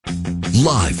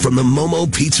Live from the Momo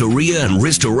Pizzeria and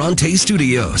Ristorante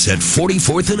Studios at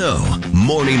 44th and O.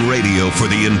 Morning radio for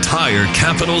the entire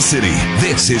capital city.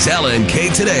 This is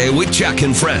LNK Today with Jack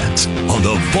and Friends on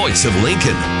the voice of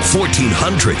Lincoln,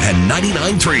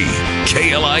 1499.3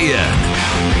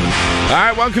 KLIN. All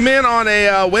right, welcome in on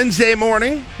a Wednesday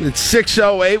morning. It's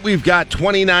 6:08. We've got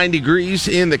 29 degrees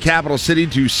in the capital city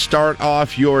to start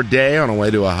off your day on a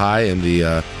way to a high in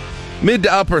the mid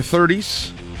to upper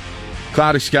 30s.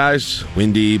 Cloudy skies,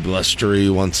 windy, blustery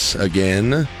once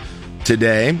again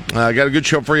today. Got a good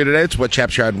show for you today. It's What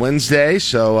Chaps Ride Wednesday,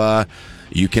 so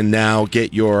you can now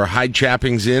get your hide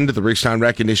chappings into the Rigstown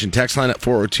Recognition text line at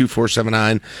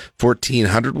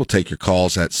 402-479-1400. We'll take your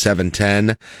calls at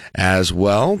 710 as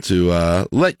well to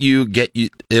let you get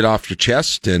it off your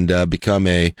chest and become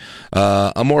a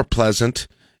more pleasant,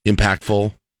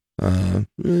 impactful,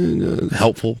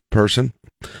 helpful person.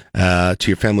 To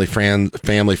your family,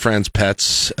 friends,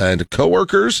 pets, and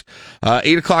coworkers.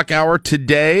 8 o'clock hour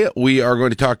today, we are going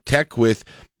to talk tech with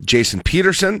Jason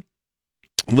Peterson.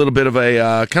 A little bit of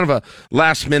a kind of a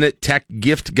last-minute tech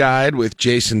gift guide with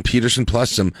Jason Peterson, plus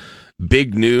some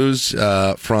big news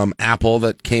from Apple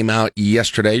that came out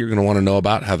yesterday. You're going to want to know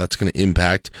about how that's going to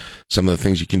impact some of the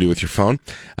things you can do with your phone.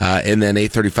 And then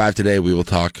 8:35 today, we will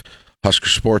talk Husker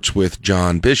Sports with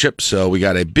John Bishop. So we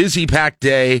got a busy, packed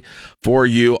day for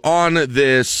you on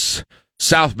this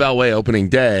South Beltway opening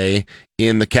day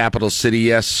in the capital city.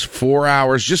 Yes, 4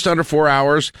 hours, just under 4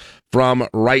 hours from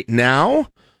right now.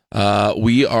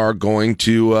 We are going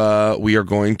to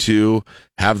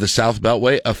have the South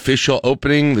Beltway official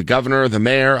opening. The governor, the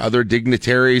mayor, other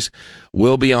dignitaries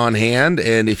will be on hand.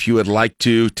 And if you would like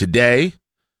to today,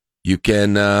 you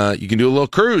can do a little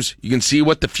cruise. You can see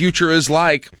what the future is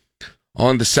like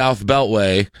on the South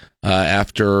Beltway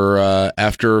after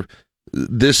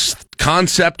this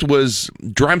concept was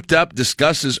dreamt up,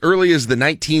 discussed as early as the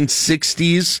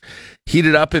 1960s,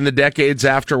 heated up in the decades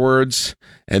afterwards,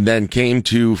 and then came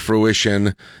to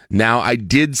fruition. Now, I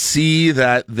did see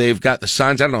that they've got the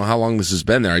signs. I don't know how long this has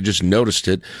been there. I just noticed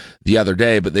it the other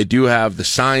day, but they do have the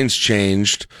signs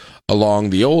changed along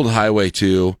the old Highway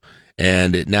 2,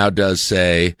 and it now does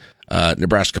say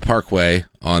Nebraska Parkway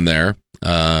on there.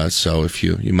 So if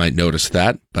you might notice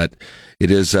that, but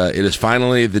it is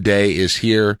finally, the day is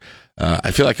here. I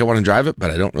feel like I want to drive it,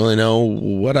 but I don't really know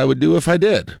what I would do if I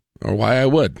did or why I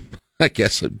would. I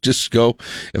guess I'd just go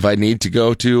if I need to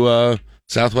go to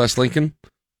Southwest Lincoln.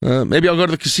 Maybe I'll go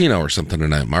to the casino or something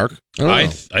tonight, Mark. I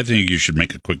think you should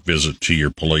make a quick visit to your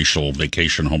palatial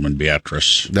vacation home in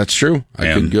Beatrice. That's true.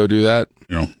 I could go do that.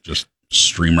 Just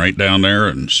stream right down there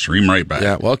and stream right back.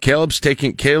 Yeah, well, Caleb's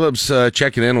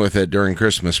checking in with it during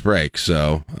Christmas break,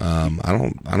 so I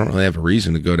don't really have a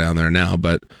reason to go down there now,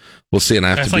 but we'll see. And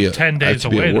I have to be 10 days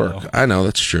away. Work. I know,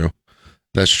 that's true.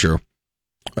 That's true.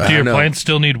 Do your plants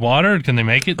still need water? Can they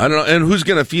make it? I don't know. And who's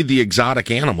going to feed the exotic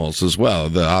animals as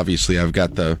well? Obviously, I've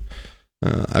got the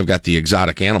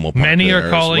exotic animal park. Many are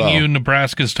calling you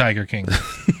Nebraska's Tiger King.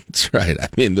 That's right. I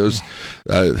mean, those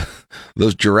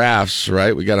giraffes,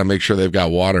 right? We got to make sure they've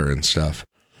got water and stuff.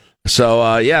 So,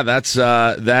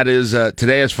 that is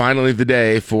today is finally the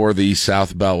day for the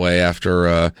South Beltway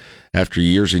after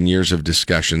years and years of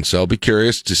discussion. So I'll be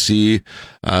curious to see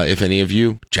if any of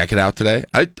you check it out today.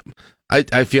 I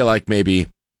feel like maybe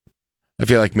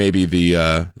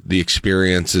the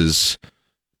experience is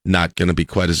not going to be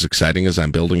quite as exciting as I'm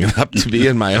building it up to be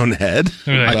in my own head.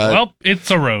 Well,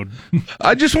 it's a road.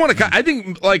 I just want to. I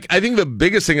think the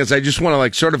biggest thing is I just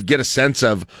want to sort of get a sense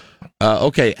of,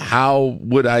 okay, how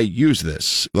would I use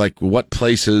this? Like, what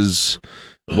places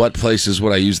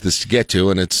would I use this to get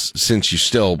to? And it's, since you're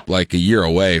still a year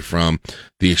away from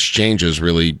the exchanges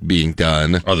really being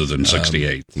done, other than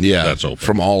 68, that's open.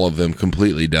 From all of them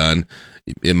completely done.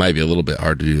 It might be a little bit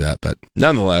hard to do that, but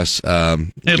nonetheless, it'll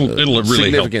really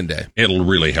significant help. Day. It'll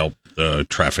really help the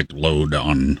traffic load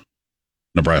on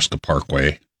Nebraska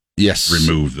Parkway. Yes,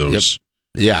 remove those.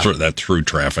 Yep. Yeah, that through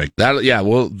traffic.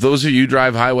 Well, those of you who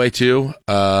drive Highway 2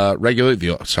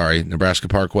 regularly, Nebraska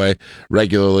Parkway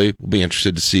regularly, we'll be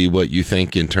interested to see what you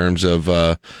think in terms of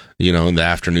in the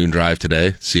afternoon drive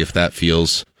today. See if that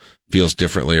feels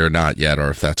differently or not yet, or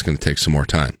if that's going to take some more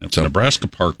time. So Nebraska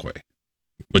Parkway.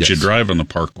 But you drive on the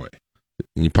parkway.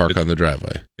 And you park on the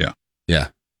driveway. Yeah.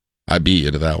 Yeah. I beat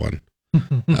you to that one.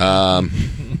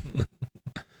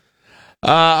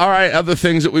 All right, other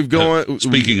things that we've going.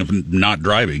 Speaking of not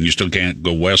driving, you still can't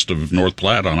go west of North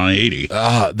Platte on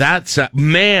I-80.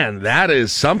 That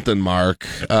is something, Mark.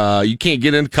 You can't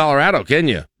get into Colorado, can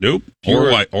you? Nope.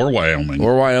 Or Wyoming.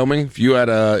 Or Wyoming. If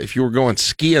you were going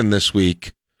skiing this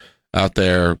week, out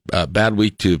there. Bad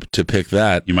week to pick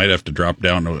that. You might have to drop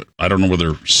down to, I don't know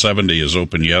whether 70 is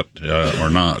open yet or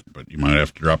not, but you might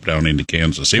have to drop down into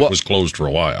Kansas. It was closed for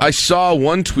a while. I saw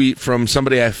one tweet from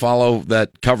somebody I follow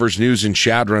that covers news in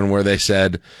Chadron where they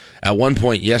said at one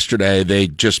point yesterday they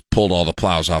just pulled all the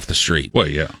plows off the street. Well,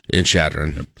 yeah. In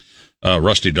Chadron.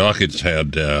 Rusty Dawkins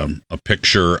had a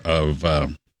picture of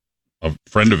a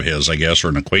friend of his, I guess, or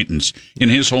an acquaintance in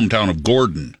his hometown of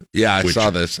Gordon. Yeah, I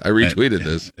saw this. I retweeted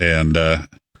this. And a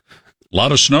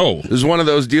lot of snow. It was one of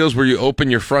those deals where you open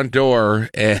your front door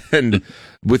and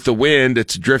with the wind,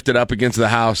 it's drifted up against the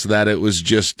house that it was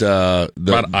just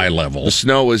about eye level. The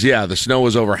snow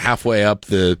was over halfway up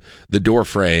the door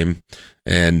frame.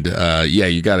 And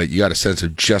you got a sense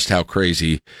of just how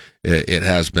crazy it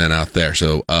has been out there.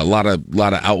 So a lot of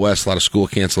out west, a lot of school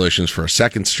cancellations for a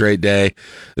second straight day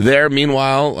there.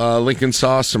 Meanwhile, Lincoln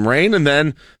saw some rain, and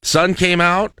then sun came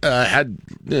out.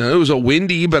 It was a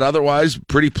windy but otherwise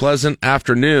pretty pleasant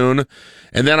afternoon.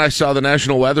 And then I saw the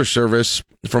National Weather Service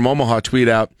from Omaha tweet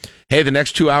out, hey, the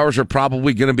next 2 hours are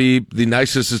probably going to be the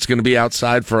nicest it's going to be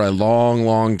outside for a long,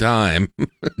 long time.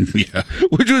 Yeah.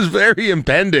 Which was very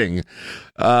impending.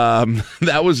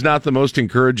 That was not the most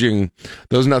encouraging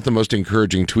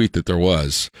tweet that there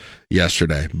was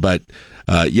yesterday. But,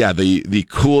 the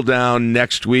cool down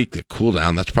next week,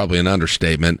 that's probably an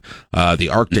understatement. The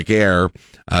Arctic air,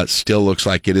 still looks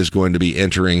like it is going to be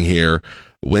entering here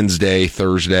Wednesday,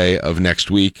 Thursday of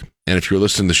next week. And if you were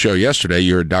listening to the show yesterday,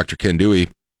 you heard Dr. Ken Dewey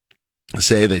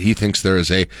say that he thinks there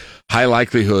is a high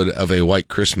likelihood of a white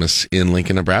Christmas in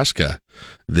Lincoln, Nebraska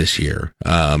this year.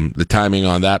 The timing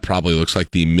on that probably looks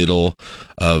like the middle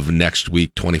of next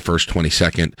week, 21st,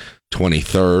 22nd,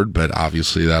 23rd, but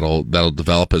obviously that'll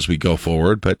develop as we go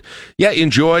forward. But yeah,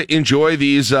 enjoy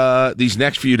these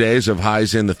next few days of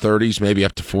highs in the 30s, maybe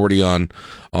up to 40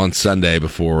 on Sunday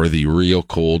before the real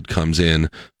cold comes in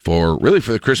for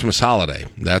the Christmas holiday.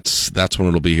 That's when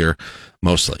it'll be here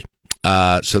mostly.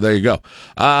 So there you go.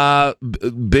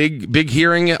 Big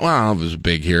hearing. Well, it was a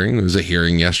big hearing. It was a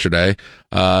hearing yesterday,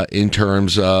 in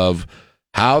terms of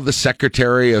how the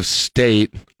Secretary of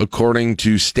State, according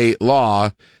to state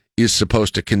law, is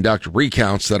supposed to conduct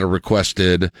recounts that are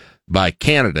requested by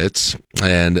candidates.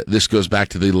 And this goes back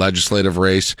to the legislative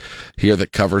race here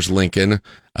that covers Lincoln,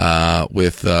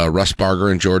 with Russ Barger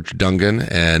and George Dungan.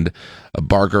 And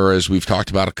Barger, as we've talked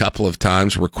about a couple of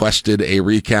times, requested a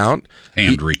recount.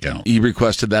 Recount. He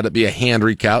requested that it be a hand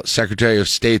recount. Secretary of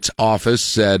State's office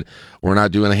said, we're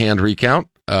not doing a hand recount.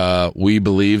 We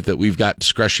believe that we've got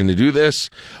discretion to do this.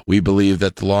 We believe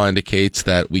that the law indicates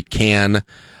that we can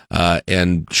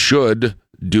and should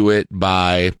do it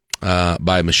by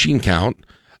machine count.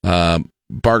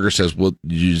 Barger says, well,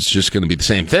 it's just going to be the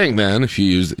same thing then. If you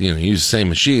use the same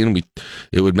machine,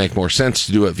 it would make more sense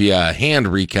to do it via a hand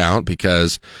recount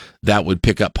because that would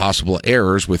pick up possible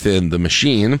errors within the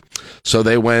machine. So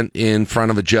they went in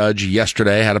front of a judge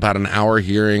yesterday, had about an hour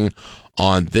hearing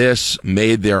on this,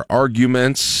 made their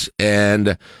arguments,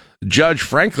 and judge,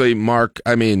 frankly, Mark,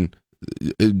 I mean,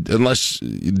 unless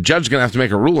the judge is going to have to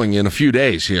make a ruling in a few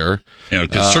days here.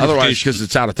 Otherwise, because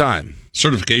it's out of time.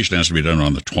 Certification has to be done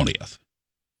on the 20th.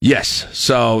 Yes.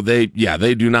 So they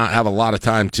do not have a lot of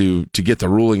time to get the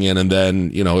ruling in. And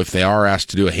then, if they are asked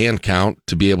to do a hand count,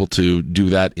 to be able to do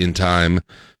that in time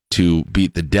to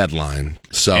beat the deadline.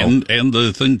 So and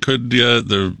the thing could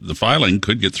the filing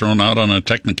could get thrown out on a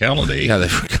technicality. Yeah, they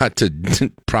forgot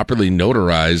to properly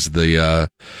notarize the.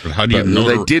 But how do you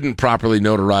they didn't properly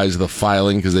notarize the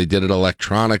filing because they did it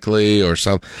electronically or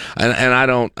something.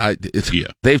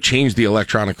 They've changed the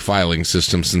electronic filing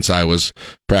system since I was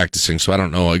practicing, so I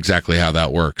don't know exactly how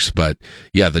that works. But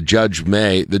yeah, the judge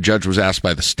was asked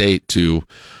by the state to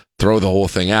throw the whole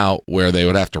thing out where they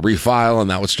would have to refile, and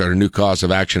that would start a new cause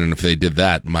of action. And if they did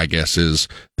that, my guess is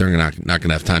they're not going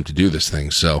to have time to do this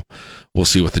thing. So we'll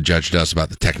see what the judge does about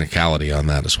the technicality on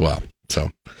that as well.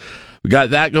 So we got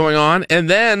that going on. And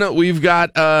then we've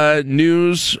got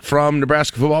news from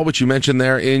Nebraska football, which you mentioned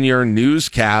there in your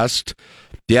newscast.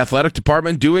 The athletic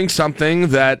department doing something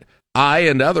that I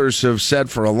and others have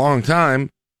said for a long time.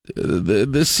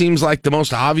 This seems like the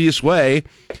most obvious way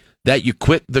that you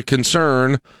quit the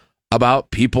concern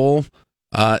about people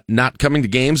not coming to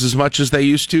games as much as they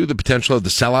used to, the potential of the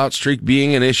sellout streak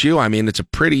being an issue. I mean, it's a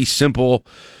pretty simple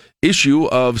issue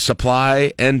of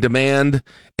supply and demand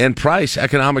and price.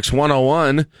 Economics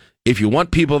 101. If you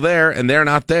want people there and they're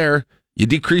not there, you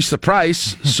decrease the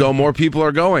price so more people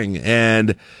are going.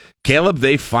 And Caleb,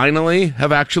 they finally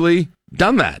have actually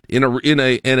done that in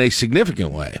a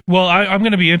significant way. Well, I'm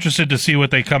going to be interested to see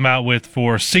what they come out with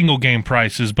for single game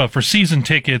prices, but for season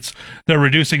tickets, they're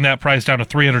reducing that price down to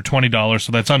 $320,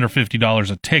 so that's under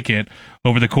 $50 a ticket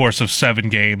over the course of 7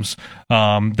 games.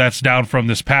 That's down from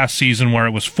this past season where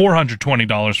it was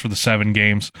 $420 for the 7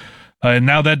 games. And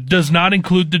now that does not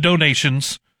include the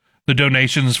donations. The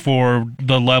donations for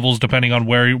the levels, depending on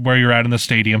where you're at in the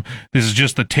stadium. This is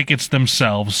just the tickets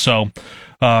themselves. So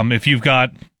if you've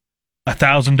got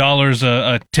 $1,000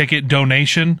 a ticket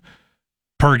donation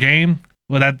per game,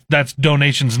 well, that's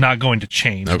donation's not going to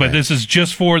change. Okay. But this is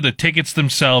just for the tickets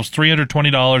themselves,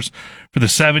 $320 for the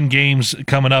 7 games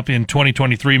coming up in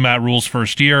 2023, Matt Rule's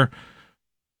first year.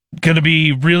 Going to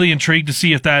be really intrigued to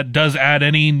see if that does add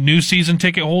any new season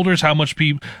ticket holders. How much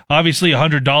people? Obviously,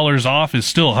 $100 off is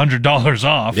still $100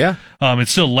 off. Yeah,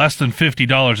 it's still less than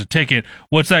 $50 a ticket.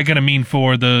 What's that going to mean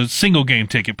for the single game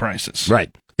ticket prices?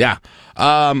 Right. Yeah.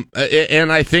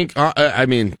 And I think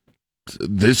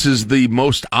this is the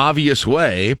most obvious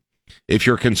way. If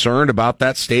you're concerned about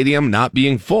that stadium not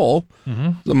being full,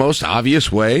 the most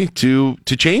obvious way to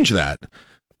change that,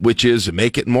 which is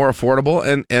make it more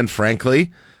affordable and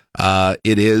frankly.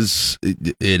 It is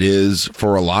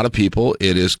for a lot of people,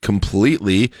 it is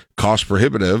completely cost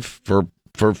prohibitive for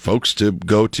folks to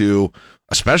go to,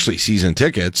 especially season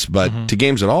tickets, but to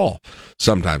games at all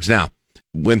sometimes. Now,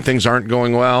 when things aren't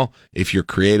going well, if you're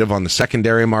creative on the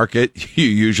secondary market, you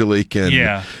usually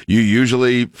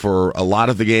for a lot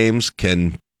of the games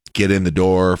can get in the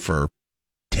door for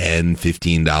 $10,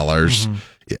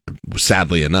 $15.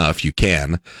 Sadly enough, you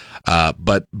can.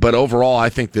 But overall, I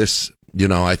think this,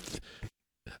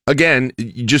 again,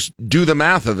 you just do the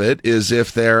math of it, is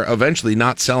if they're eventually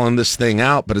not selling this thing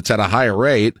out, but it's at a higher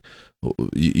rate,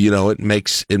 it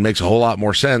makes a whole lot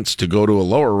more sense to go to a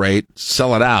lower rate,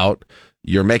 sell it out.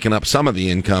 You're making up some of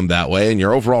the income that way, and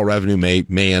your overall revenue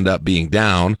may end up being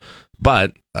down.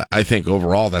 But I think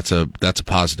overall that's a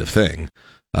positive thing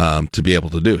to be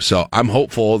able to do. So I'm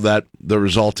hopeful that the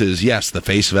result is, yes, the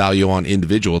face value on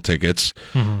individual tickets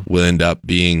will end up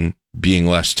being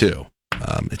less too.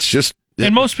 It's just,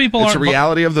 and most people it's a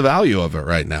reality of the value of it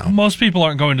right now. Most people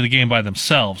aren't going to the game by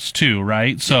themselves too,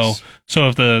 right? So, yes. So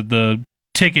if the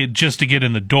ticket just to get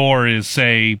in the door is,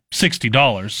 say,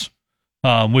 $60,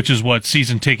 which is what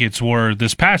season tickets were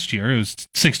this past year. It was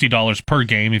 $60 per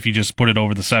game if you just put it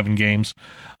over the 7 games.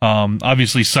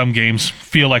 Obviously, some games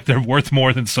feel like they're worth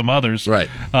more than some others. Right.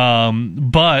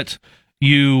 But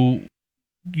when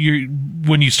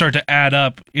you start to add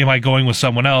up, am I going with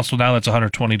someone else? Well, now that's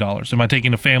 $120. Am I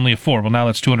taking a family of 4? Well, now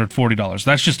that's $240.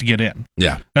 That's just to get in.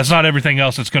 Yeah. That's not everything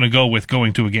else that's going to go with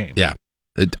going to a game. Yeah.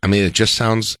 It just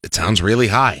sounds really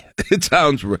high. It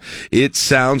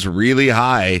sounds really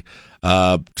high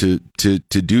to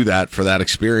do that for that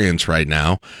experience right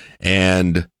now.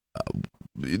 And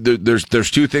there's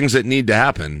 2 things that need to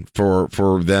happen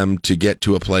for them to get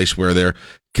to a place where they're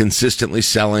consistently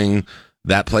selling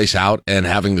that place out and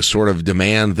having the sort of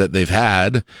demand that they've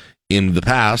had in the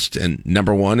past. And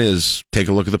number 1 is take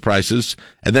a look at the prices.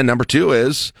 And then number 2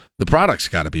 is the product's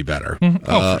got to be better.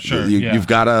 For sure. You've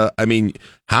got to,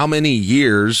 how many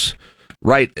years,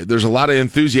 right? There's a lot of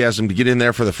enthusiasm to get in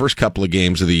there for the first couple of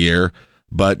games of the year,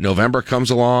 but November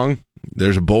comes along.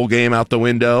 There's a bowl game out the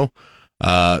window.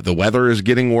 The weather is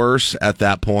getting worse at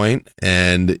that point,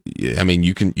 and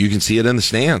you can see it in the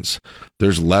stands.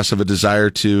 There's less of a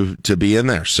desire to be in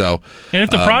there. So, and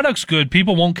if the product's good,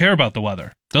 people won't care about the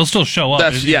weather. They'll still show up.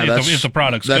 If the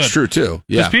product's good. That's true too.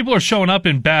 Yeah, because people are showing up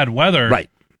in bad weather, right?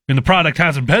 And the product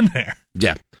hasn't been there.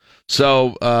 Yeah.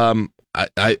 So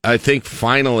I think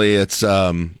finally it's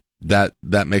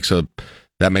that makes a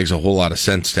whole lot of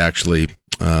sense to actually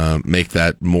make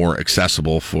that more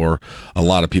accessible for a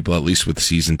lot of people, at least with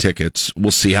season tickets.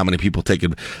 We'll see how many people take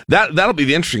it. That'll be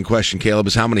the interesting question, Caleb,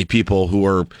 is how many people who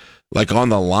are like on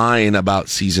the line about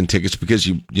season tickets, because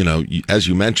you as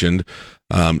you mentioned,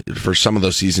 for some of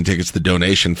those season tickets, the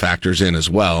donation factors in as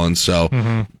well. And so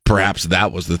perhaps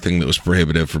that was the thing that was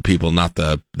prohibitive for people, not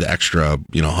the extra,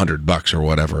 $100 or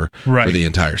whatever for the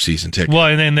entire season ticket. Well,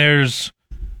 and then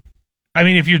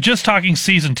if you're just talking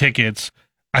season tickets,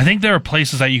 I think there are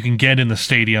places that you can get in the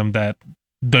stadium that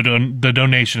the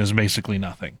donation is basically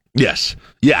nothing. Yes.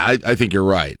 Yeah, I think you're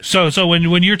right. So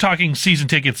when you're talking season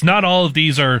tickets, not all of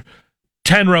these are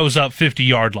 10 rows up,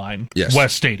 50-yard line, yes.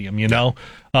 West Stadium,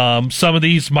 Some of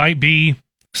these might be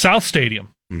South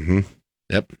Stadium.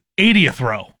 Yep. 80th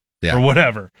row or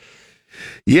whatever.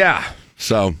 Yeah.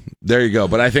 So there you go.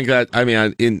 But I think that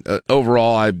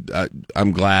overall,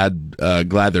 I'm glad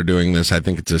they're doing this. I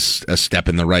think it's a step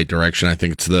in the right direction. I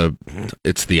think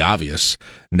it's the obvious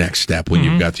next step when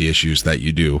you've got the issues that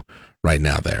you do right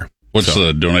now there. What's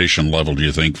the donation level, do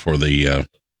you think, for the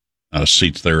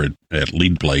seats there at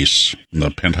Lead Place in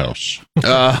the penthouse?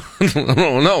 I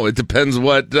don't know. It depends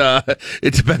what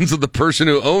it depends on the person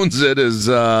who owns it is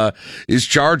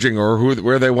charging or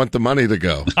where they want the money to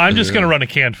go. I'm just going to run a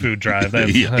canned food drive.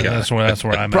 That's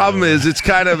where I'm. Problem is, it's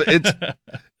kind of the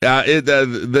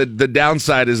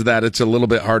downside is that it's a little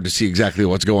bit hard to see exactly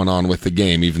what's going on with the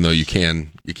game, even though you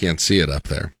can't see it up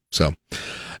there. So.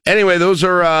 Anyway, those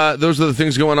are the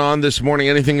things going on this morning.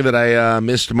 Anything that I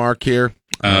missed, Mark, here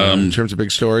in terms of big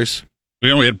stories? We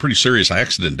had a pretty serious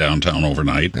accident downtown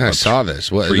overnight. I saw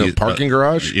this. What, in a parking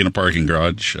garage? In a parking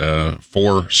garage.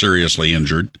 4 seriously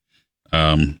injured.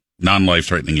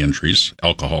 Non-life-threatening injuries.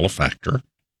 Alcohol a factor.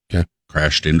 Okay.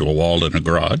 Crashed into a wall in a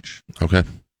garage. Okay.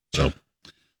 So,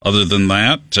 other than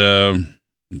that,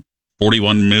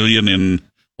 $41 million in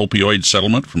opioid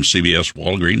settlement from CVS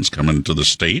Walgreens coming to the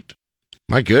state.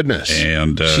 My goodness.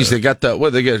 And they got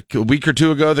they got a week or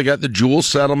two ago, they got the Juul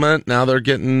settlement. Now they're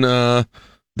getting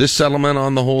this settlement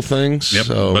on the whole thing. Yep,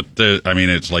 so. But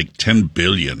it's like $10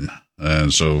 billion.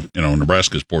 So,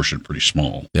 Nebraska's portion pretty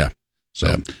small. Yeah. So,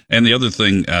 yeah. And the other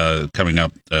thing coming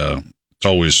up, it's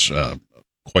always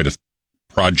quite a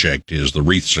project, is the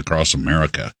wreaths across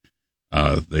America.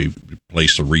 They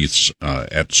place the wreaths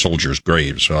at soldiers'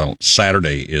 graves. Well,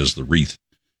 Saturday is the wreath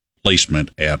placement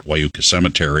at Wyuka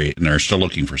Cemetery, and they're still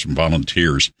looking for some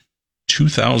volunteers.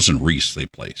 2,000 wreaths they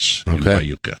place in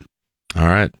Wyuka.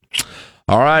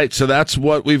 All right, so that's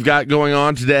what we've got going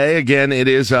on today. Again, it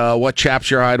is What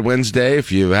Chaps Your Hide Wednesday. If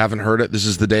you haven't heard it, this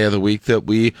is the day of the week that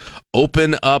we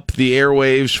open up the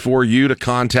airwaves for you to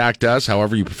contact us,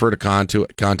 however you prefer to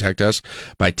contact us,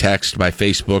 by text, by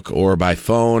Facebook, or by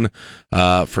phone,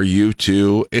 for you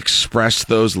to express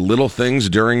those little things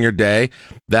during your day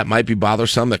that might be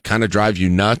bothersome, that kind of drive you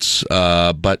nuts,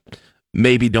 but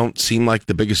maybe don't seem like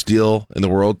the biggest deal in the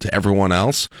world to everyone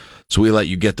else. So we let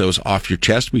you get those off your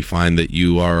chest. We find that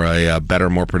you are a better,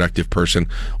 more productive person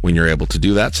when you're able to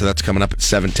do that. So that's coming up at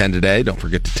 7:10 today. Don't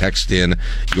forget to text in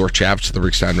your chaps to the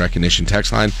Rick Stein Recognition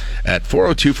text line at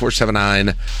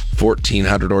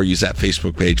 402-479-1400, or use that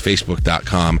Facebook page,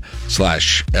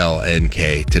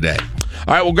 facebook.com/LNK today.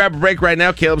 All right, we'll grab a break right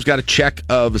now. Caleb's got a check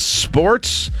of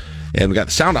sports, and we got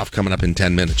the sound off coming up in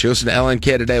 10 minutes. You listen to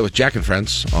LNK Today with Jack and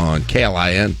Friends on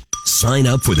KLIN. Sign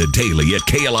up for the Daily at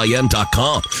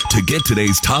KLIN.com to get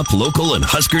today's top local and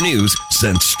Husker news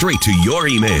sent straight to your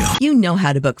email. You know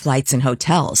how to book flights and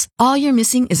hotels. All you're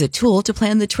missing is a tool to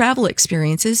plan the travel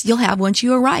experiences you'll have once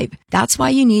you arrive. That's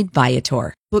why you need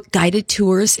Viator. Book guided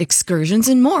tours, excursions,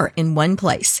 and more in one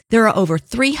place. There are over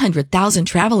 300,000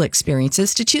 travel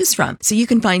experiences to choose from, so you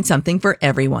can find something for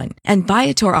everyone. And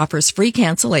Viator offers free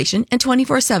cancellation and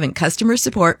 24/7 customer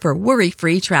support for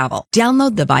worry-free travel.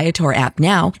 Download the Viator app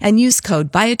now and use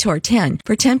code Viator10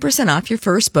 for 10% off your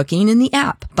first booking in the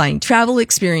app. Find travel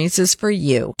experiences for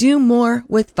you. Do more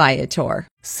with Viator.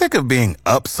 Sick of being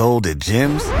upsold at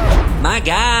gyms? My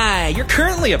guy, you're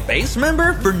currently a base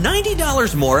member? For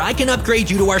 $90 more, I can upgrade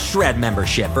you to our Shred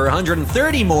membership. For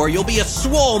 $130 more, you'll be a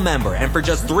Swole member. And for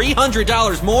just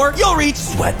 $300 more, you'll reach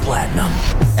Sweat Platinum.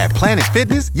 At Planet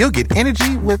Fitness, you'll get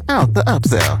energy without the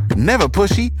upsell. Never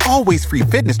pushy, always free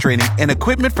fitness training and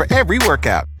equipment for every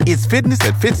workout. It's fitness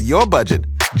that fits your budget.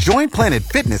 Join Planet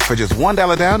Fitness for just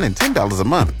 $1 down and $10 a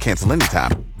month. Cancel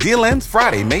anytime. Deal ends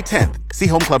Friday, May 10th. See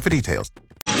Home Club for details.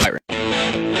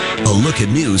 A look at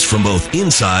news from both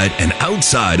inside and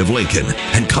outside of Lincoln,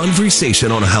 and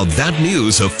conversation on how that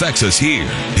news affects us here.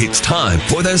 It's time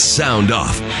for the Sound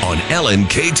Off on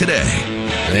LNK Today.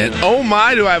 And oh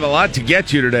my, do I have a lot to get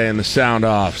to today in the Sound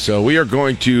Off. So we are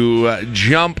going to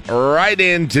jump right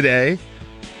in today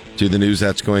to the news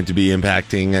that's going to be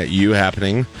impacting you,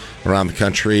 happening around the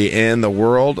country and the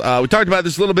world. We talked about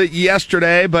this a little bit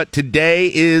yesterday, but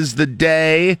today is the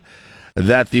day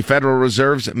that the Federal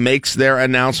Reserve makes their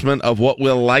announcement of what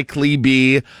will likely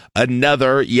be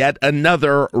yet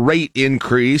another rate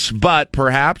increase, but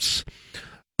perhaps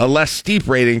a less steep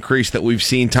rate increase that we've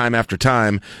seen time after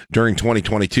time during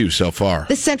 2022 so far.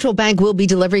 The central bank will be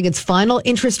delivering its final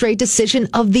interest rate decision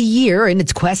of the year in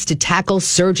its quest to tackle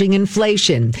surging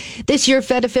inflation. This year,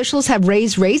 Fed officials have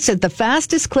raised rates at the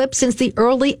fastest clip since the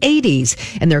early 80s,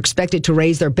 and they're expected to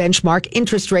raise their benchmark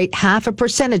interest rate 0.5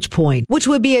 percentage point, which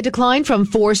would be a decline from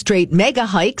 4 straight mega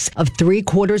hikes of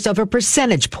 0.75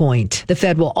 percentage point. The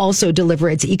Fed will also deliver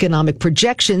its economic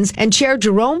projections, and Chair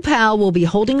Jerome Powell will be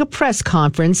holding a press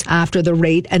conference comments after the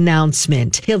rate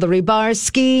announcement. Hillary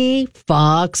Barsky,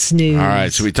 Fox News. All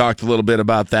right, so we talked a little bit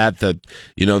about that. The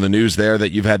news there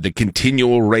that you've had the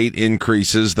continual rate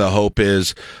increases. The hope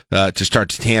is to start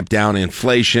to tamp down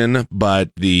inflation,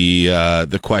 but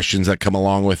the questions that come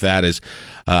along with that is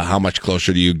how much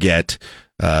closer do you get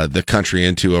the country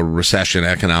into a recession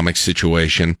economic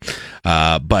situation,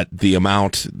 but the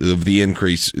amount of the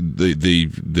increase,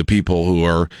 the people who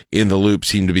are in the loop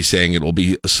seem to be saying it will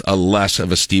be a less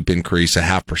of a steep increase,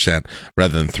 0.5%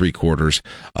 rather than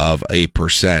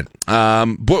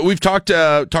 0.75%. But we've talked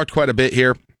quite a bit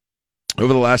here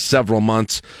over the last several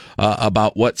months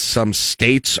about what some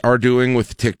states are doing with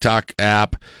the TikTok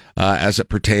app as it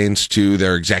pertains to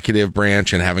their executive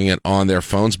branch and having it on their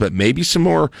phones, but maybe some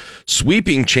more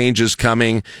sweeping changes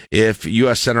coming if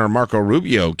U.S. Senator Marco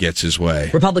Rubio gets his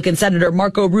way. Republican Senator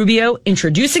Marco Rubio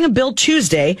introducing a bill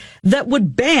Tuesday that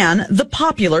would ban the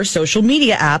popular social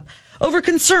media app over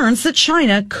concerns that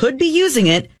China could be using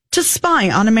it to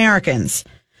spy on Americans.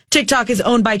 TikTok is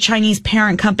owned by Chinese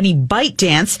parent company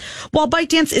ByteDance. While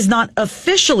ByteDance is not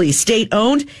officially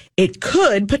state-owned, it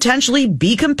could potentially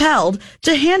be compelled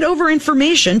to hand over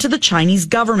information to the Chinese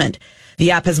government.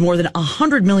 The app has more than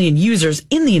 100 million users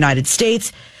in the United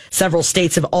States. Several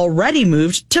states have already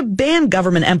moved to ban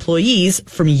government employees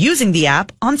from using the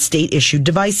app on state-issued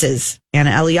devices. Anna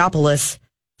Eliopoulos,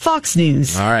 Fox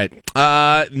News. All right.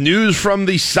 News from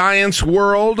the science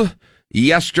world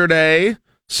yesterday.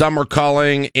 Some are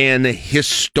calling an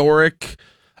historic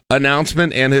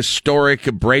announcement and historic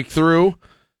breakthrough.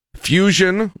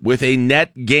 Fusion with a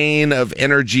net gain of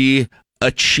energy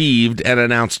achieved and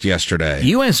announced yesterday.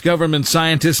 U.S. government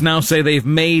scientists now say they've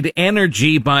made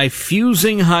energy by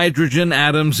fusing hydrogen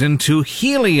atoms into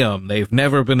helium. They've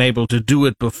never been able to do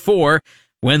it before,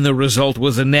 when the result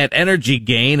was a net energy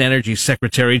gain. Energy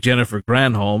Secretary Jennifer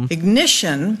Granholm.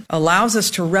 Ignition allows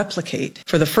us to replicate,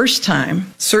 for the first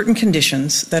time, certain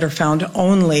conditions that are found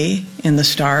only in the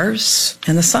stars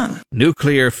and the sun.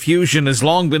 Nuclear fusion has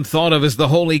long been thought of as the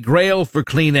holy grail for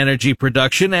clean energy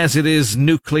production, as it is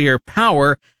nuclear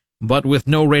power, but with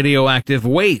no radioactive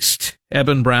waste.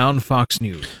 Eben Brown, Fox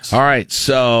News. All right,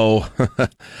 so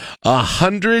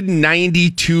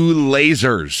 192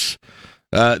 lasers.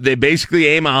 They basically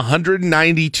aim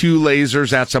 192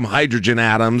 lasers at some hydrogen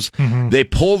atoms. Mm-hmm. They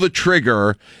pull the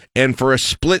trigger, and for a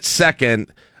split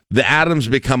second, the atoms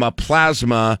become a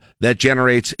plasma that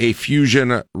generates a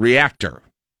fusion reactor.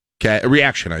 Okay, a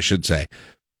reaction, I should say.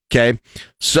 Okay,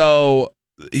 so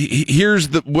here's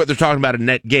what they're talking about: a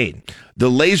net gain. The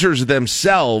lasers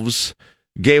themselves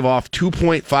gave off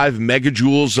 2.5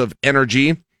 megajoules of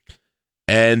energy,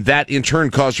 and that in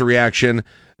turn caused a reaction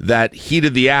that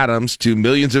heated the atoms to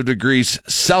millions of degrees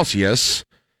Celsius.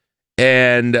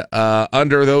 And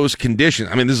under those conditions,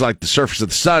 I mean, this is like the surface of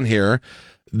the sun here,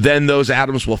 then those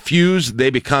atoms will fuse,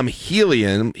 they become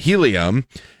helium,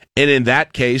 and in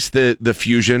that case, the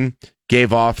fusion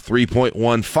gave off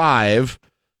 3.15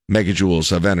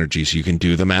 megajoules of energy. So you can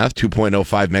do the math,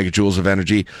 2.05 megajoules of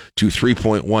energy to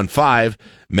 3.15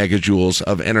 megajoules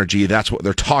of energy. That's what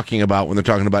they're talking about when they're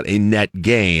talking about a net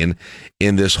gain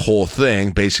in this whole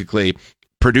thing, basically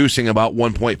producing about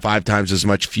 1.5 times as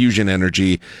much fusion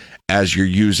energy as you're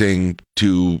using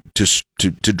to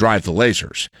drive the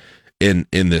lasers in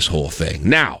this whole thing.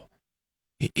 Now,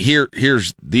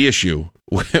 here's the issue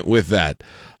with that.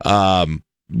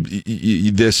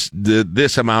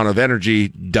 This amount of energy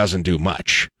doesn't do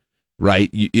much, right?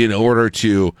 In order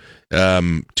to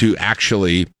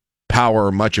actually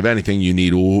power much of anything, you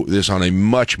need this on a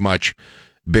much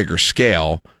bigger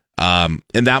scale, and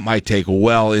that might take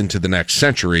well into the next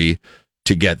century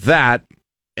to get that.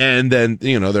 And then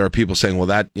there are people saying, well,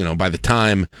 that by the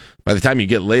time you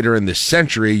get later in this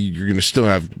century, you're going to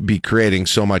still be creating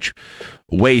so much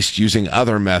waste using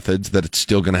other methods that it's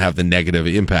still going to have the negative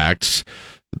impacts.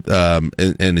 And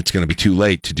it's going to be too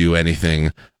late to do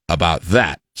anything about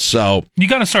that. So you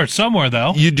got to start somewhere,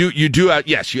 though. You do.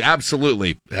 Yes, you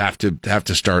absolutely have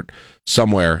to start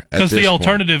somewhere. Because the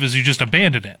alternative is you just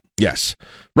abandon it. Yes,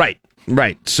 right.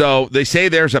 So they say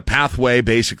there's a pathway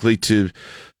basically to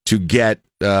get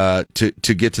to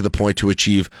the point to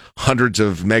achieve hundreds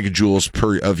of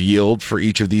megajoules of yield for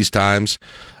each of these times.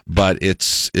 But they're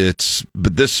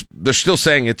still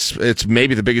saying it's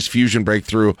maybe the biggest fusion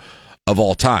breakthrough of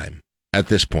all time at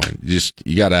this point. You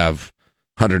got to have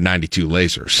 192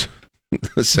 lasers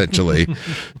essentially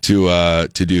to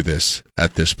do this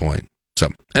at this point. So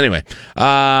anyway,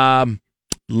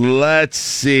 let's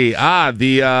see.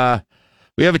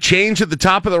 We have a change at the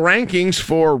top of the rankings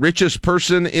for richest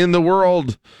person in the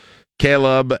world.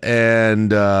 Caleb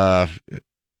and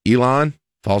Elon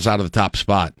falls out of the top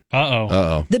spot.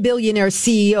 Uh-oh. The billionaire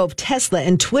CEO of Tesla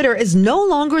and Twitter is no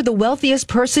longer the wealthiest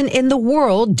person in the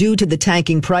world due to the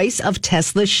tanking price of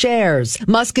Tesla shares.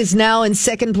 Musk is now in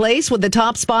second place, with the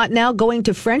top spot now going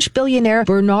to French billionaire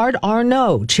Bernard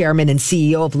Arnault, chairman and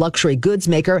CEO of luxury goods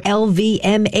maker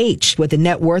LVMH, with a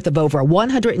net worth of over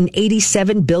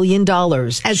 $187 billion.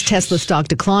 As Tesla stock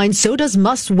declines, so does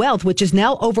Musk's wealth, which is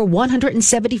now over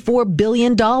 $174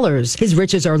 billion. His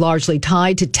riches are largely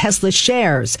tied to Tesla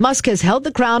shares. Musk has held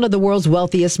the crown of the world's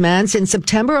wealthiest man since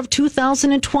September of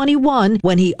 2021,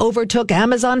 when he overtook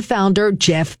Amazon founder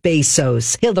Jeff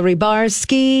Bezos. Hillary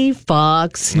Barsky,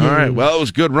 Fox News. All right. Well, it was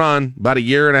a good run. About a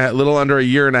year and a little under a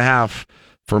year and a half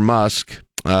for Musk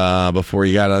before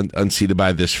he got unseated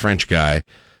by this French guy.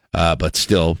 But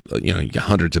still, you got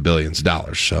hundreds of billions of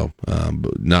dollars. So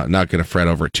not going to fret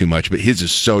over it too much. But his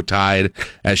is so tied,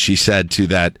 as she said, to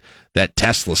that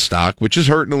Tesla stock, which is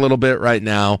hurting a little bit right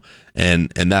now, and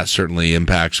that certainly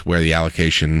impacts where the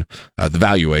allocation, the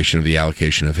valuation of the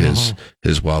allocation of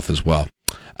his wealth as well.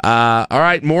 All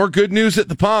right, more good news at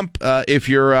the pump. If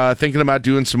you're thinking about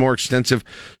doing some more extensive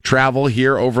travel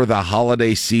here over the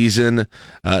holiday season,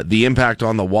 the impact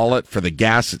on the wallet for the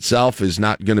gas itself is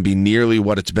not going to be nearly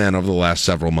what it's been over the last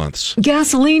several months.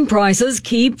 Gasoline prices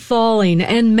keep falling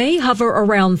and may hover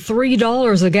around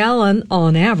 $3 a gallon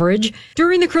on average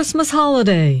during the Christmas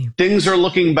holiday. Things are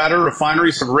looking better.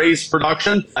 Refineries have raised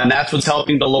production, and that's what's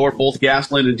helping to lower both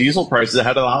gasoline and diesel prices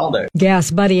ahead of the holiday. Gas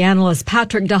Buddy analyst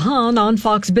Patrick DeHaan on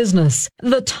Fox Business.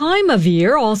 The time of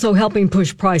year also helping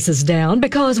push prices down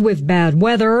because with bad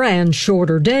weather and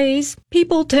shorter days,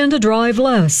 people tend to drive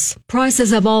less.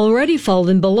 Prices have already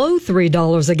fallen below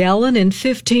 $3 a gallon in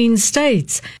 15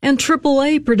 states, and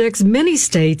AAA predicts many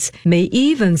states may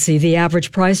even see the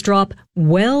average price drop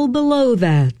well below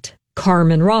that.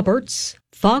 Carmen Roberts,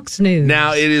 Fox News.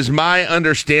 Now, it is my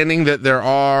understanding that there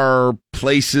are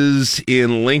places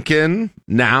in Lincoln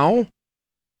now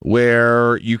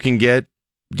where you can get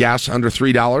gas under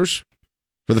 $3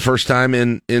 for the first time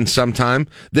in some time.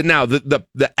 That now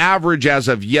the average as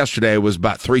of yesterday was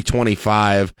about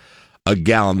 $3.25 a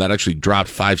gallon. That actually dropped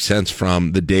 5 cents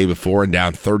from the day before and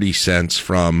down 30 cents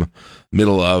from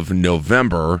middle of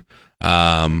November.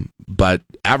 But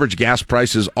average gas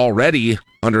prices already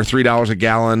under $3 a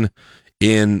gallon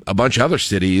in a bunch of other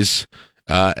cities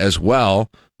as well.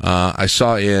 I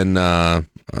saw in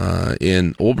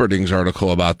Olberding's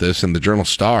article about this in the Journal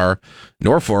Star,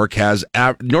 Norfolk's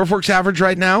average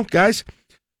right now, guys,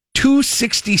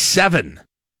 $2.67.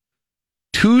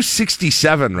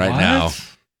 $2.67 right now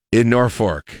in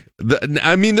Norfolk.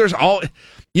 There's all,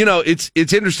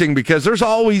 it's interesting because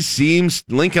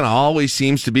Lincoln always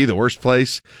seems to be the worst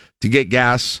place to get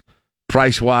gas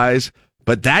price wise,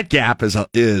 but that gap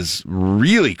is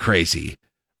really crazy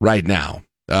right now.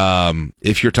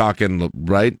 If you're talking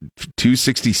right,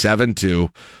 267 to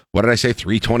what did I say,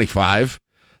 325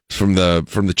 from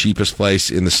the cheapest place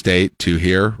in the state to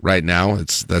here right now,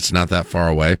 that's not that far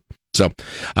away. So,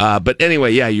 but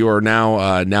anyway, yeah, you are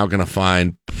now going to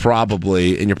find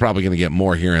probably, and you're probably going to get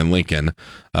more here in Lincoln.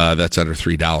 That's under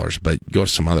 $3, but go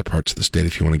to some other parts of the state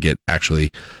if you want to get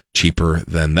actually cheaper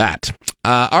than that.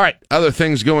 All right, other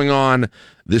things going on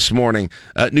this morning.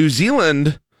 New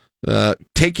Zealand.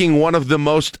 Taking one of the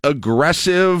most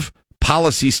aggressive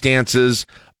policy stances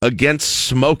against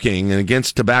smoking and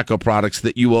against tobacco products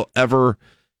that you will ever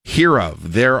hear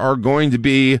of. There are going to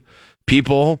be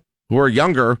people who are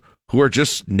younger who are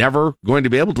just never going to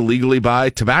be able to legally buy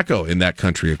tobacco in that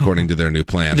country, according to their new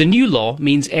plan. The new law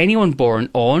means anyone born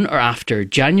on or after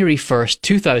January 1st,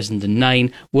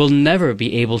 2009 will never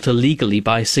be able to legally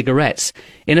buy cigarettes.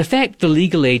 In effect, the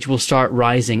legal age will start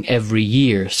rising every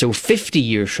year, so 50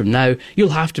 years from now,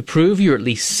 you'll have to prove you're at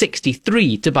least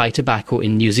 63 to buy tobacco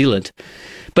in New Zealand.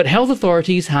 But health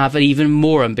authorities have an even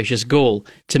more ambitious goal,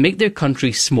 to make their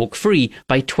country smoke-free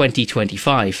by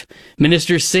 2025.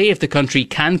 Ministers say if the country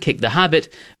can kick the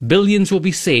habit, billions will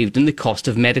be saved in the cost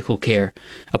of medical care.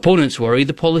 Opponents worry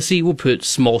the policy will put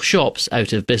small shops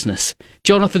out of business.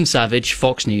 Jonathan Savage,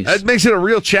 Fox News. It makes it a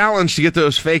real challenge to get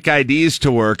those fake IDs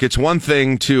to work. It's one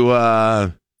thing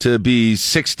to be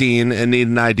 16 and need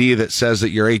an ID that says that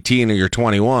you're 18 or you're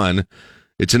 21.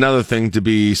 It's another thing to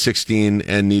be 16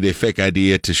 and need a fake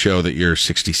ID to show that you're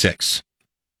 66,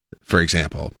 for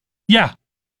example. Yeah.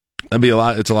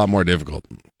 It's a lot more difficult.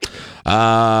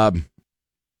 Have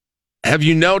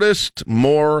you noticed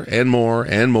more and more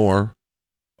and more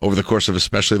over the course of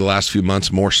especially the last few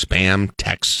months, more spam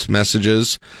text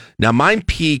messages? Now, mine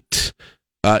peaked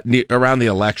around the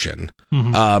election.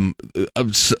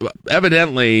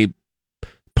 Evidently,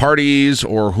 parties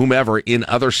or whomever in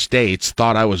other states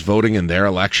thought I was voting in their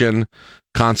election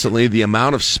constantly. The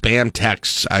amount of spam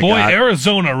texts I got.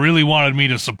 Arizona really wanted me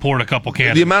to support a couple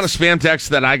candidates. The amount of spam texts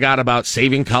that I got about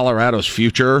saving Colorado's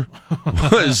future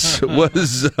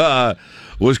was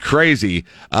crazy.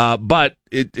 But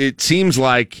it seems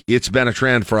like it's been a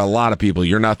trend for a lot of people.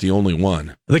 You're not the only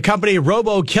one. The company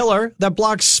RoboKiller that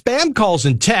blocks spam calls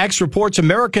and texts reports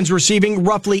Americans receiving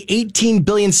roughly 18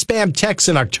 billion spam texts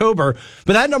in October,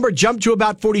 but that number jumped to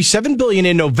about 47 billion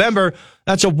in November.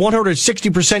 That's a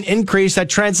 160% increase. That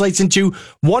translates into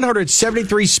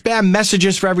 173 spam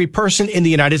messages for every person in the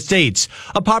United States.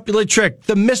 A popular trick,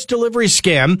 the missed delivery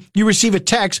scam. You receive a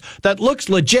text that looks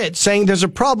legit saying there's a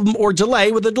problem or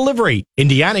delay with the delivery.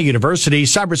 Indiana University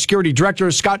cybersecurity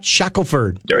director Scott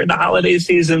Shackelford. During the holiday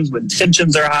seasons, when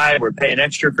tensions are high, we're paying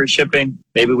extra for shipping.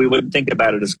 Maybe we wouldn't think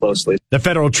about it as closely. The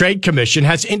Federal Trade Commission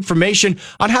has information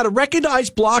on how to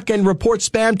recognize, block, and report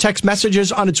spam text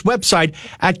messages on its website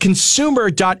at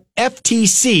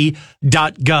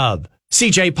consumer.ftc.gov.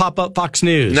 CJ Pop-Up, Fox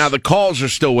News. Now, the calls are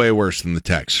still way worse than the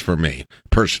texts for me,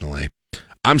 personally.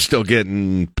 I'm still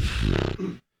getting,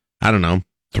 I don't know,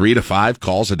 3 to 5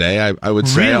 calls a day, I would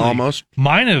say, almost.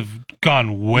 Mine have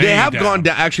gone way down. They have gone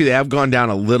down. Actually, they have gone down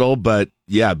a little, but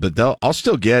yeah, but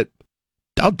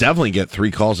I'll definitely get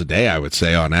 3 calls a day, I would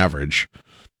say, on average.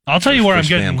 I'll tell you where I'm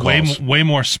getting way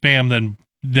more spam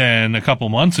than a couple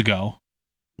months ago.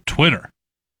 Twitter.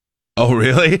 Oh,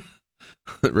 really?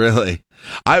 Really?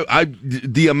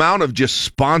 The amount of just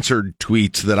sponsored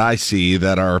tweets that I see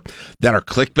that are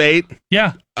clickbait.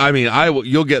 Yeah. I mean,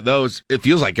 you'll get those. It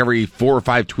feels like every 4 or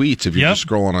 5 tweets if you're just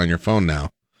scrolling on your phone now.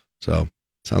 So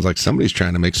sounds like somebody's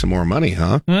trying to make some more money,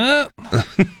 huh?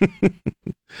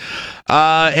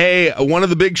 Hey, one of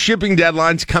the big shipping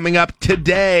deadlines coming up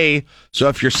today. So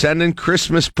if you're sending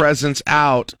Christmas presents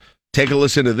out, take a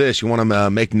listen to this. You want to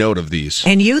make note of these.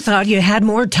 And you thought you had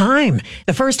more time.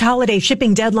 The first holiday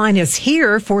shipping deadline is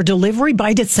here for delivery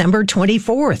by December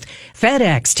 24th.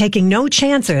 FedEx taking no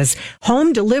chances.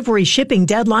 Home delivery shipping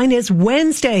deadline is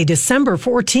Wednesday, December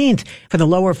 14th for the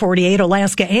lower 48,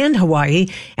 Alaska, and Hawaii.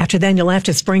 After then, you'll have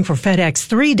to spring for FedEx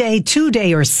 3-day,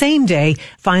 2-day, or same-day.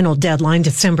 Final deadline,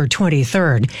 December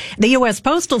 23rd. The U.S.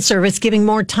 Postal Service giving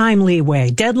more time leeway.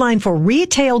 Deadline for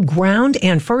retail, ground,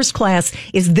 and first class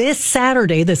is this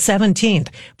Saturday, the 17th.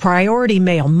 Priority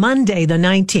mail, Monday, the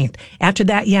 19th. After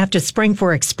that, you have to spring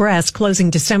for express, closing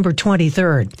December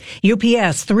 23rd.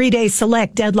 UPS, 3-day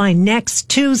select deadline next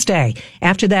Tuesday.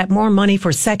 After that, more money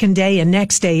for second day and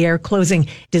next day air, closing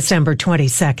December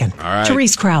 22nd. All right.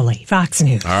 Therese Crowley, Fox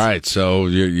News. All right. So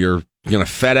you're going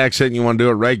to FedEx it and you want to do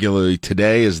it regularly.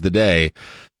 Today is the day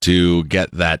to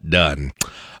get that done.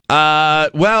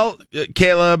 Well,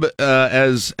 Caleb,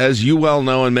 as you well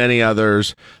know and many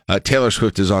others, Taylor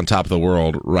Swift is on top of the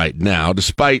world right now,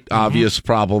 despite obvious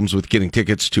problems with getting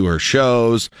tickets to her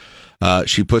shows.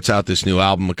 She puts out this new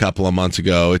album a couple of months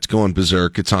ago. It's going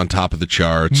berserk. It's on top of the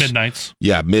charts. Midnights.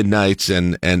 Yeah, Midnights,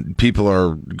 and people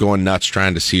are going nuts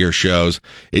trying to see her shows.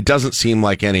 It doesn't seem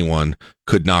like anyone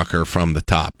could knock her from the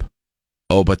top.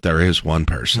 Oh, but there is one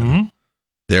person. Mm-hmm.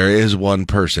 There is one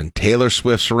person. Taylor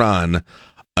Swift's run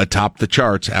atop the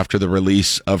charts after the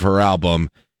release of her album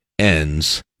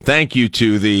ends. Thank you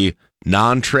to the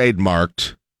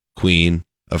non-trademarked Queen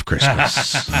of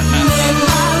Christmas.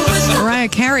 Mariah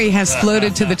Carey has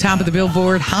floated to the top of the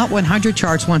Billboard Hot 100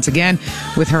 charts once again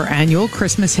with her annual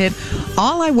Christmas hit,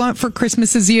 All I Want for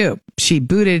Christmas Is You. She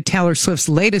booted Taylor Swift's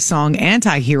latest song,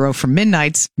 Anti-Hero, from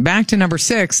Midnights back to number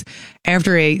 6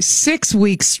 after a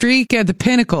 6-week streak at the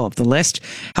pinnacle of the list.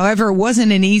 However, it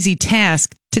wasn't an easy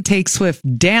task to take Swift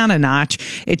down a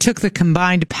notch. It took the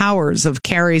combined powers of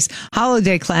Carey's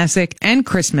holiday classic and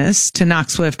Christmas to knock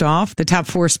Swift off. The top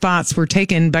 4 spots were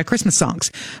taken by Christmas songs.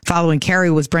 Following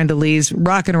Carey was Brenda Lee's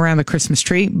Rockin' Around the Christmas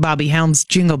Tree, Bobby Helms'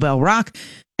 Jingle Bell Rock,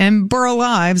 and Burl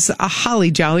Ives' A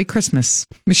Holly Jolly Christmas.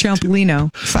 Michelle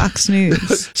Polino, Fox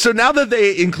News. So now that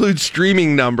they include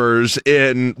streaming numbers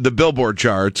in the Billboard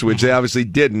charts, which they obviously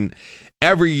didn't,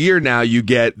 every year now you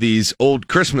get these old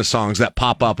Christmas songs that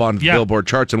pop up on the Billboard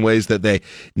charts in ways that they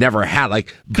never had.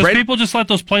 Like, because people just let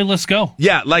those playlists go.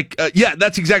 Yeah,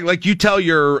 that's exactly like you tell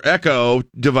your Echo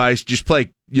device, just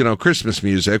play, Christmas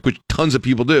music, which tons of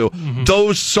people do. Mm-hmm.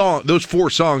 Those 4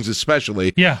 songs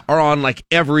especially are on like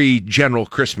every general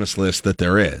Christmas list that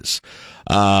there is.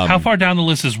 How far down the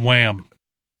list is Wham?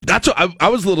 That's what I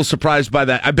was a little surprised by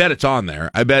that. I bet it's on there.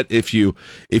 I bet if you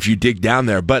dig down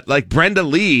there, but like Brenda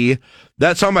Lee,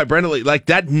 that song by Brenda Lee, like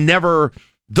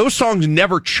those songs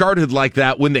never charted like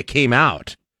that when they came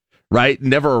out, right?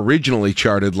 Never originally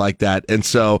charted like that. And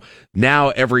so now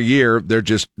every year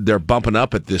they're bumping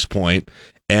up at this point.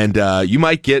 And you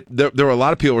might get, there were a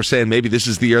lot of people were saying maybe this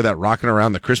is the year that Rocking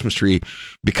Around the Christmas Tree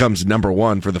becomes number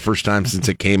one for the first time since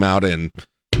it came out in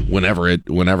whenever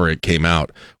it came out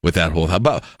with that whole, how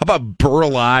about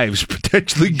Burl Ives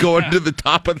potentially going to the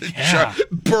top of the chart?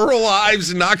 Burl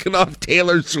Ives knocking off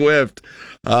Taylor Swift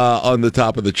on the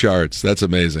top of the charts. That's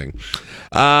amazing.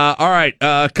 All right,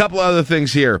 a couple other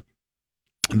things here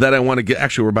that I want to get.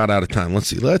 Actually, we're about out of time. Let's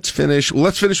see. Let's finish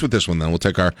with this one. Then we'll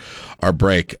take our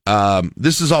break.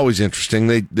 This is always interesting.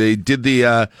 They did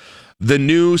the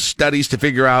new studies to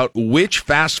figure out which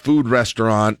fast food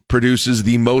restaurant produces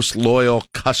the most loyal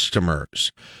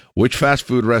customers. Which fast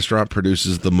food restaurant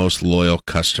produces the most loyal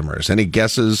customers? Any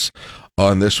guesses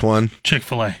on this one?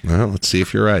 Chick-fil-A. Well, let's see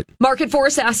if you're right. Market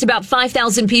Force asked about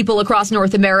 5,000 people across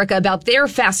North America about their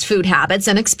fast food habits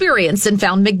and experience and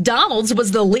found McDonald's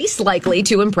was the least likely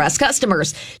to impress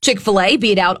customers. Chick-fil-A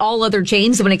beat out all other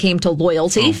chains when it came to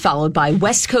loyalty, followed by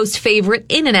West Coast favorite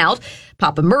In-N-Out.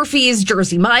 Papa Murphy's,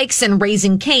 Jersey Mike's, and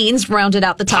Raising Cane's rounded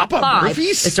out the top five.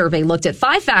 Murphy's? The survey looked at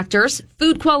 5 factors: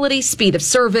 food quality, speed of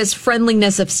service,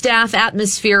 friendliness of staff,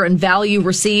 atmosphere, and value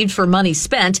received for money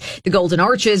spent. The Golden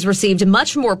Arches received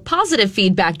much more positive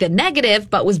feedback than negative,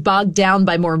 but was bogged down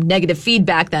by more negative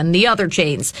feedback than the other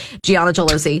chains. Gianna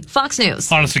Gelosi, Fox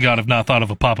News. Honest to God, I've not thought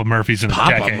of a Papa Murphy's in a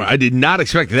decade. I did not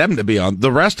expect them to be on.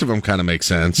 The rest of them kind of make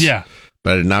sense. Yeah.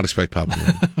 But I did not expect Papa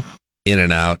Murphy's.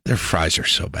 In-N-Out, their fries are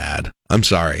so bad. I'm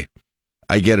sorry.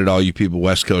 I get it, all you people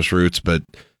West Coast roots, but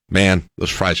man,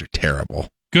 those fries are terrible.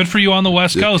 Good for you on the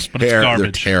West Coast, but it's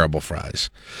garbage. They're terrible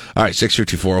fries. All right,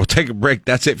 6:54. We'll take a break.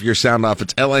 That's it for your sound off.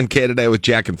 It's LNK Today with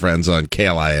Jack and Friends on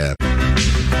KLIN.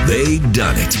 They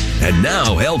done it. And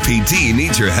now LPD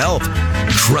needs your help.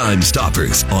 Crime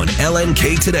Stoppers on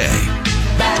LNK Today.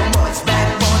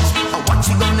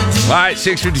 All right,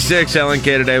 6:56,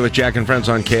 LNK Today with Jack and Friends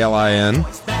on KLIN.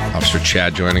 Officer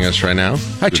Chad joining us right now.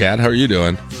 Hi, Chad. How are you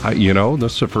doing?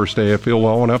 This is the first day I feel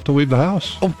well enough to leave the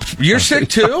house. Oh, you're sick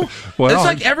too? Well, it's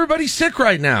like everybody's sick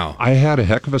right now. I had a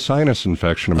heck of a sinus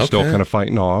infection. I'm still kind of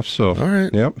fighting off. So, all right.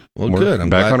 Yep. Well, we're good. I'm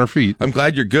back glad, on our feet. I'm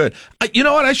glad you're good. You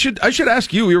know what? I should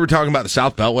ask you. We were talking about the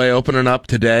South Beltway opening up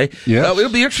today. Yes.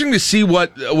 It'll be interesting to see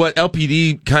what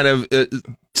LPD kind of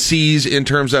sees in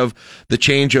terms of the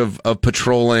change of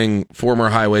patrolling former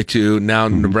Highway 2, now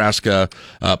Nebraska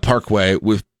Parkway,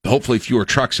 with hopefully fewer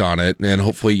trucks on it, and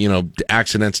hopefully,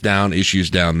 accidents down, issues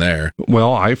down there.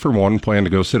 Well, I, for one, plan to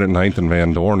go sit at 9th and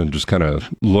Van Dorn and just kind of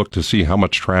look to see how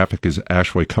much traffic is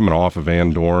actually coming off of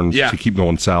Van Dorn to keep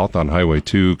going south on Highway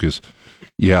 2, because,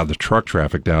 the truck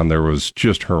traffic down there was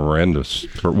just horrendous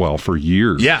for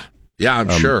years. Yeah, I'm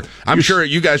sure. I'm sure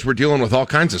you guys were dealing with all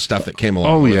kinds of stuff that came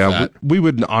along with that. We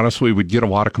would get a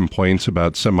lot of complaints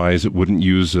about semis that wouldn't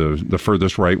use the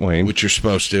furthest right lane. Which you're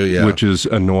supposed to, yeah. Which is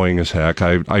annoying as heck.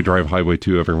 I drive Highway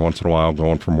 2 every once in a while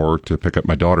going from work to pick up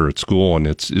my daughter at school, and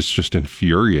it's just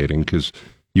infuriating because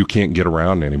you can't get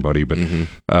around anybody. But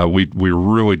we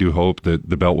really do hope that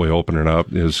the Beltway opening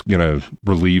up is going to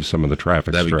relieve some of the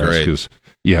traffic stress.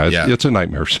 Because it's a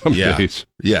nightmare some days.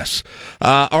 Yes.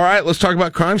 All right, let's talk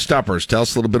about Crime Stoppers. Tell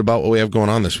us a little bit about what we have going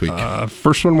on this week.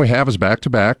 First one we have is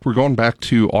back-to-back. We're going back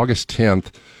to August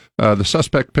 10th. The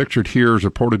suspect pictured here is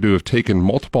reported to have taken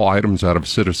multiple items out of a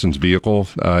citizen's vehicle,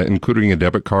 including a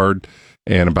debit card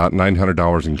and about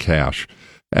 $900 in cash.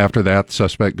 After that, the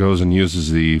suspect goes and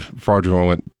uses the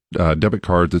fraudulent debit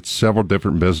cards at several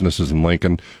different businesses in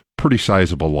Lincoln. Pretty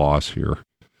sizable loss here.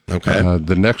 Okay.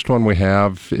 The next one we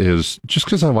have is, just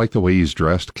because I like the way he's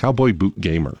dressed, Cowboy Boot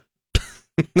Gamer.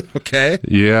 Okay.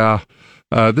 Yeah.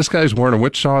 This guy's wearing a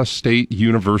Wichita State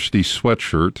University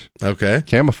sweatshirt. Okay.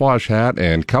 Camouflage hat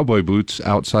and cowboy boots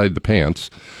outside the pants.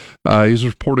 He's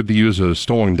reported to use a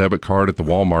stolen debit card at the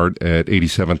Walmart at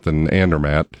 87th and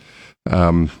Andermatt.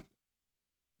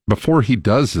 Before he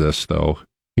does this, though,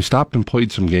 he stopped and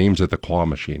played some games at the claw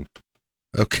machine.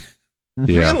 Okay.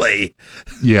 Yeah. Really?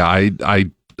 Yeah,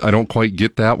 I don't quite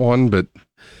get that one, but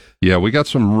yeah, we got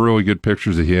some really good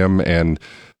pictures of him and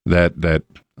that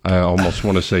I almost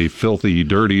want to say filthy,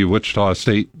 dirty Wichita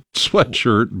State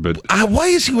sweatshirt. But why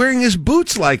is he wearing his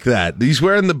boots like that? He's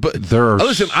wearing the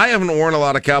listen, I haven't worn a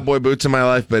lot of cowboy boots in my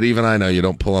life, but even I know you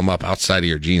don't pull them up outside of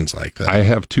your jeans like that. I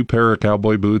have 2 pair of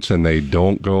cowboy boots, and they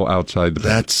don't go outside the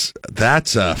boots.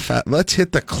 That's a let's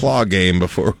hit the claw game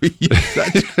before we use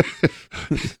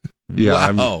that.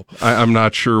 Yeah, wow. I'm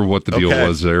not sure what the deal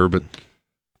was there, but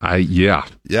Yeah.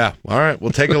 All right.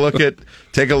 We'll take a look at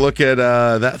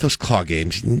those claw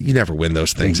games. You never win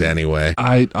those things anyway.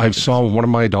 I saw one of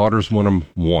my daughters win them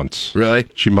once. Really?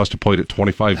 She must have played it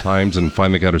 25 times and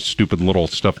finally got a stupid little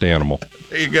stuffed animal.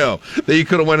 There you go. That you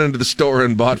could have went into the store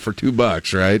and bought for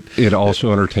 $2, right? It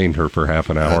also entertained her for half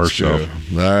an hour. That's true.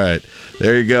 All right.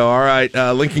 There you go. All right.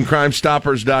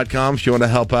 LincolnCrimeStoppers.com. If you want to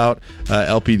help out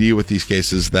LPD with these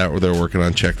cases that they're working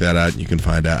on, check that out. You can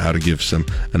find out how to give some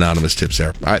anonymous tips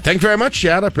there. All right. Thank you very much,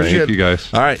 Chad. I appreciate it. Thank you,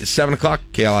 guys. All right. It's 7 o'clock,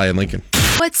 KLI in Lincoln.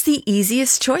 What's the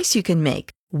easiest choice you can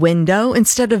make? Window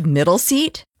instead of middle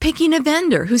seat? Picking a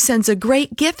vendor who sends a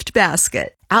great gift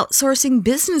basket? Outsourcing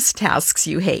business tasks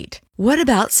you hate? What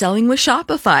about selling with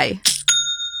Shopify?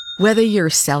 Whether you're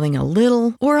selling a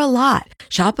little or a lot,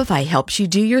 Shopify helps you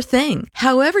do your thing,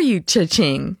 however you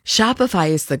cha-ching. Shopify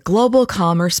is the global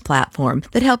commerce platform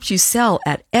that helps you sell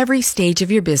at every stage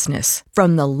of your business.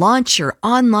 From the launch your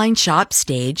online shop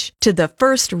stage to the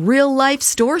first real-life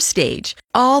store stage,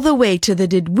 all the way to the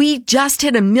did we just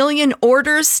hit 1 million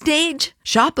orders stage.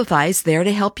 Shopify's there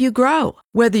to help you grow.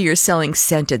 Whether you're selling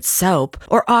scented soap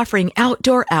or offering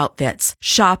outdoor outfits,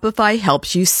 Shopify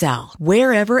helps you sell.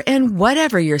 Wherever and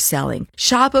whatever you're selling,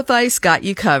 Shopify's got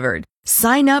you covered.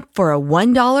 Sign up for a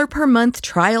 $1 per month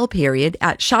trial period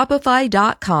at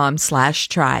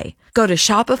shopify.com/try. Go to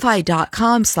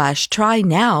shopify.com/try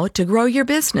now to grow your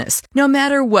business, no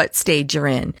matter what stage you're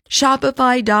in.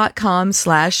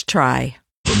 Shopify.com/try.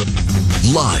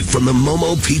 Live from the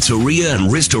Momo Pizzeria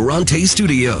and Ristorante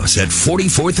Studios at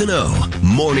 44th and O.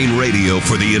 Morning radio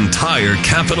for the entire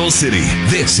capital city.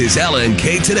 This is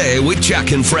LNK Today with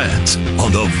Jack and Friends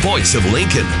on the voice of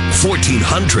Lincoln,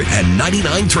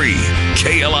 1499.3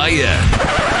 KLIN.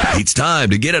 It's time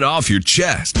to get it off your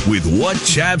chest with What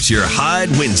Chaps Your Hide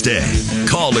Wednesday.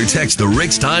 Call or text the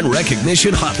Rick Stein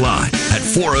Recognition Hotline at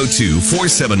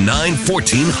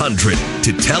 402-479-1400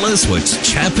 to tell us what's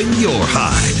chapping your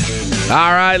hide.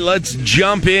 All right, let's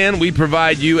jump in. We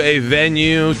provide you a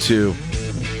venue to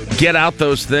get out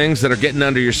those things that are getting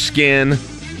under your skin,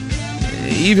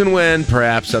 even when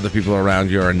perhaps other people around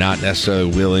you are not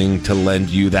necessarily willing to lend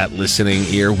you that listening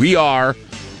ear. We are,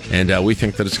 and we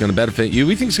think that it's going to benefit you.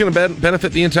 We think it's going to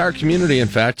benefit the entire community, in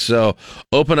fact. So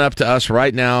open up to us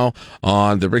right now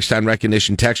on the Rick Stein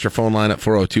Recognition text or phone line at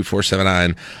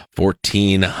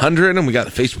 402-479-1400. And we got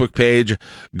the Facebook page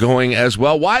going as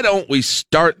well. Why don't we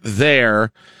start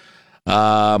there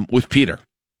with Peter?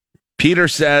 Peter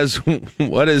says,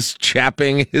 what is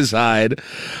chapping his hide?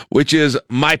 Which is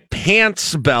my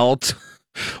pants belt,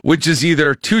 which is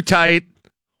either too tight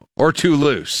or too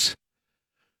loose.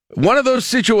 One of those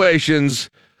situations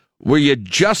where you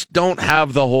just don't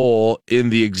have the hole in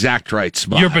the exact right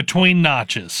spot. You're between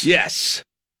notches. Yes.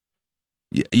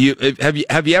 Have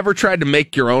you ever tried to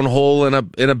make your own hole in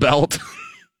a belt?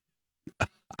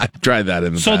 I've tried that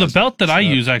in the past. So the belt that I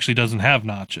use actually doesn't have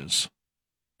notches.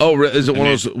 Oh, is it one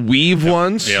of those weave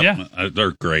ones? Yeah,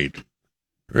 they're great.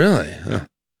 Really? Huh.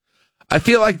 I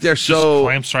feel like they're so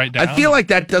clamps right down. I feel like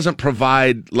that doesn't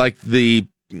provide like the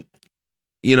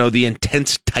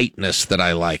intense tightness that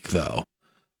I like, though.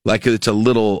 Like it's a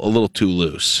little too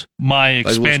loose. My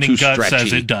expanding gut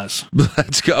says it does.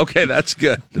 That's good. Okay, that's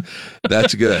good.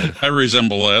 That's good. I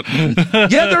resemble that.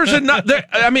 Yeah,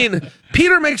 I mean,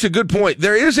 Peter makes a good point.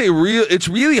 There is it's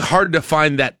really hard to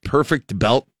find that perfect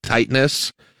belt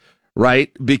tightness,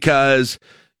 right? Because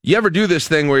you ever do this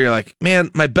thing where you're like, man,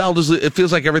 my belt it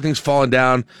feels like everything's falling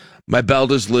down. My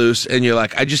belt is loose. And you're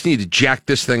like, I just need to jack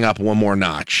this thing up one more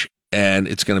notch and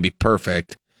it's going to be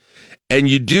perfect. And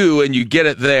you do, and you get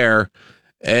it there,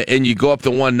 and you go up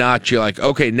the one notch. You're like,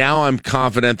 okay, now I'm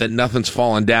confident that nothing's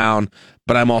falling down,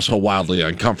 but I'm also wildly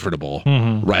uncomfortable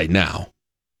right now.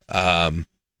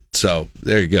 So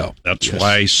there you go. That's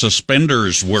why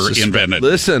suspenders were invented.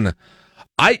 Listen,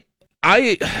 I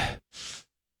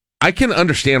can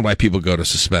understand why people go to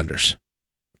suspenders.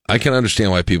 I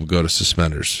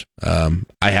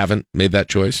haven't made that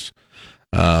choice,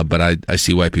 but I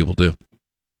see why people do.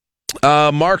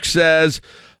 Mark says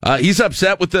he's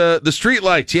upset with the street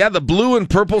lights. Yeah, the blue and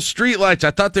purple street lights.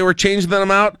 I thought they were changing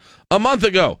them out a month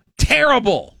ago.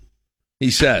 Terrible, he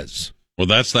says. Well,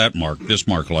 that's that Mark. This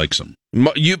Mark likes them.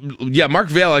 Mark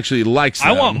Vail actually likes them.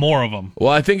 I want more of them.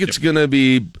 Well, I think it's going to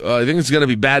be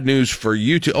bad news for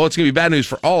you too. Oh, it's going to be bad news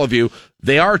for all of you.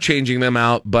 They are changing them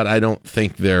out, but I don't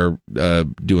think they're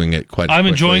doing it quite. I'm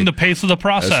enjoying the pace of the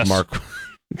process. Mark,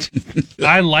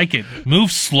 I like it.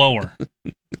 Move slower.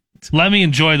 Let me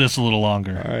enjoy this a little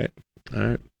longer. All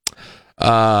right.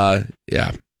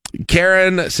 Yeah.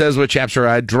 Karen says what chaps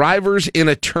are drivers in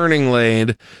a turning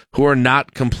lane who are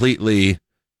not completely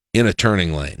in a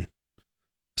turning lane.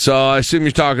 So I assume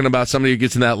you're talking about somebody who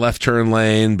gets in that left turn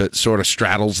lane, but sort of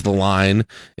straddles the line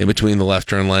in between the left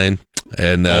turn lane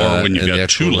and or when you've and the got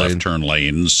actual two lane. left turn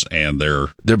lanes and they're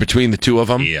between the two of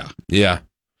them. Yeah.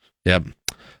 Yep.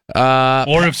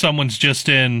 Or if someone's just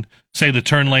in, say, the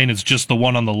turn lane is just the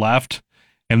one on the left,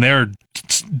 and they're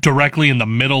directly in the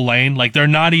middle lane, like they're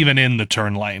not even in the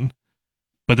turn lane,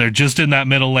 but they're just in that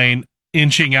middle lane,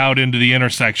 inching out into the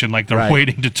intersection, like they're Right.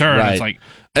 waiting to turn. Right. It's like,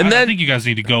 And I then- think you guys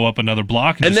need to go up another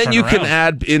block, and And just then turn you can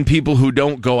around. add in people who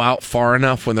don't go out far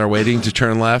enough when they're waiting to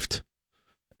turn left.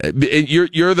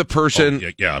 You're the person.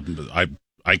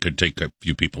 I could take a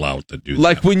few people out that do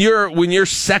Like when you're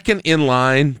second in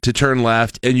line to turn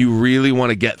left and you really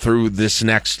want to get through this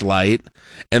next light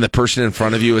and the person in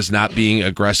front of you is not being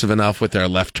aggressive enough with their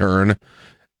left turn,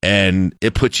 and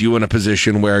it puts you in a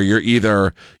position where you're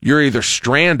either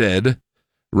stranded,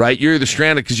 right? You're either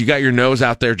stranded because you got your nose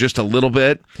out there just a little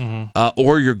bit,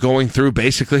 or you're going through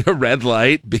basically a red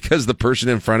light because the person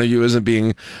in front of you isn't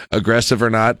being aggressive or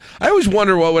not. I always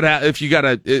wonder what would happen if you got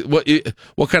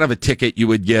what kind of a ticket you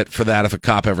would get for that if a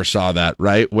cop ever saw that,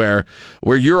 right? Where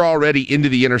you're already into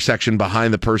the intersection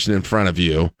behind the person in front of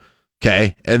you.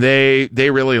 Okay, and they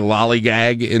really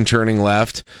lollygag in turning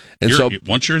left, and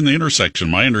once you're in the intersection,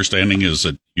 my understanding is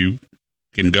that you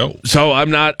can go. So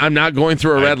I'm not going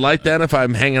through a red light then if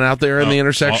I'm hanging out there in the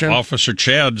intersection. Officer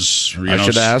Chad's, I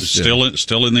should ask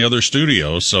still in the other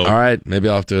studio. So all right, maybe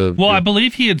I'll have to. Well, I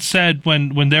believe he had said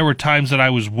when there were times that I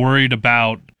was worried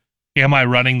about, am I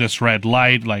running this red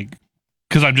light, like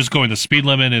because I'm just going the speed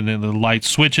limit and then the light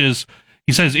switches.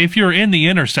 He says if you're in the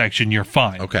intersection, you're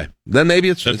fine. Okay, then maybe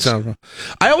it's not.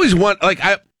 I always want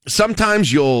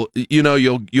sometimes you'll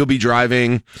be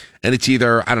driving and it's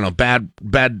either I don't know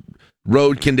bad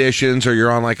road conditions or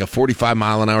you're on like a 45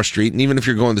 mile an hour street, and even if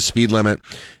you're going the speed limit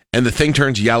and the thing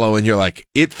turns yellow and you're like,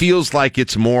 it feels like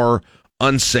it's more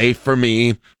unsafe for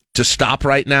me to stop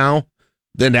right now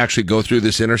than to actually go through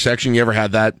this intersection. You ever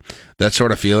had that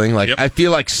sort of feeling? Like, I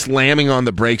feel like slamming on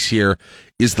the brakes here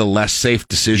is the less safe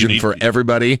decision for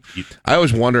everybody. I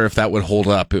always wonder if that would hold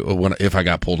up if I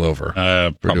got pulled over.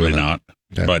 Probably not.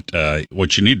 Okay. But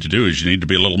what you need to do is you need to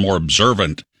be a little more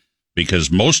observant, because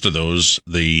most of those,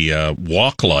 the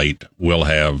walk light will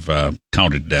have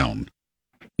counted down.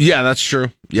 Yeah, that's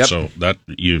true. Yep. So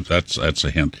that's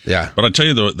a hint. Yeah. But I tell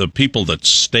you, the people that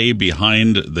stay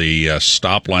behind the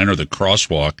stop line or the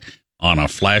crosswalk on a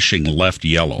flashing left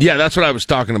yellow. Yeah, that's what I was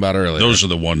talking about earlier. Those are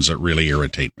the ones that really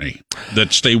irritate me.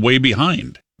 That stay way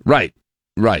behind. Right.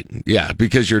 Yeah,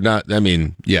 because you're not. I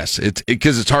mean, yes,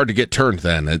 because it's hard to get turned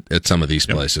then at some of these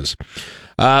places.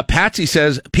 Patsy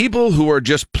says people who are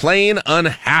just plain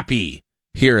unhappy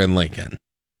here in Lincoln.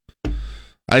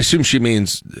 I assume she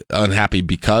means unhappy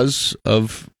because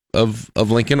of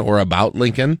Lincoln or about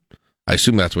Lincoln. I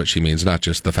assume that's what she means, not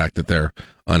just the fact that they're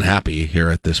unhappy here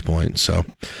at this point. So,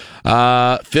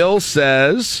 Phil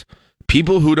says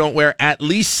people who don't wear at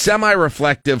least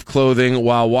semi-reflective clothing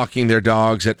while walking their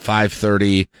dogs at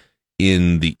 5:30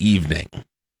 in the evening.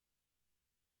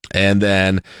 And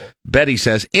then Betty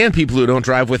says, and people who don't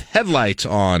drive with headlights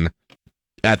on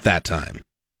at that time.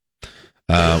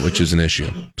 Which is an issue.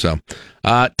 So,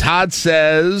 Todd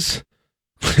says,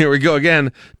 here we go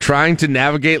again, trying to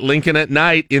navigate Lincoln at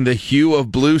night in the hue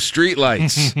of blue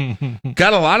streetlights.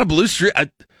 Got a lot of blue street.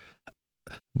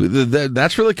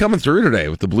 That's really coming through today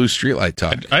with the blue streetlight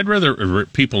talk. I'd rather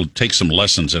people take some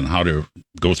lessons in how to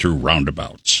go through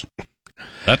roundabouts.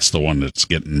 That's the one that's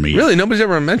getting me. Really, nobody's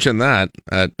ever mentioned that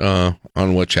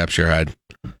on What Chaps Your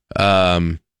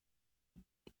Hide.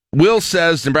 Will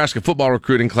says Nebraska football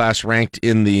recruiting class ranked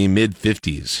in the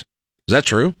mid-50s. Is that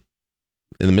true?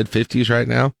 In the mid-50s right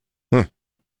now? Huh.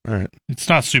 All right. It's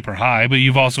not super high, but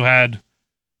you've also had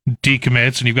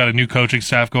decommits, and you've got a new coaching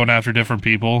staff going after different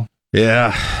people.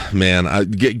 Yeah,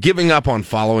 man. Giving up on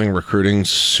following recruiting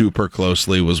super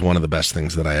closely was one of the best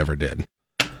things that I ever did.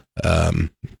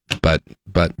 But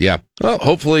yeah. Well,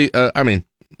 hopefully, I mean,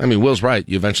 Will's right.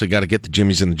 You eventually got to get the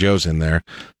Jimmies and the Joes in there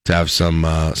to have some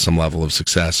level of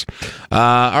success.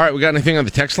 All right, we got anything on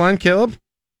the text line, Caleb?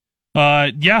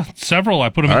 Yeah, several. I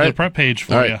put them in the prep page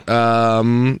for you.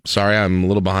 Sorry, I'm a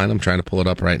little behind. I'm trying to pull it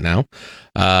up right now.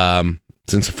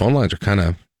 Since the phone lines are kind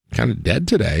of dead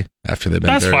today after they've been.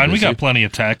 That's very fine. busy. We got plenty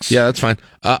of texts. Yeah, that's fine.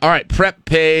 All right, prep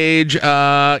page.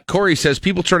 Corey says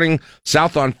people turning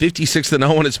south on 56th and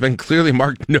 0 when it's been clearly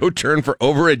marked no turn for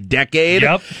over a decade.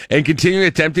 Yep. And continuing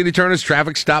attempting to turn as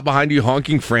traffic stopped behind you,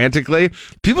 honking frantically.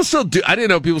 People still do. I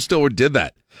didn't know people still did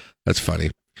that. That's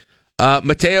funny.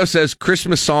 Mateo says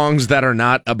Christmas songs that are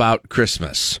not about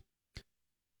Christmas.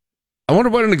 I wonder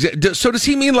what an example. So does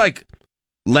he mean like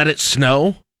Let It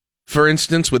Snow for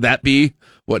instance? Would that be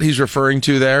what he's referring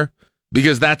to there?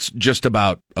 Because that's just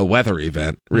about a weather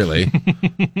event, really.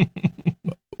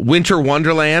 Winter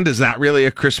Wonderland, is that really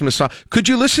a Christmas song? Could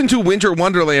you listen to Winter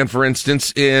Wonderland, for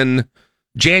instance, in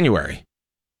January?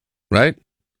 Right?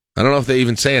 I don't know if they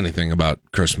even say anything about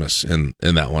Christmas in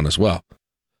that one as well.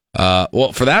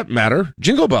 Well, for that matter,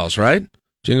 Jingle Bells, right?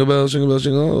 Jingle bells, jingle,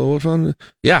 oh, what fun.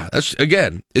 Yeah, that's,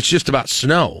 again, it's just about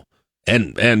snow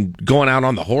and going out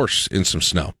on the horse in some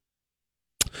snow.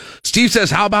 Steve says,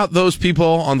 how about those people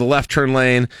on the left turn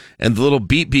lane and the little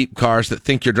beep beep cars that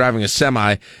think you're driving a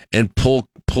semi and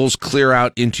pulls clear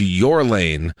out into your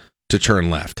lane to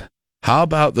turn left? How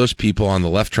about those people on the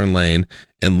left turn lane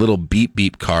and little beep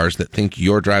beep cars that think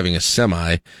you're driving a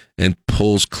semi and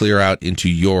pulls clear out into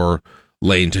your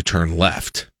lane to turn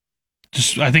left?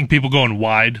 Just, I think people going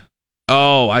wide.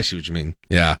 Oh, I see what you mean.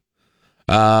 Yeah.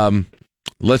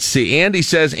 Let's see. Andy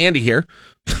says, Andy here.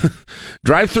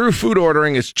 Drive-through food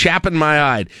ordering is chapping my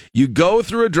eye. You go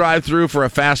through a drive-through for a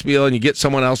fast meal and you get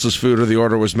someone else's food or the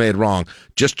order was made wrong.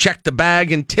 Just check the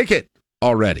bag and ticket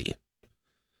already.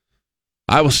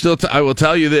 I will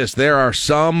tell you this. There are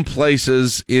some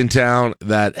places in town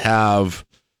that have,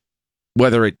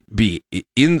 whether it be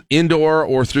indoor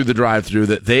or through the drive-through,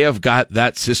 that they have got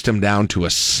that system down to a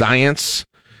science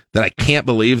that I can't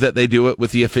believe that they do it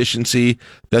with the efficiency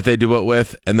that they do it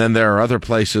with. And then there are other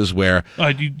places where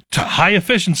high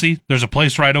efficiency. There's a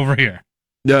place right over here.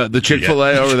 The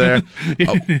Chick-fil-A over there.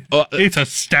 It's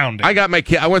astounding. I got my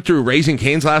kid. I went through Raising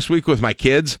Cane's last week with my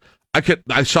kids.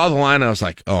 I saw the line and I was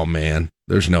like, oh man,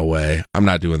 there's no way. I'm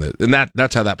not doing this. And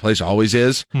that's how that place always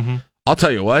is. Mm-hmm. I'll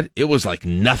tell you what, it was like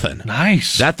nothing.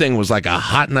 Nice. That thing was like a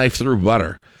hot knife through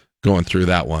butter going through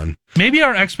that one. Maybe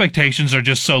our expectations are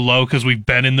just so low because we've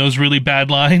been in those really bad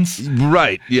lines.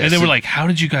 Right, yes. And then we're like, how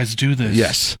did you guys do this?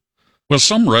 Yes. Well,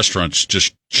 some restaurants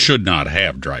just should not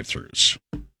have drive-thrus.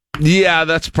 Yeah,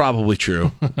 that's probably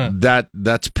true.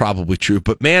 That's probably true.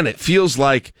 But man, it feels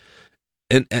like,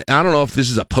 and I don't know if this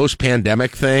is a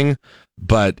post-pandemic thing,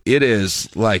 but it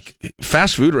is like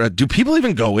fast food. Do people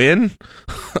even go in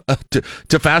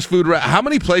to fast food? How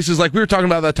many places, like we were talking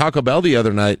about that Taco Bell the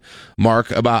other night,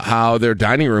 Mark, about how their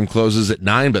dining room closes at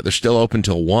 9, but they're still open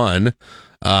till 1.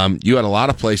 You had a lot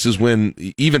of places when,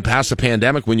 even past the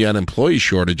pandemic, when you had employee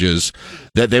shortages,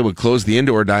 that they would close the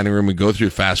indoor dining room and go through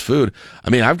fast food.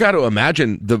 I mean, I've got to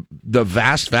imagine the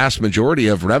vast majority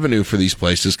of revenue for these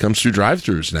places comes through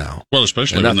drive-thrus now. Well,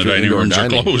 especially when the dining rooms are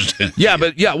closed.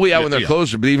 when they're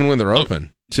closed, but even when they're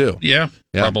open, too. Yeah,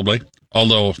 probably.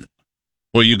 Although,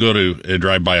 well, you go to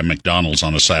drive by a McDonald's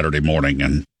on a Saturday morning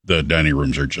and the dining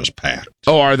rooms are just packed.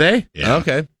 Oh, are they? Yeah.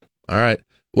 Okay. All right.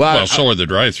 Well, so are the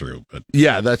drive-through, but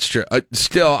yeah, that's true.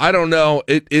 Still, I don't know.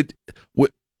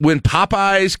 When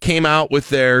Popeyes came out with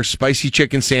their spicy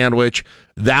chicken sandwich,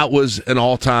 that was an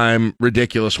all-time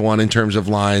ridiculous one in terms of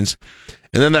lines.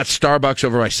 And then that Starbucks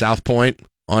over by South Point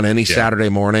on any Saturday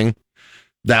morning,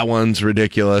 that one's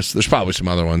ridiculous. There's probably some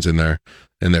other ones in there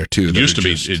too.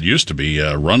 It used to be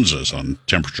Runza's on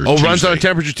Temperature Tuesday. Runza on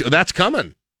Temperature Tuesday. That's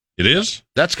coming. It is?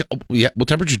 Well,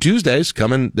 Temperature Tuesday's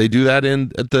coming. They do that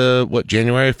at the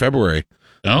January, February.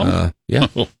 Oh. Yeah.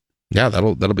 Yeah,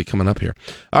 that'll be coming up here.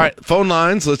 All right, phone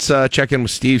lines. Let's check in with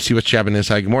Steve, see what's happening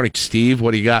inside. Good morning, Steve.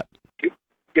 What do you got?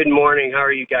 Good morning. How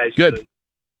are you guys Good. doing?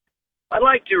 I'd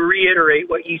like to reiterate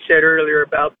what you said earlier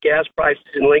about gas prices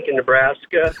in Lincoln,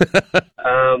 Nebraska.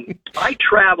 I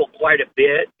travel quite a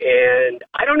bit, and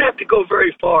I don't have to go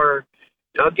very far.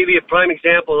 I'll give you a prime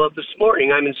example of this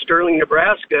morning. I'm in Sterling,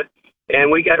 Nebraska,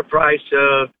 and we got a price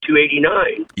of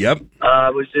 $2.89. Yep. I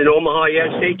was in Omaha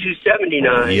yesterday,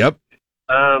 $2.79. Yep.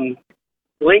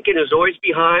 Lincoln is always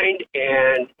behind,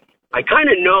 and I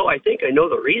think I know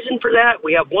the reason for that.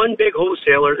 We have one big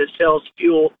wholesaler that sells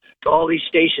fuel to all these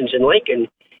stations in Lincoln,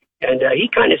 and he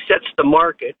kind of sets the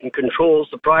market and controls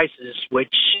the prices,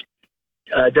 which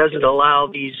doesn't allow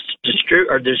these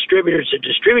distributors to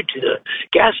distribute to the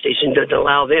gas station, doesn't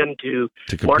allow them to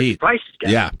market prices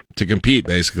down. Yeah, to compete,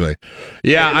 basically.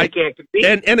 Yeah, and they can't compete.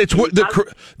 And it's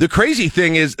the crazy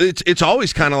thing is it's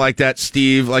always kind of like that,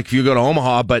 Steve. Like if you go to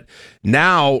Omaha, but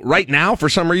right now, for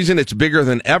some reason, it's bigger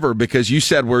than ever because you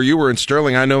said where you were in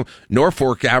Sterling. I know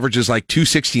Norfolk averages like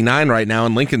 $2.69 right now,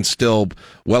 and Lincoln's still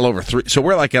well over $3. So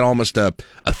we're like at almost a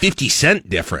 50-cent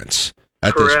difference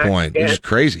at Correct. This point, which is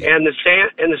crazy. And the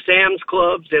Sam's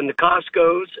Clubs and the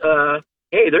Costco's,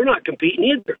 hey, they're not competing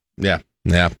either.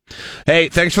 Yeah. Hey,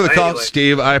 thanks for the call,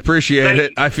 Steve. I appreciate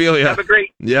it. I feel you. Have a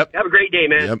great day,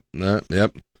 man.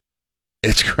 Yep.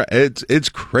 It's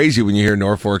crazy when you hear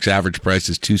Norfolk's average price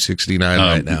is $2.69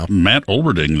 right now. Matt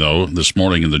Olberding, though, this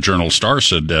morning in the Journal-Star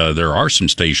said there are some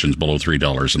stations below $3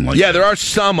 in Lincoln. Yeah, there are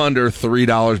some under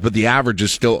 $3, but the average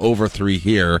is still over $3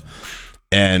 here,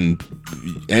 and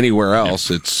anywhere else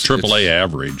it's AAA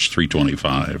average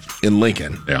 $3.25 in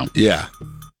Lincoln. Yeah.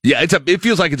 It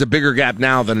feels like it's a bigger gap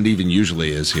now than it even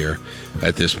usually is here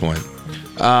at this point.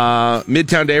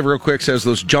 Midtown Dave, real quick, says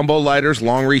those jumbo lighters,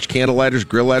 long reach candle lighters,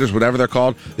 grill lighters, whatever they're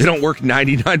called, they don't work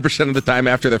 99% of the time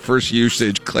after their first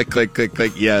usage. Click, click, click,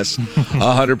 click. Yes,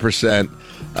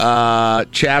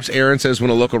 100%. Chaps, Aaron says when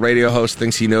a local radio host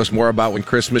thinks he knows more about when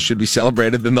Christmas should be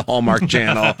celebrated than the Hallmark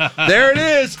Channel. There it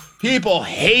is. People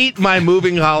hate my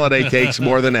moving holiday takes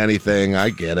more than anything.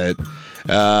 I get it.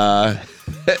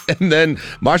 And then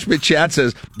Moshpit Chat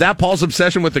says, that Paul's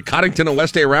obsession with the Coddington and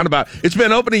West Day roundabout, it's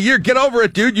been open a year. Get over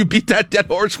it, dude. You beat that dead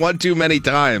horse one too many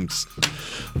times.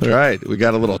 All right. We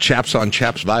got a little chaps on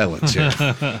chaps violence here. All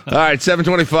right.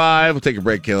 7:25. We'll take a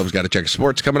break. Caleb's got to check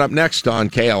sports coming up next on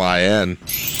KLIN.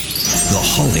 The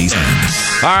holidays.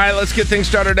 All right. Let's get things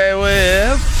started today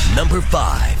with number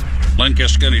 5.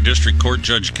 Lancaster County District Court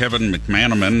Judge Kevin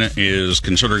McManaman is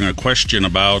considering a question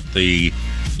about the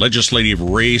legislative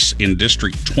race in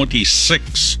District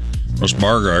 26. Russ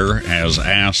Barger has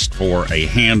asked for a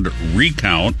hand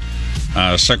recount.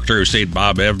 Secretary of State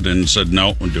Bob Evden said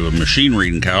no, we'll do a machine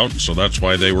reading count, so that's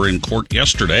why they were in court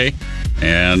yesterday.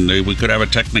 And we could have a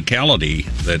technicality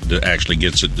that actually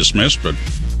gets it dismissed, but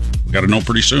we got to know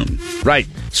pretty soon. Right.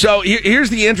 So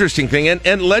here's the interesting thing,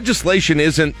 and legislation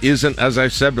isn't, as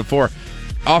I've said before,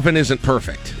 often isn't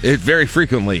perfect. It very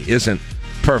frequently isn't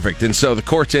perfect. And so the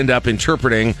courts end up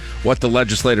interpreting what the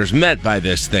legislators meant by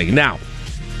this thing. Now,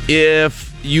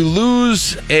 if you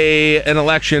lose an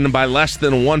election by less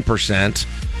than 1%,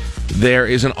 there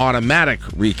is an automatic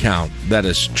recount that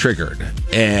is triggered.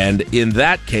 And in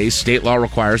that case, state law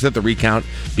requires that the recount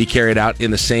be carried out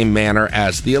in the same manner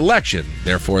as the election.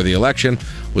 Therefore, the election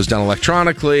was done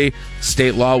electronically.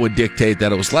 State law would dictate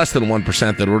that it was less than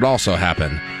 1% that would also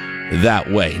happen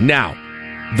that way. Now,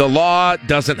 the law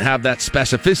doesn't have that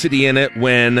specificity in it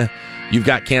when you've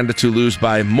got candidates who lose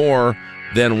by more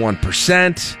than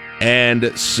 1%.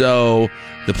 And so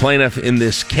the plaintiff in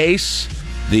this case,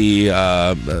 the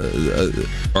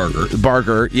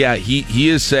Barger, yeah, he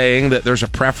is saying that there's a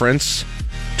preference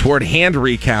toward hand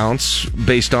recounts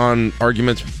based on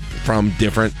arguments from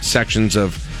different sections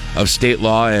of state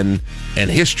law and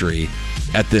history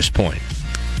at this point.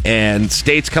 And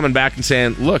states coming back and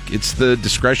saying, look, it's the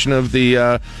discretion of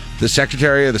the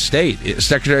Secretary of the State.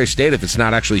 Secretary of State, if it's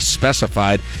not actually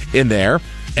specified in there,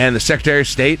 and the Secretary of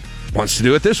State wants to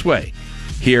do it this way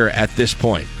here at this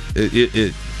point.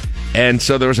 And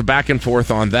so there was a back and forth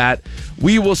on that.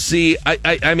 We will see.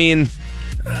 I mean,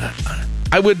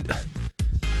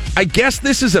 I guess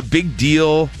this is a big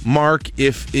deal, Mark,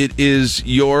 if it is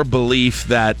your belief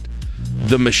that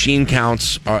the machine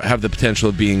counts have the potential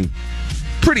of being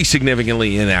pretty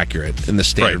significantly inaccurate in the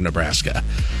state of Nebraska,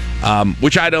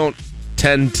 which I don't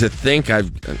tend to think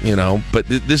but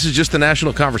this is just the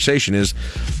national conversation is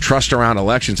trust around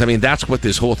elections. I mean, that's what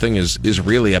this whole thing is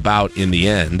really about in the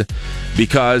end,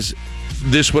 because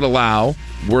this would allow,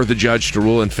 were the judge to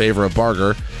rule in favor of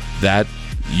Barger, that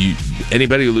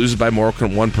anybody who loses by more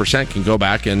than 1% can go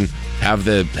back and have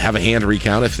a hand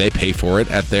recount if they pay for it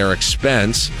at their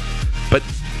expense. But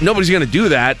nobody's going to do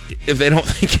that if they don't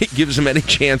think it gives them any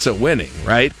chance at winning,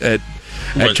 right? At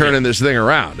turning this thing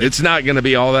around. It's not going to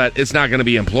be all that. It's not going to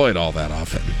be employed all that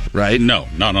often, right? No,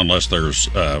 not unless there's,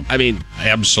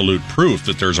 absolute proof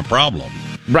that there's a problem.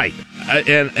 Right.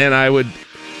 And I would,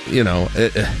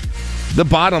 the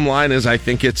bottom line is I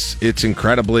think it's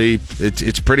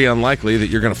pretty unlikely that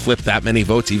you're going to flip that many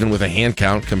votes even with a hand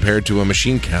count compared to a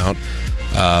machine count.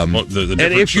 And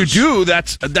if you do,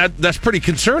 that's pretty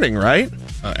concerning, right?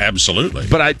 Absolutely.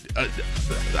 But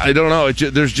I don't know.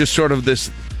 There's just sort of this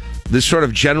sort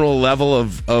of general level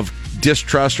of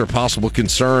distrust or possible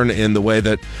concern in the way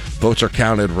that votes are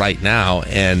counted right now,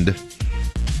 and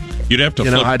you'd have to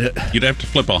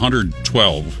flip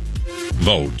 112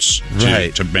 votes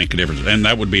to make a difference, and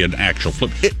that would be an actual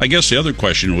flip. I guess the other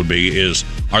question would be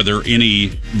are there any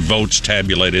votes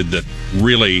tabulated that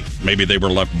really maybe they were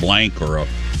left blank or a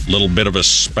little bit of a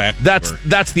speck?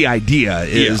 That's the idea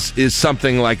is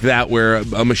something like that, where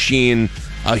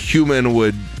a human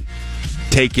would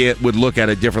look at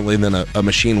it differently than a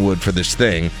machine would for this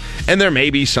thing. And there may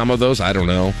be some of those, I don't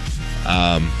know,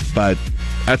 but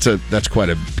that's quite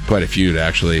a few to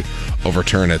actually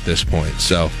overturn at this point.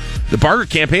 So the Barger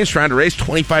campaign is trying to raise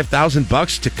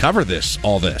 $25,000 to cover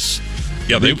all this.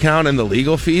 Yeah, the recount and the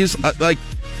legal fees.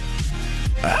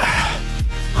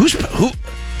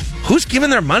 who's giving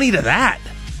their money to that?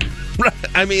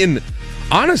 I mean,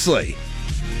 honestly.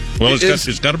 Well,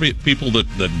 it's got to be people that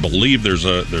believe there's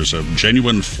a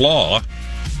genuine flaw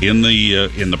in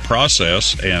the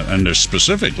process, and there's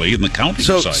specifically in the county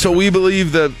side. So we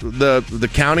believe the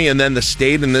county and then the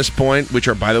state in this point, which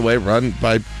are, by the way, run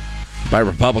by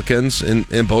Republicans,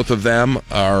 and both of them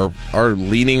are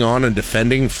leaning on and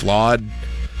defending flawed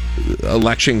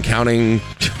election counting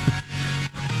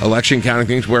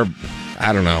things. Where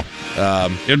I don't know.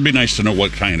 It'd be nice to know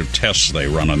what kind of tests they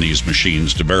run on these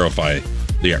machines to verify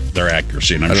their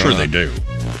accuracy, and I'm sure they do.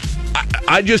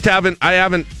 I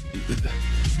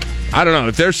don't know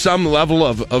if there's some level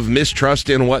of mistrust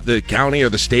in what the county or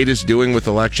the state is doing with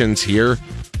elections here,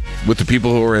 with the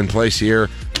people who are in place here.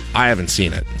 I haven't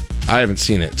seen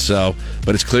it. So,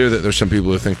 but it's clear that there's some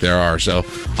people who think there are. So,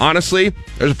 honestly,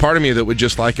 there's a part of me that would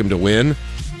just like him to win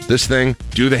this thing,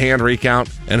 do the hand recount,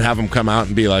 and have him come out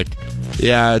and be like,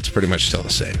 yeah, it's pretty much still the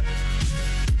same.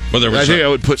 Well, I think I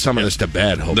would put some of this to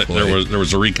bed, hopefully. There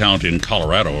was a recount in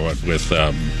Colorado with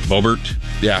Boebert.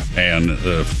 Yeah. And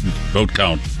the vote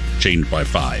count changed by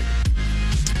 5.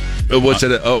 What's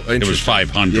it? It was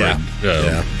 500.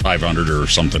 500 or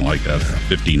something like that.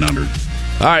 1,500.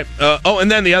 All right. And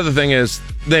then the other thing is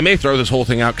they may throw this whole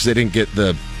thing out because they didn't get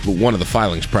one of the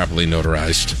filings properly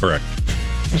notarized. Correct.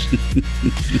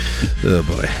 Oh,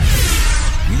 boy.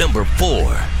 Number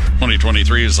 4.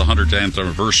 2023 is the 110th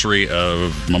anniversary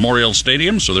of Memorial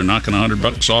Stadium, so they're knocking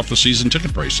 $100 off the season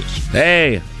ticket prices.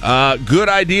 Hey, good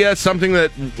idea. Something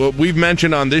that we've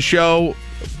mentioned on this show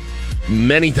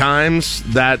many times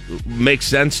that makes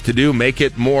sense to do. Make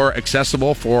it more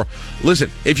accessible for... Listen,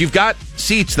 if you've got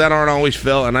seats that aren't always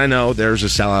filled, and I know there's a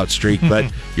sellout streak,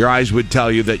 but your eyes would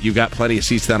tell you that you've got plenty of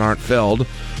seats that aren't filled.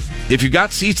 If you've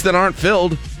got seats that aren't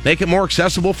filled, make it more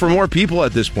accessible for more people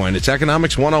at this point. It's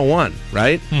economics 101,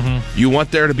 right? Mm-hmm. You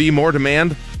want there to be more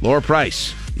demand, lower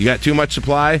price. You got too much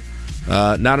supply,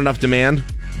 not enough demand.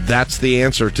 That's the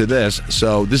answer to this.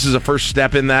 So this is a first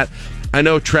step in that. I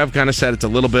know Trev kind of said it's a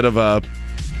little bit of a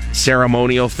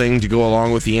ceremonial thing to go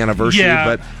along with the anniversary,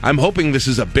 but I'm hoping this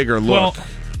is a bigger look. Well,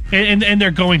 and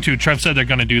they're going to. Trev said they're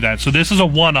going to do that. So this is a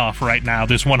one-off right now,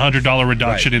 this $100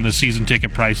 reduction in the season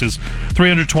ticket prices.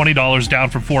 $320 down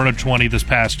from $420 this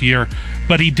past year.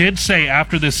 But he did say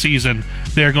after this season,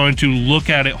 they're going to look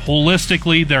at it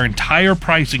holistically, their entire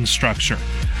pricing structure.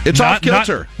 It's off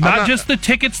kilter. Not just the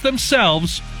tickets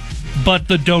themselves, but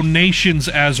the donations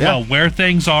as well, where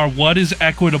things are, what is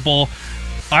equitable.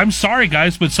 I'm sorry,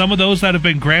 guys, but some of those that have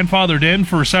been grandfathered in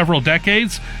for several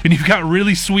decades, and you've got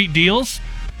really sweet deals,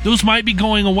 those might be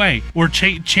going away or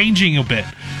changing a bit.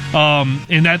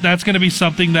 And that's going to be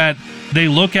something that they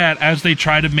look at as they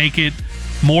try to make it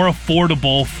more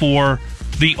affordable for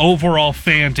the overall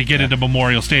fan to get into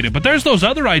Memorial Stadium. But there's those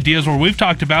other ideas where we've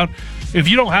talked about, if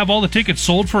you don't have all the tickets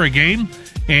sold for a game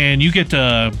and you get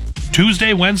to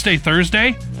Tuesday, Wednesday,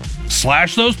 Thursday,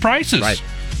 slash those prices. Right.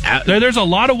 There's a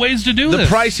lot of ways to do this.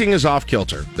 The pricing is off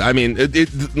kilter. I mean,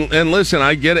 and listen,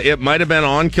 I get it. It might have been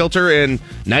on kilter in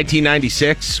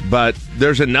 1996, but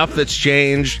there's enough that's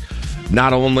changed,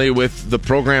 not only with the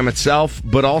program itself,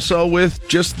 but also with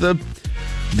just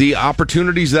the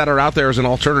opportunities that are out there as an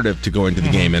alternative to going to the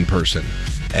game in person.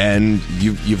 And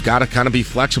you've got to kind of be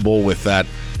flexible with that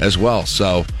as well.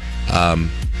 So,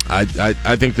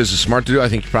 I think this is smart to do. I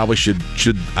think you probably should.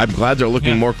 I'm glad they're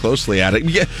looking more closely at it.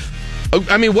 Yeah.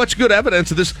 I mean, what's good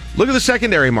evidence of this? Look at the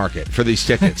secondary market for these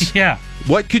tickets. Yeah.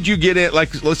 What could you get in?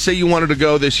 Like, let's say you wanted to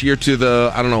go this year to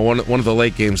the, I don't know, one of the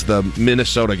late games, the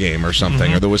Minnesota game or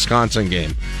something, or the Wisconsin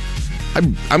game.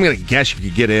 I'm going to guess you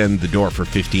could get in the door for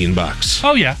 $15.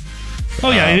 Oh yeah.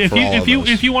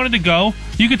 If you wanted to go,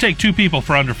 you could take 2 people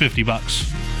for under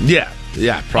 $50.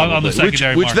 Yeah, probably. On the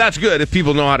secondary which market. That's good if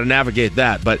people know how to navigate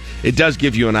that, but it does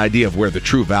give you an idea of where the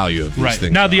true value of these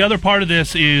things now, are. the other part of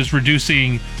this is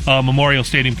reducing Memorial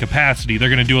Stadium capacity. They're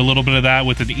going to do a little bit of that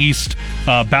with an east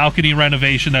balcony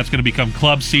renovation that's going to become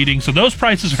club seating. So those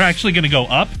prices are actually going to go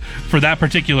up for that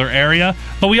particular area.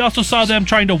 But we also saw them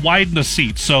trying to widen the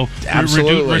seats, so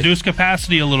reduce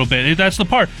capacity a little bit. That's the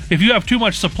part. If you have too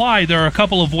much supply, there are a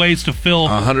couple of ways to fill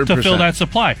 100%. That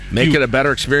supply. Make it a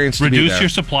better experience to reduce be there. your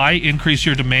supply, increase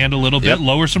your demand a little bit,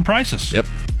 lower some prices. Yep.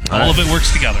 All of it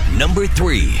works together. Number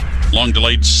 3.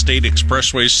 Long-delayed state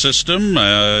expressway system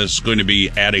is going to be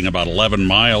adding about 11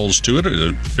 miles to it.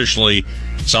 Officially,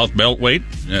 South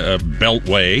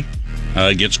Beltway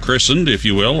gets christened, if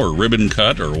you will, or ribbon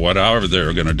cut, or whatever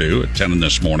they're going to do at 10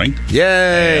 this morning.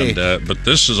 Yay! And, but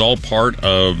this is all part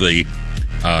of the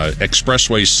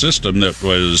expressway system that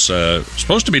was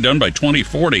supposed to be done by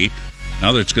 2040.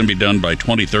 Now that it's going to be done by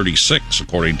 2036,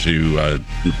 according to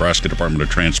Nebraska Department of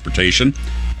Transportation.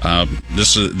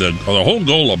 This is the whole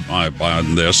goal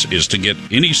on this is to get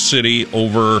any city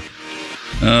over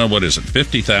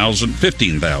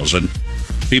 15,000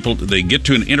 people. They get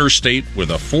to an interstate with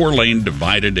a 4-lane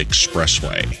divided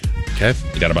expressway. Okay,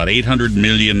 they got about $800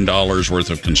 million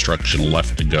worth of construction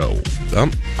left to go.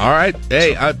 All right.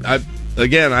 Hey, I've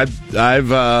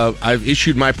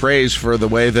issued my praise for the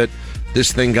way that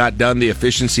this thing got done, the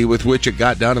efficiency with which it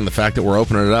got done, and the fact that we're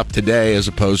opening it up today as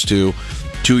opposed to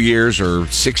 2 years or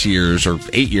 6 years or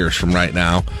 8 years from right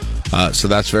now. So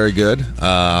that's very good.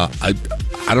 I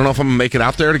don't know if I'm going to make it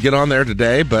out there to get on there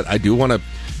today, but I do want to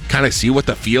kind of see what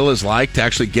the feel is like to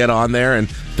actually get on there and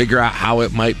figure out how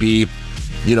it might be,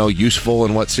 useful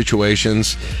in what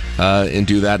situations, and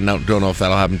do that. And I don't know if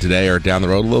that'll happen today or down the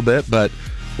road a little bit, but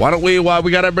why don't we, while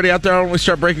we got everybody out there, why don't we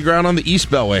start breaking ground on the East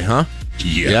Beltway, huh?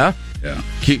 Yeah.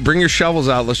 Bring your shovels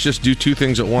out. Let's just do two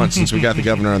things at once since we got the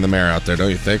governor and the mayor out there,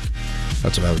 don't you think?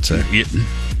 That's what I would say. Yeah.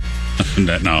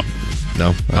 No.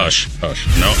 Hush. No,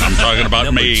 I'm talking about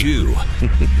Number me. 2.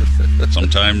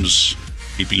 Sometimes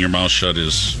keeping your mouth shut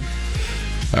is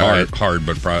hard,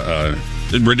 but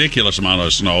ridiculous amount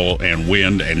of snow and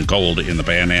wind and cold in the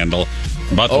Panhandle.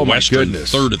 About the western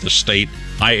third of the state.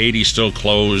 I-80 still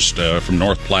closed from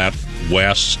North Platte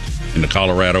west into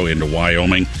Colorado into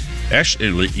Wyoming.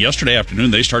 Actually, yesterday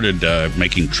afternoon, they started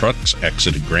making trucks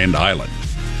exit at Grand Island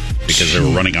because they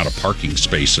were running out of parking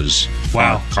spaces.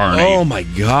 Wow. Kearney. Oh, my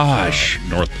gosh.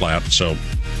 North Platte. So,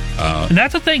 and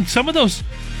that's the thing. Some of those,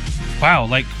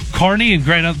 like Kearney and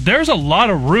Grand Island, there's a lot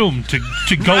of room to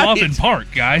go up and park,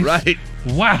 guys. Right.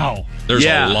 Wow. There's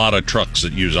a lot of trucks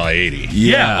that use I-80.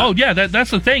 Yeah. Oh, yeah.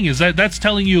 That's the thing, is that's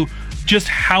telling you just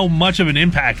how much of an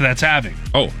impact that's having.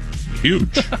 Oh,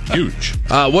 huge.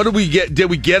 What did we get? Did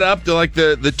we get up to like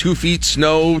the 2 feet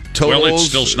snow totals? Well, it's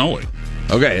still snowing.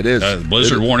 Okay, it is.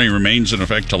 Blizzard warning remains in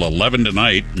effect till 11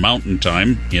 tonight, Mountain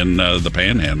Time, in the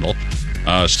Panhandle.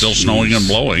 Still snowing and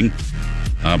blowing.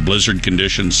 Blizzard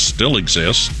conditions still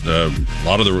exist. A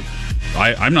lot of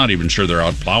I'm not even sure they're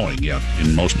out plowing yet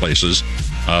in most places.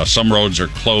 Some roads are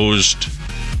closed.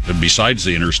 Besides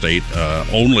the interstate,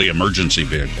 only emergency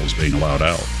vehicles being allowed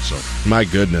out. So, my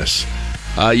goodness.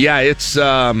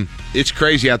 It's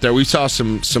crazy out there. We saw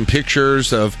some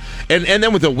pictures of, and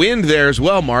then with the wind there as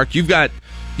well, Mark. You've got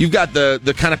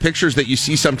the kind of pictures that you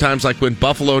see sometimes, like when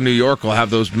Buffalo, New York will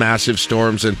have those massive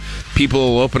storms and people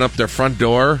will open up their front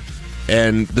door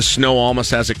and the snow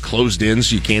almost has it closed in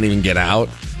so you can't even get out,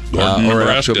 or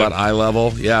up to about eye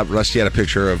level. Yeah, Rusty had a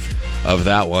picture of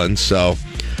that one. So,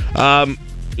 good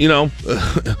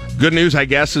news, I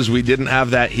guess, is we didn't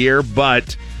have that here,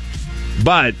 but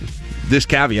this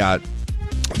caveat,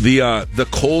 the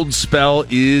cold spell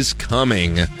is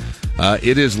coming.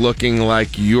 It is looking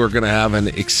like you are going to have an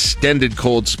extended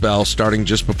cold spell starting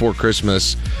just before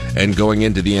Christmas and going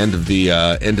into the end of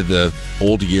the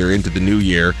old year, into the new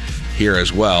year here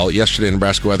as well. Yesterday,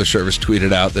 Nebraska Weather Service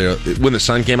tweeted out there when the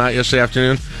sun came out yesterday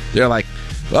afternoon. They're like,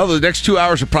 well, the next 2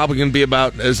 hours are probably going to be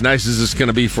about as nice as it's going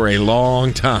to be for a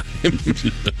long time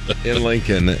in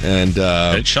Lincoln. And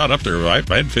it shot up there. I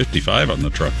had 55 on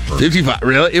the truck. 55,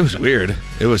 really? It was weird.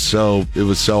 It was so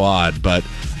odd. But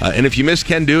and if you missed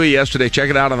Ken Dewey yesterday,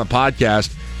 check it out on the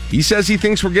podcast. He says he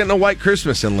thinks we're getting a white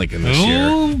Christmas in Lincoln this year.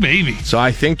 Oh, baby! So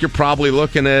I think you're probably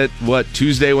looking at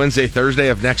Tuesday, Wednesday, Thursday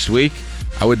of next week.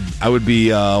 I would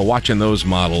be watching those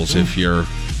models if you're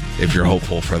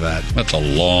hopeful for that. That's a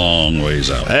long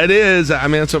ways out. It is. I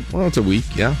mean, it's a week.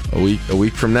 Yeah, a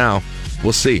week from now.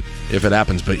 We'll see if it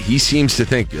happens. But he seems to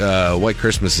think White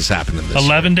Christmas is happening this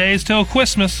 11 days till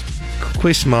Christmas.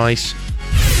 Christmas.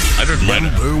 I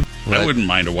wouldn't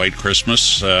mind a white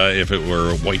Christmas if it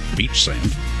were white beach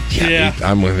sand. Yeah.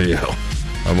 I'm with you.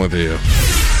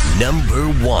 Number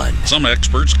 1. Some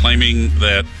experts claiming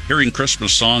that hearing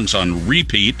Christmas songs on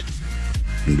repeat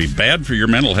can be bad for your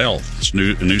mental health. A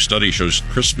new study shows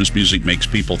Christmas music makes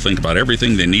people think about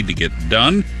everything they need to get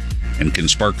done and can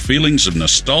spark feelings of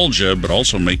nostalgia, but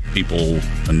also make people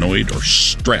annoyed or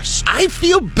stressed. I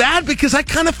feel bad because I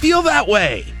kind of feel that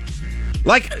way.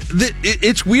 Like,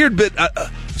 it's weird, but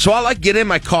so I get in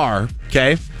my car,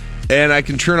 okay, and I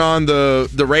can turn on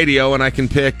the radio and I can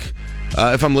pick,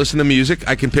 if I'm listening to music,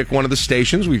 I can pick one of the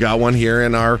stations. We got one here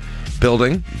in our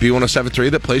building,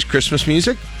 B1073, that plays Christmas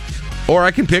music. Or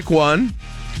I can pick one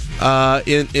in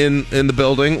the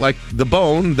building, like The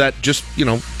Bone, that just,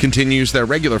 continues their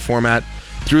regular format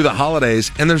through the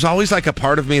holidays. And there's always like a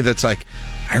part of me that's like,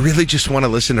 I really just want to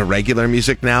listen to regular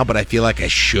music now, but I feel like I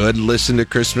should listen to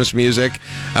Christmas music.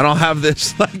 I don't have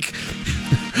this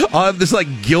I'll have this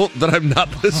guilt that I'm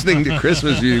not listening to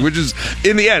Christmas music, which is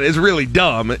in the end is really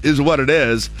dumb, is what it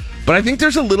is. But I think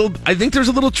there's a little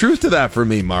truth to that for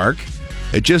me, Mark.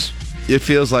 It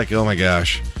feels like, oh my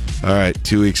gosh, all right,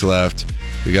 2 weeks left.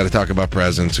 We got to talk about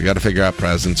presents. We got to figure out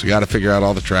presents. We got to figure out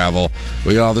all the travel.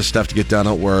 We got all this stuff to get done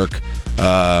at work.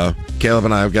 Caleb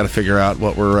and I have got to figure out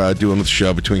what we're doing with the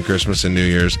show between Christmas and New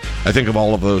Year's. I think of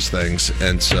all of those things,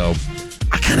 and so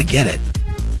I kind of get it.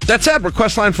 That said,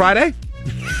 Request Line Friday.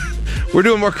 We're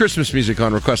doing more Christmas music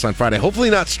on Request Line Friday.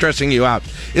 Hopefully not stressing you out.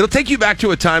 It'll take you back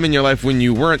to a time in your life when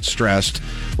you weren't stressed.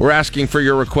 We're asking for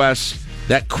your requests,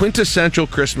 that quintessential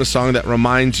Christmas song that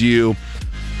reminds you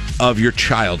of your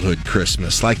childhood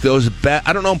Christmas. Like those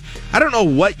I don't know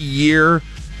what year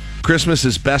Christmas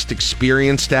is best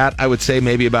experienced at. I would say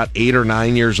maybe about 8 or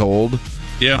 9 years old.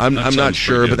 Yeah, I'm not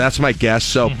sure, but that's my guess.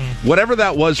 So whatever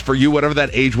that was for you, whatever that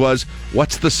age was,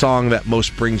 what's the song that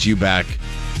most brings you back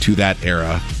to that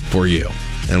era for you?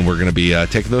 And we're going to be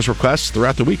taking those requests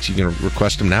throughout the week. So you can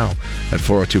request them now at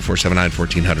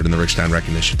 402-479-1400 in the Rickstein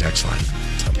Recognition text line.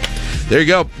 So, there you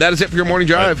go. That is it for your morning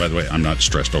drive. By the way, I'm not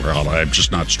stressed over holiday. I'm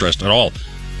just not stressed at all.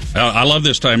 I love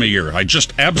this time of year. I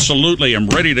just absolutely am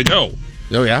ready to go.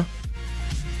 Oh, yeah?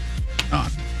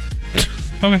 Not.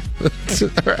 Okay.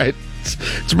 All right.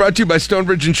 It's brought to you by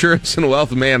Stonebridge Insurance and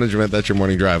Wealth Management. That's your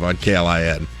morning drive on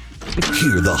KLIN.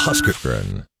 Hear the Husker.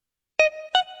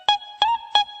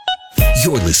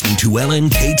 You're listening to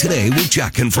LNK Today with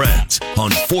Jack and Friends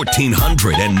on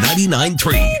 1499.3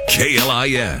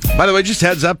 KLIN. By the way, just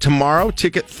heads up, tomorrow,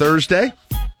 Ticket Thursday,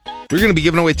 we're going to be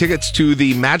giving away tickets to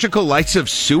the Magical Lights of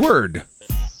Seward,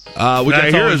 which I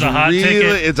hear is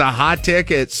it's a hot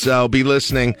ticket. So be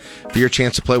listening for your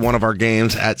chance to play one of our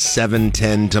games at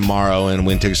 7:10 tomorrow and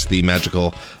win tickets to the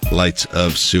Magical Lights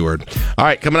of Seward. All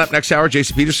right, coming up next hour,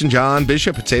 Jason Peterson, John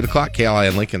Bishop. It's 8 o'clock,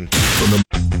 KLIN Lincoln.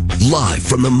 Live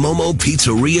from the Momo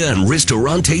Pizzeria and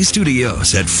Ristorante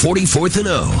Studios at 44th and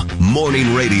O.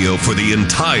 Morning radio for the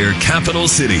entire capital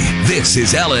city. This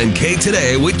is LNK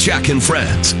Today with Jack and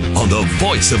Friends on the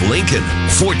voice of Lincoln,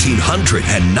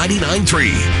 1499.3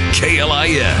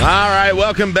 KLIN. All right,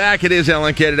 welcome back. It is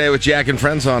LNK Today with Jack and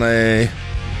Friends on a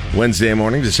Wednesday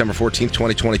morning, December 14th,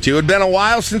 2022. It's been a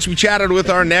while since we chatted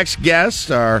with our next guest,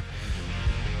 our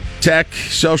tech,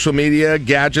 social media,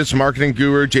 gadgets, marketing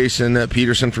guru, Jason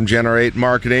Peterson from Generate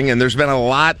Marketing. And there's been a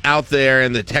lot out there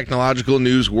in the technological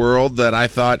news world that I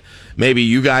thought maybe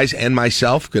you guys and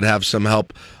myself could have some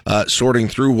help sorting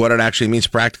through what it actually means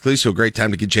practically. So great time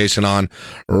to get Jason on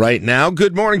right now.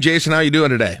 Good morning, Jason. How are you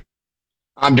doing today?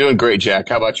 I'm doing great, Jack.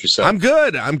 How about yourself? I'm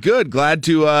good. Glad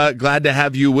to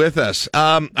have you with us.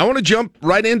 I want to jump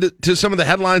right into some of the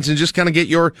headlines and just kind of get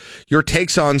your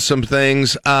takes on some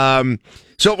things.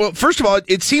 So, first of all,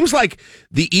 it seems like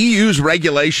the EU's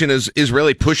regulation is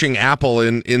really pushing Apple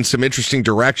in some interesting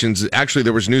directions. Actually,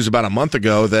 there was news about a month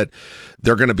ago that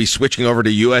they're going to be switching over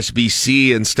to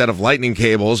USB-C instead of lightning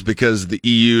cables because the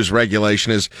EU's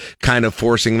regulation is kind of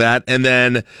forcing that. And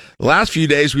then the last few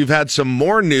days, we've had some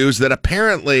more news that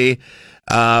apparently,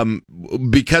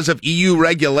 because of EU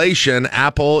regulation,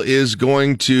 Apple is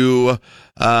going to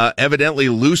evidently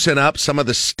loosen up some of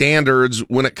the standards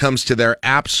when it comes to their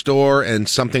app store and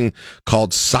something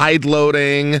called side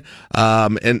loading,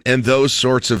 and those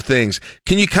sorts of things.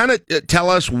 Can you kind of tell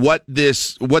us what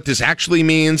this actually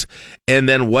means, and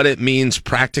then what it means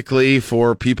practically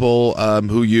for people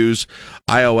who use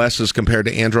iOS as compared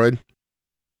to Android?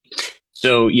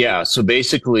 So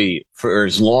basically, for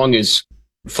as long as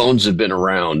phones have been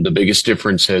around, the biggest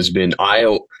difference has been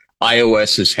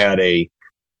iOS has had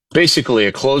basically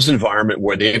a closed environment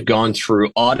where they've gone through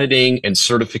auditing and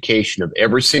certification of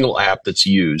every single app that's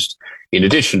used. In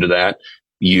addition to that,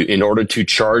 in order to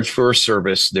charge for a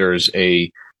service, there's a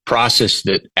process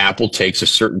that Apple takes a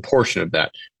certain portion of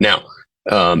that. Now,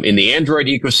 in the Android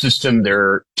ecosystem,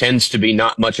 there tends to be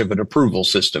not much of an approval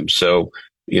system. So,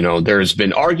 there's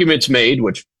been arguments made,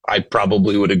 which I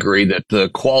probably would agree, that the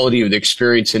quality of the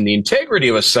experience and the integrity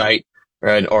of a site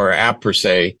or app per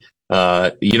se,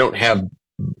 you don't have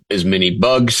as many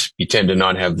bugs. You tend to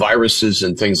not have viruses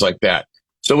and things like that.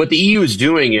 So what the EU is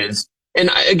doing is,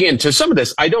 and again, to some of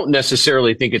this, I don't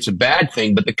necessarily think it's a bad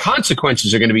thing, but the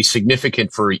consequences are going to be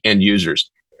significant for end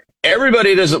users.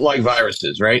 Everybody doesn't like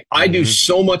viruses, right? I do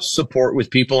so much support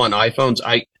with people on iPhones.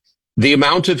 The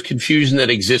amount of confusion that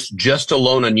exists just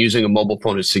alone on using a mobile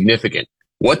phone is significant.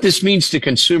 What this means to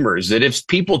consumers is that if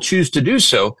people choose to do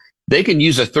so, they can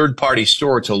use a third-party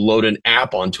store to load an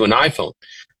app onto an iPhone.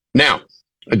 Now,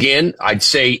 Again, I'd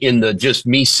say in the just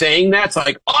me saying that's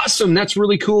like, awesome, that's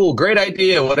really cool, great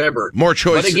idea, whatever. More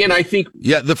choice. But again, I think...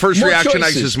 Yeah, the first reaction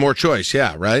is more choice.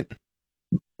 Yeah, right?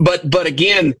 But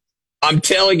again, I'm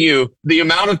telling you, the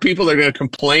amount of people that are going to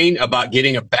complain about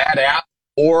getting a bad app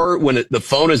or when the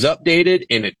phone is updated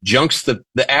and it junks the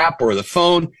app or the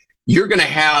phone, you're going to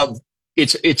have...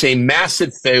 It's a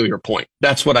massive failure point.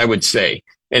 That's what I would say.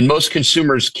 And most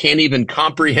consumers can't even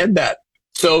comprehend that.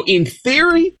 So in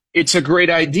theory, it's a great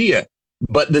idea,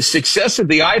 but the success of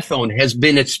the iPhone has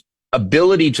been its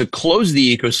ability to close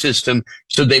the ecosystem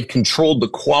so they've controlled the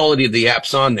quality of the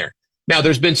apps on there. Now,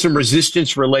 there's been some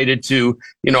resistance related to,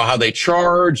 how they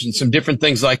charge and some different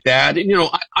things like that. And,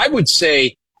 I would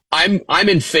say I'm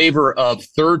in favor of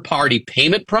third-party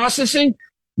payment processing,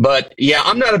 but yeah,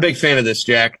 I'm not a big fan of this,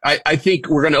 Jack. I think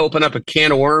we're going to open up a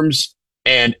can of worms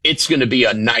and it's going to be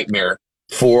a nightmare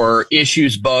for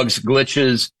issues, bugs,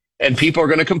 glitches. And people are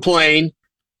going to complain.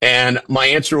 And my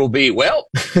answer will be, well,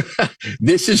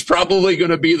 this is probably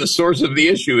going to be the source of the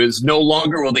issue is no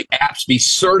longer will the apps be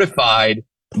certified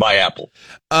by Apple.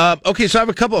 Okay, so I have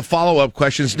a couple of follow-up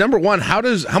questions. Number one,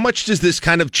 how much does this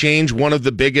kind of change one of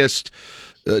the biggest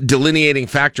delineating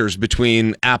factors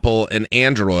between Apple and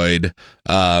Android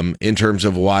in terms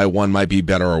of why one might be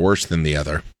better or worse than the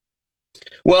other?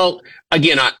 Well,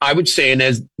 again, I would say, and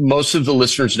as most of the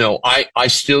listeners know, I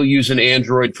still use an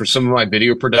Android for some of my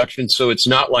video production, so it's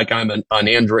not like I'm an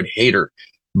Android hater.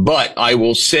 But I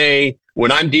will say,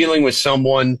 when I'm dealing with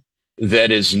someone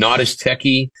that is not as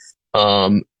techie,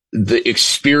 the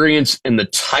experience and the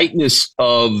tightness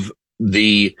of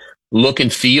the look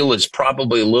and feel is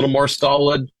probably a little more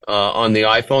solid on the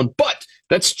iPhone, but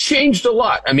that's changed a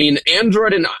lot. I mean,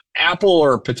 Android and Apple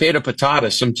are potato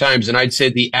sometimes, and I'd say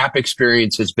the app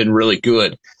experience has been really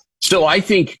good. So I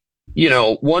think,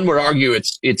 one would argue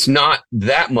it's not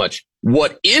that much.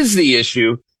 What is the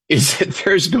issue is that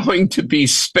there's going to be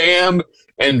spam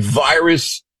and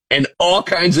virus and all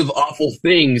kinds of awful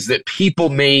things that people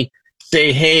may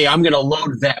say, hey, I'm going to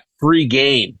load that free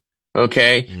game.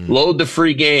 Okay. Load the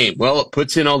free game. Well, it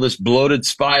puts in all this bloated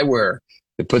spyware.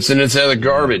 It puts in this other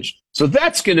garbage. So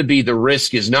that's going to be the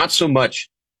risk is not so much,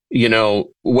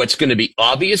 what's going to be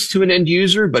obvious to an end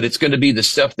user, but it's going to be the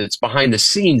stuff that's behind the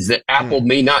scenes that Apple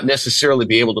may not necessarily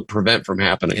be able to prevent from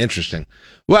happening. Interesting.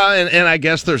 Well, and I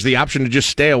guess there's the option to just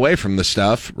stay away from the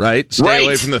stuff, right? Stay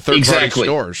away from the third-party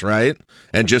stores, right?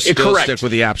 And just still stick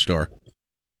with the App Store.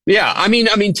 Yeah. I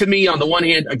mean, to me, on the one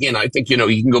hand, again, I think, you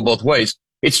can go both ways.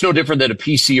 It's no different than a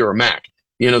PC or a Mac.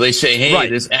 They say, hey,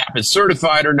 this app is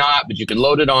certified or not, but you can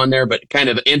load it on there, but kind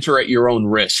of enter at your own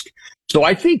risk. So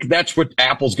I think that's what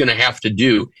Apple's going to have to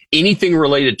do. Anything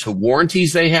related to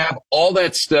warranties they have, all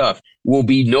that stuff will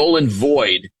be null and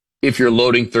void if you're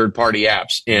loading third-party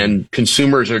apps. And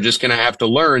consumers are just going to have to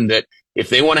learn that if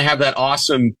they want to have that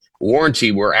awesome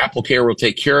warranty where AppleCare will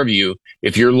take care of you,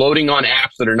 if you're loading on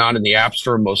apps that are not in the App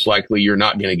Store, most likely you're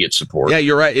not going to get support. Yeah,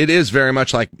 you're right. It is very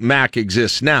much like Mac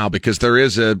exists now because there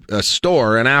is a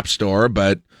store, an App Store,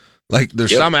 but like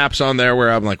there's some apps on there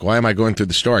where I'm like, why am I going through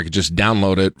the store? I could just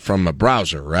download it from a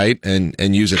browser, right? And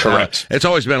use it. Correct. It's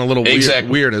always been a little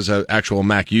weird as an actual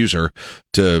Mac user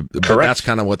but that's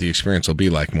kind of what the experience will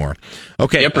be like more.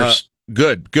 Okay.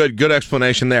 Good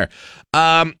explanation there.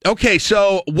 Okay,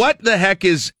 so what the heck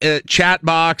is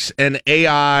Chatbox and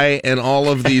AI and all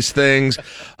of these things?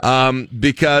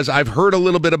 Because I've heard a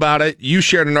little bit about it. You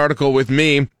shared an article with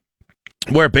me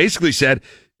where it basically said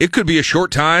it could be a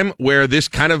short time where this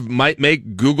kind of might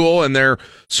make Google and their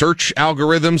search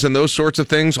algorithms and those sorts of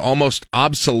things almost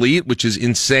obsolete, which is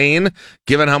insane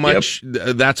given how much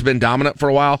that's been dominant for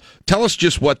a while. Tell us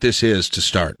just what this is to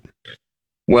start.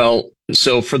 Well,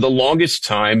 so for the longest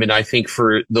time, and I think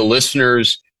for the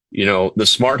listeners, the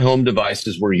smart home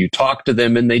devices where you talk to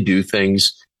them and they do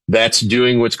things, that's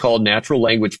doing what's called natural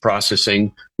language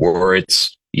processing, where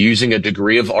it's using a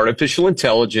degree of artificial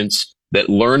intelligence that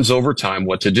learns over time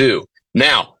what to do.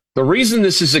 Now, the reason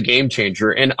this is a game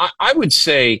changer, and I would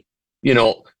say,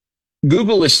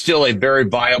 Google is still a very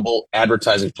viable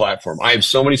advertising platform. I have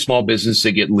so many small businesses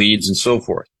that get leads and so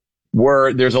forth.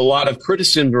 Where there's a lot of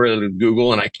criticism of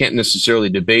Google, and I can't necessarily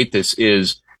debate this,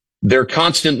 is they're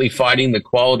constantly fighting the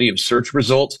quality of search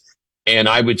results. And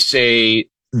I would say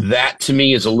that to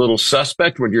me is a little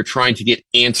suspect when you're trying to get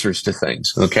answers to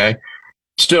things. Okay.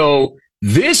 So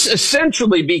this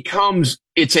essentially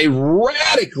it's a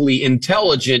radically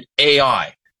intelligent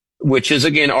AI, which is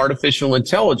again, artificial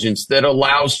intelligence that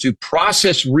allows to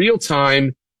process real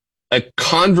time a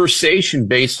conversation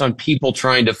based on people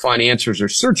trying to find answers or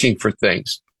searching for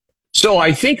things. So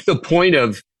I think the point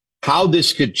of how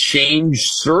this could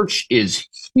change search is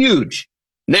huge.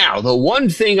 Now, the one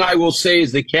thing I will say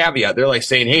is the caveat. They're like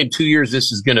saying, hey, in 2 years,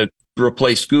 this is going to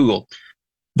replace Google.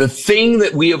 The thing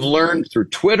that we have learned through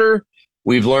Twitter,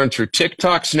 we've learned through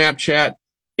TikTok, Snapchat,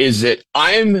 is that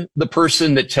I'm the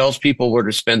person that tells people where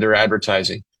to spend their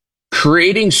advertising.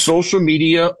 Creating social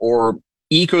media or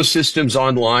ecosystems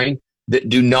online that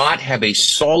do not have a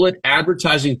solid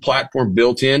advertising platform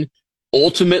built in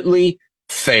ultimately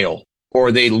fail,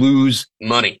 or they lose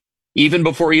money. Even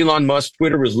before Elon Musk,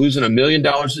 Twitter was losing $1 million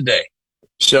a day.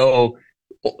 So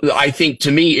I think,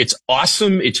 to me, it's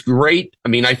awesome. It's great. I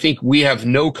mean, I think we have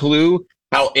no clue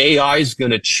how AI is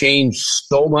going to change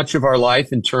so much of our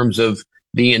life in terms of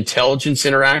the intelligence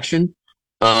interaction.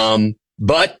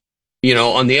 But, you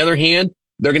know, on the other hand,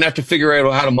 they're going to have to figure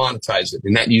out how to monetize it.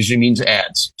 And that usually means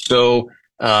ads. So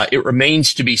it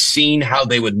remains to be seen how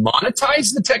they would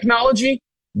monetize the technology.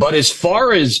 But as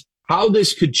far as how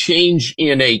this could change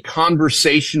in a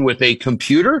conversation with a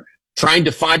computer, trying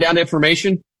to find out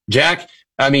information, Jack,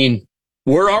 I mean,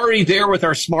 we're already there with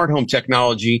our smart home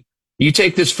technology. You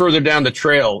take this further down the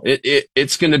trail,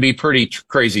 it's going to be pretty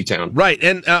crazy town. Right.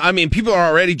 And I mean, people are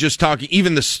already just talking,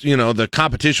 even this, you know, the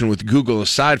competition with Google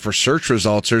aside for search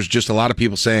results, there's just a lot of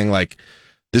people saying like,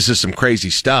 this is some crazy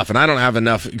stuff. And I don't have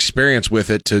enough experience with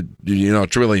it to, you know,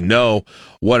 to really know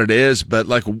what it is. But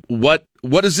like, what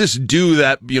does this do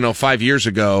that, you know, 5 years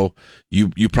ago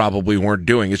you probably weren't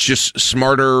doing? It's just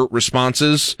smarter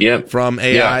responses from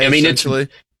AI. I mean, essentially.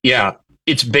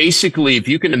 It's basically, if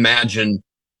you can imagine,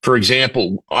 for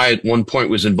example, I at one point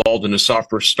was involved in a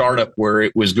software startup where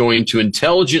it was going to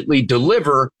intelligently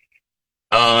deliver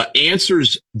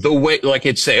answers the way, like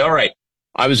it'd say, all right,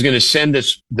 I was going to send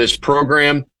this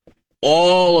program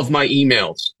all of my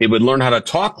emails. It would learn how to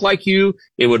talk like you.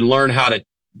 It would learn how to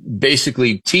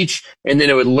basically teach, and then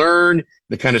it would learn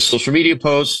the kind of social media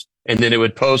posts, and then it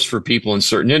would post for people in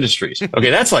certain industries. Okay,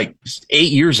 that's like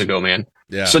 8 years ago, man.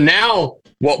 Yeah. So now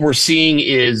what we're seeing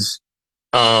is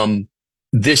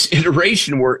this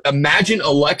iteration where, imagine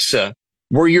Alexa,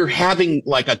 where you're having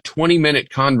like a 20-minute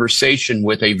conversation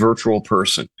with a virtual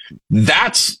person.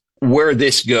 That's where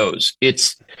this goes.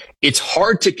 It's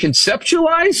hard to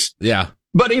conceptualize. Yeah.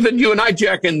 But even you and I,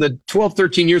 Jack, in the 12,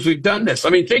 13 years we've done this, I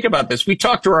mean, think about this. We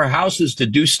talk to our houses to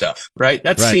do stuff, right?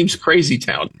 That seems crazy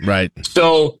town. Right.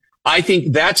 So I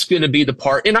think that's going to be the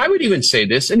part. And I would even say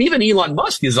this, and even Elon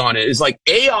Musk is on it, is like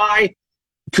AI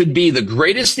could be the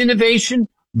greatest innovation,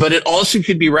 but it also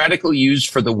could be radically used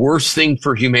for the worst thing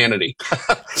for humanity.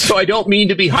 So I don't mean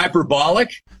to be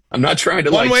hyperbolic. I'm not trying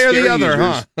to one way or the other,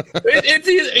 users.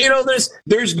 huh? You know,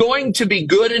 there's going to be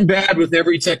good and bad with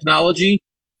every technology.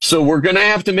 So we're going to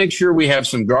have to make sure we have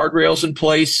some guardrails in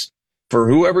place for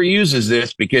whoever uses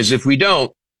this, because if we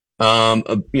don't,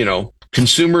 you know,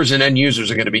 consumers and end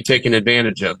users are going to be taken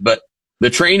advantage of. But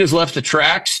the train has left the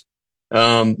tracks.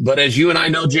 But as you and I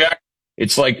know, Jack,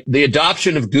 it's like the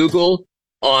adoption of Google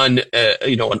on,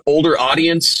 you know, an older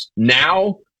audience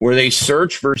now, where they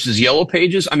search versus Yellow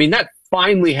Pages. I mean, that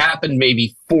finally happened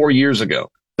maybe 4 years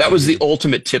ago. That was the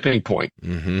ultimate tipping point.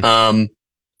 Mm-hmm.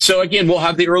 So again, we'll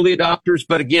have the early adopters,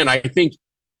 but again, I think,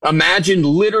 imagine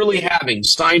literally having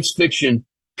science fiction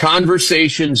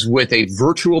conversations with a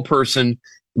virtual person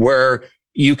where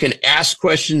you can ask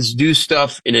questions, do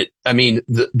stuff in it. I mean,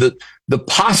 the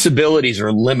possibilities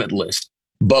are limitless,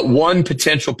 but one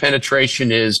potential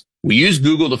penetration is we use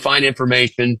Google to find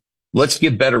information. Let's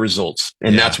get better results.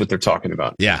 And that's what they're talking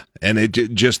about. Yeah. And it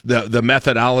just, the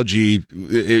methodology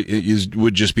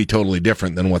would just be totally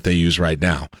different than what they use right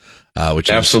now. Which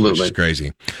is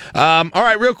crazy. All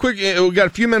right, real quick, we got a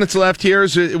few minutes left here.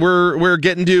 We're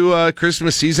getting to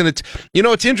Christmas season. It's, you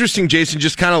know, it's interesting, Jason,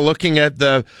 just kind of looking at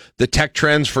the tech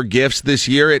trends for gifts this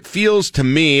year. It feels to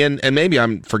me, and maybe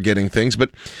I'm forgetting things,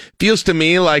 but feels to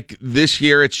me like this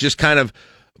year it's just kind of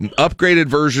upgraded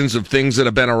versions of things that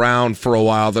have been around for a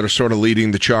while that are sort of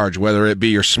leading the charge, whether it be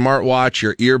your smartwatch,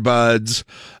 your earbuds,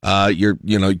 your,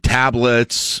 you know,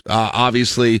 tablets,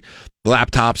 obviously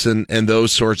laptops and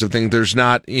those sorts of things. There's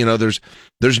not, you know,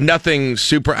 there's nothing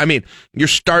super. I mean, you're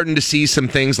starting to see some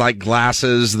things like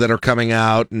glasses that are coming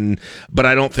out, but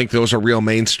I don't think those are real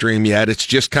mainstream yet. It's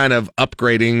just kind of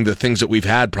upgrading the things that we've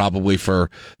had probably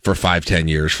for 5-10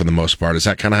 years for the most part. Is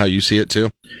that kind of how you see it too?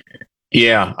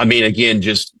 Yeah. I mean, again,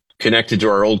 just connected to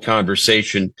our old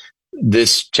conversation,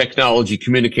 this technology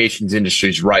communications industry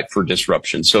is ripe for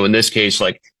disruption. So in this case,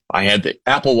 like, I had the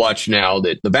Apple Watch now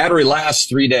that the battery lasts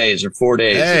 3 days or 4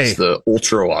 days. Hey. It's the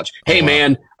Ultra Watch. Hey,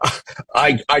 man,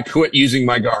 I quit using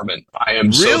my Garmin. I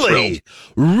am so thrilled.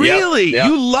 Really? Yep.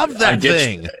 You love that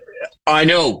thing. I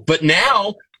know. But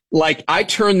now like I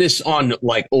turn this on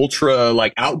like ultra,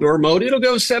 like outdoor mode, it'll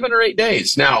go 7 or 8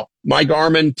 days. Now, my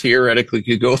Garmin theoretically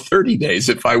could go 30 days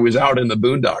if I was out in the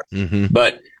boondocks. Mm-hmm.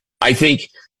 But I think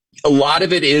a lot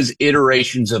of it is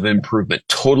iterations of improvement.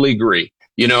 Totally agree.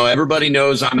 You know, everybody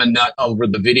knows I'm a nut over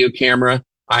the video camera.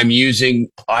 I'm using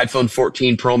iPhone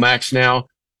 14 Pro Max now.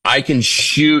 I can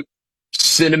shoot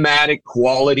cinematic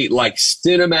quality, like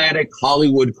cinematic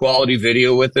Hollywood quality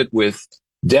video with it, with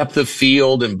depth of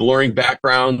field and blurring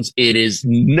backgrounds. It is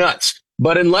nuts.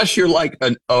 But unless you're like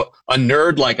a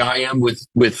nerd like I am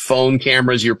with phone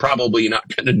cameras, you're probably not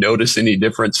going to notice any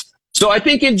difference. So I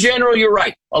think in general, you're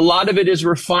right. A lot of it is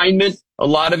refinement. A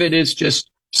lot of it is just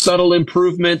subtle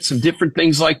improvements and different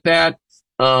things like that.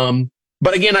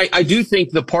 But again, I do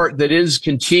think the part that is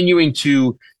continuing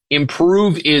to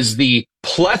improve is the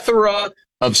plethora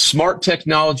of smart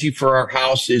technology for our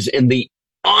houses and the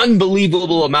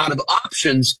unbelievable amount of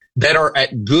options that are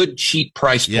at good, cheap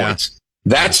price points.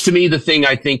 That's, to me, the thing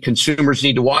I think consumers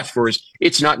need to watch for is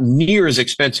it's not near as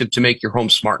expensive to make your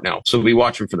home smart now. So be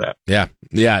watching for that. Yeah.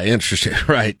 Yeah. Interesting.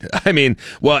 Right. I mean,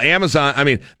 well,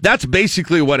 Amazon, that's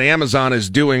basically what Amazon is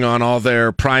doing on all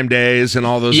their Prime Days and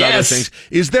all those other things.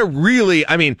 Is there really,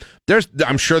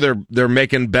 I'm sure they're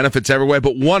making benefits everywhere,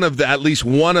 but at least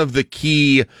one of the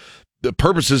key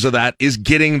purposes of that is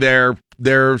getting their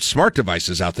smart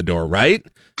devices out the door, right?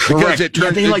 Correct.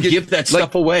 Because they give that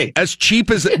stuff away as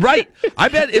cheap as right. I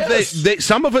bet if they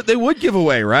some of it they would give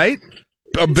away, right?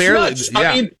 Barely. Yeah.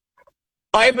 I mean,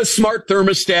 I have a smart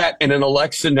thermostat and an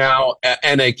Alexa now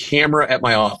and a camera at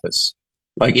my office.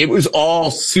 Like, it was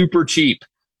all super cheap.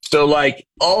 So like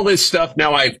all this stuff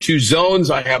now, I have 2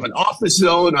 zones. I have an office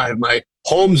zone. I have my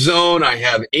home zone. I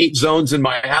have 8 zones in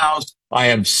my house. I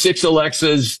have 6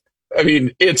 Alexas. I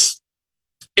mean, it's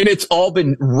all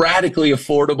been radically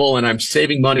affordable, and I'm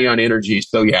saving money on energy.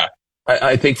 So yeah,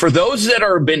 I think for those that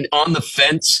are been on the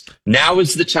fence, now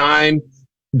is the time.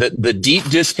 The deep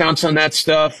discounts on that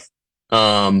stuff.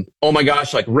 Oh my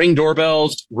gosh, like Ring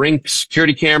doorbells, Ring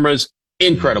security cameras,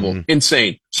 incredible,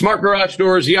 insane. Smart garage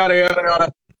doors, yada yada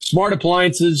yada. Smart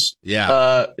appliances.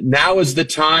 Yeah. Now is the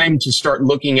time to start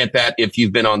looking at that if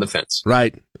you've been on the fence.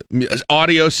 Right.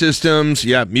 Audio systems.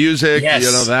 Yeah. Music.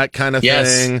 Yes. That kind of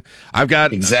thing. I've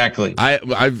got exactly.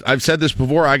 I've said this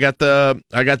before. I got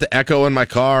the Echo in my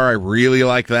car. I really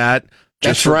like that.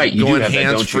 That's right. You going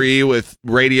hands free with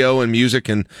radio and music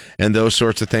and those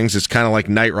sorts of things. It's kind of like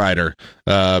Knight Rider,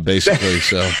 basically.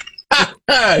 So.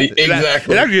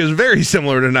 Exactly. It actually is very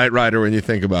similar to Knight Rider when you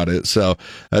think about it. So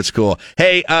that's cool.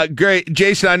 Hey, great,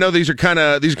 Jason. I know these are kind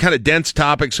of dense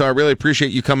topics, so I really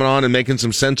appreciate you coming on and making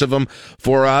some sense of them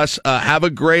for us. Have a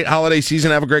great holiday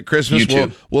season. Have a great Christmas. You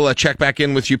too. We'll check back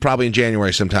in with you probably in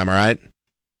January sometime. All right.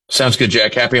 Sounds good,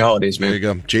 Jack. Happy holidays, man. There you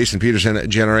go. Jason Peterson at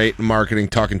Generate Marketing,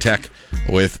 talking tech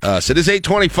with us. It is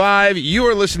 8:25. You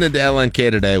are listening to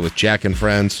LNK Today with Jack and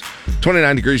Friends.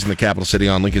 29 degrees in the capital city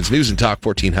on Lincoln's News and Talk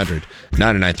 1400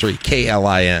 993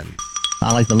 KLIN.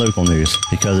 I like the local news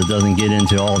because it doesn't get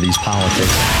into all these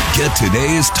politics. Get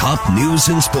today's top news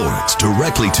and sports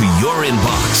directly to your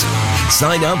inbox.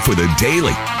 Sign up for the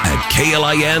Daily at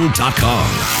KLIN.com.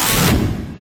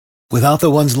 Without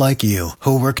the ones like you,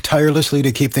 who work tirelessly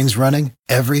to keep things running,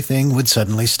 everything would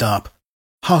suddenly stop.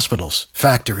 Hospitals,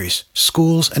 factories,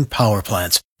 schools, and power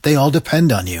plants, they all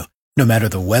depend on you. No matter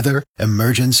the weather,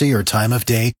 emergency, or time of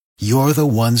day, you're the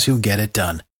ones who get it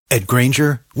done. At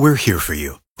Grainger, we're here for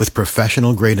you with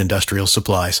professional-grade industrial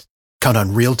supplies. Count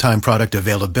on real-time product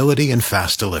availability and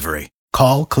fast delivery.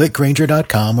 Call,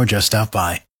 clickgrainger.com, or just stop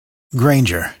by.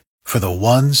 Grainger, for the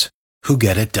ones who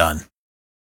get it done.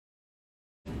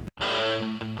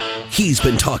 He's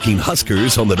been talking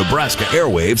Huskers on the Nebraska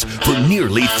airwaves for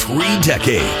nearly 3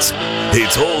 decades.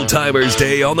 It's Old Timers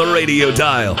Day on the radio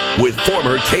dial with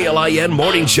former KLIN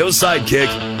morning show sidekick,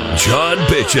 John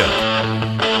Bishop.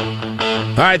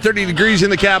 All right, 30 degrees in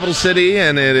the capital city,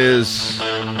 and it is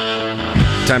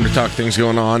time to talk things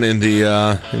going on in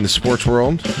the sports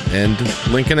world and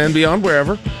Lincoln and beyond,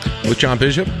 wherever, with John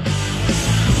Bishop.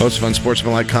 Host of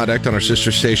Unsportsmanlike Conduct on our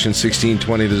sister station,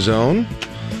 1620 The Zone.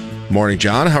 Morning,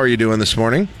 John. How are you doing this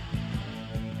morning?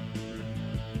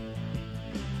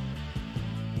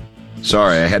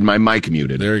 Sorry, I had my mic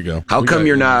muted. There you go. How come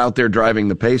you're not out there driving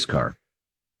the pace car?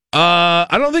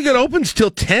 I don't think it opens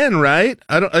till 10, right?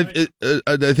 I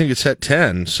think it's at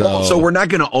 10. So we're not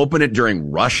going to open it during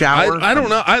rush hour? I don't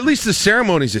know. At least the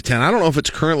ceremony's at 10. I don't know if it's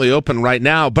currently open right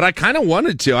now, but I kind of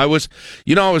wanted to. I was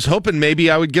hoping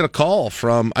maybe I would get a call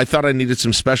from, I thought I needed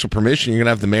some special permission. You're going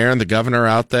to have the mayor and the governor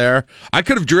out there. I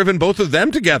could have driven both of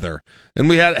them together, and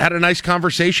we had a nice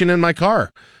conversation in my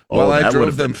car. That would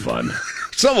have been fun.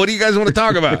 So what do you guys want to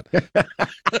talk about?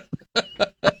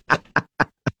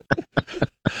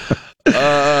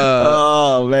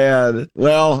 Oh man.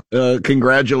 Well,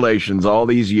 congratulations. All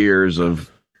these years of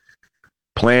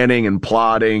planning and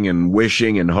plotting and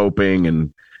wishing and hoping,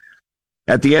 and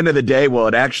at the end of the day, will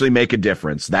it actually make a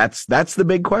difference? That's the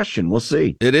big question. We'll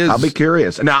see. It is. I'll be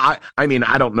curious. Now, I mean,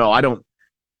 I don't know. I don't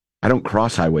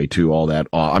cross Highway 2 all that.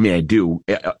 I mean, I do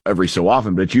every so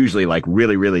often, but it's usually like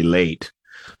really, really late.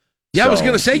 Yeah, So, I was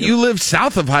going to say, you live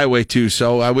south of Highway 2,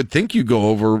 so I would think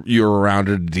you're around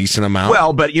a decent amount.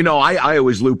 Well, but I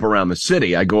always loop around the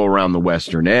city. I go around the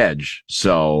western edge,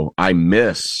 so I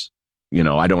miss.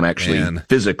 I don't actually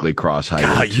physically cross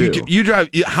Highway 2. You drive.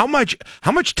 How much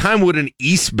time would an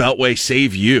East Beltway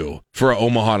save you for an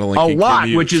Omaha to Lincoln? A lot,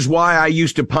 commute? which is why I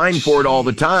used to pine for it all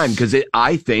the time, because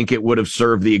I think it would have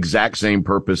served the exact same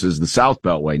purpose as the South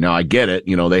Beltway. Now I get it.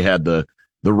 They had the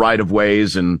right of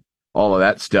ways and all of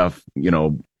that stuff,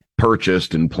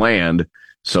 purchased and planned.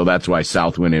 So that's why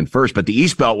South went in first. But the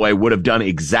East Beltway would have done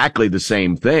exactly the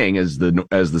same thing as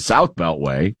the South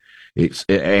Beltway.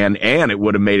 And it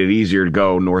would have made it easier to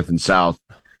go north and south,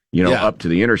 up to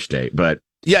the interstate. But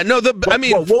yeah, no,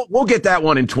 we'll get that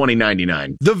one in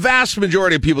 2099. The vast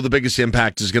majority of people, the biggest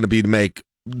impact is going to be to make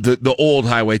the old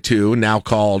Highway 2, now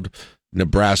called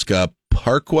Nebraska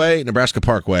Parkway, more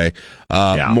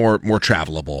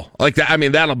travelable. Like that. I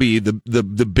mean, that'll be the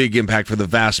big impact for the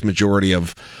vast majority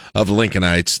of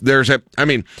Lincolnites.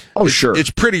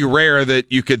 It's pretty rare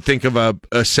that you could think of a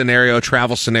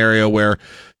travel scenario where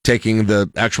taking the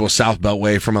actual South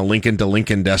Beltway from a Lincoln to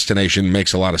Lincoln destination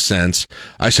makes a lot of sense.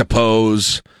 I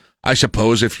suppose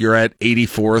if you're at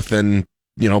 84th and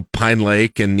Pine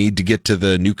Lake and need to get to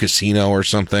the new casino or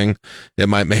something, it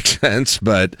might make sense.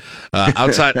 But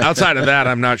outside of that,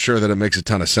 I'm not sure that it makes a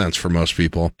ton of sense for most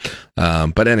people.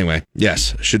 But anyway,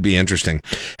 yes, should be interesting.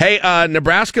 Hey,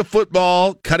 Nebraska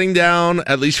football cutting down,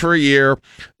 at least for a year,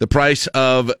 the price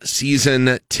of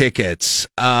season tickets.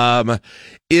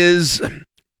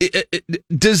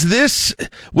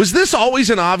 Was this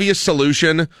always an obvious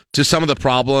solution to some of the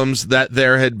problems that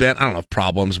there had been? I don't know if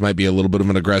problems might be a little bit of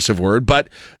an aggressive word, but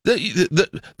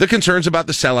the concerns about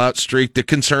the sellout streak, the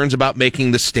concerns about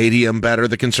making the stadium better,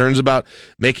 the concerns about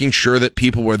making sure that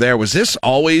people were there. Was this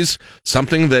always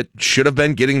something that should have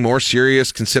been getting more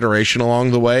serious consideration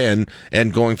along the way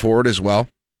and going forward as well?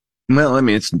 Well, I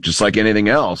mean, it's just like anything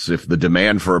else. If the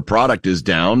demand for a product is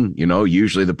down,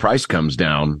 usually the price comes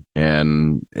down.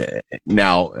 And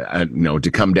now,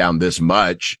 to come down this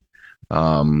much,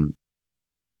 part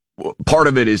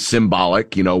of it is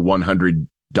symbolic,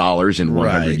 $100 in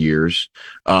 100 years.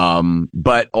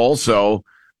 But also,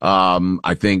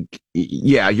 I think,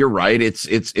 yeah, you're right.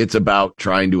 It's about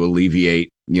trying to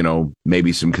alleviate,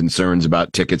 maybe some concerns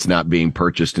about tickets not being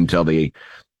purchased until the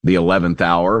 11th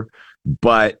hour.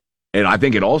 And I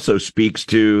think it also speaks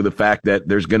to the fact that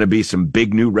there's going to be some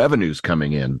big new revenues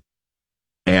coming in.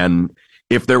 And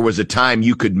if there was a time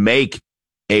you could make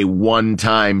a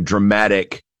one-time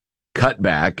dramatic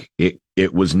cutback,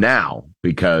 it was now,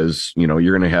 because, you're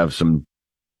going to have some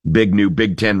big new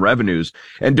Big Ten revenues.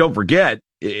 And don't forget,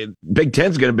 Big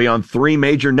Ten's going to be on 3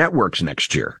 major networks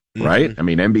next year, right? I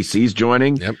mean, NBC's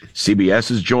joining,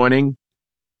 CBS is joining,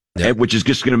 which is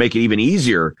just going to make it even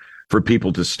easier for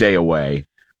people to stay away.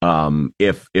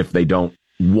 If they don't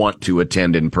want to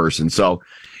attend in person. So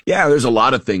yeah, there's a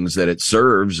lot of things that it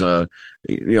serves, but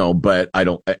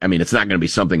it's not going to be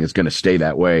something that's going to stay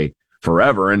that way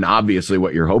forever. And obviously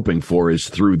what you're hoping for is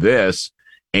through this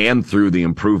and through the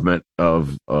improvement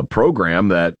of a program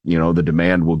that, the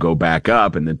demand will go back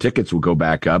up and the tickets will go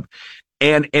back up.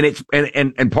 And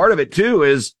part of it too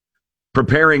is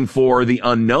preparing for the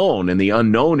unknown. And the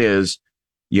unknown is,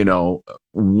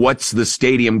 what's the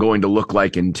stadium going to look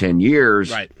like in 10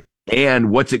 years? Right.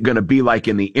 And what's it going to be like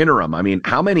in the interim? I mean,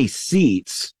 how many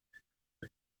seats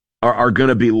are going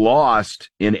to be lost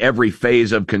in every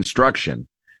phase of construction?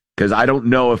 Because I don't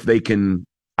know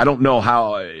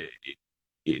how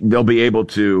they'll be able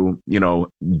to,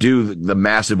 do the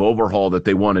massive overhaul that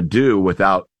they want to do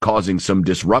without causing some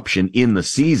disruption in the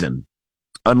season.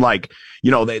 Unlike, they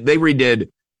redid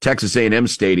Texas A&M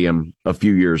Stadium a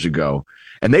few years ago,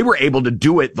 and they were able to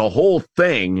do it the whole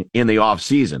thing in the off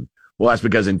season. Well, that's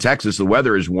because in Texas, the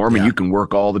weather is warm and you can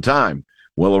work all the time.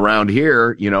 Well, around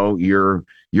here, you're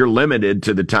limited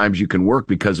to the times you can work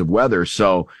because of weather.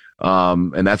 So,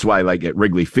 and that's why, like at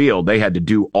Wrigley Field, they had to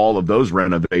do all of those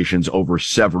renovations over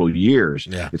several years.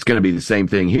 Yeah. It's going to be the same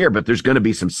thing here, but there's going to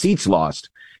be some seats lost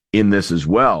in this as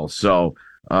well. So,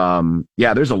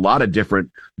 there's a lot of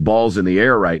different balls in the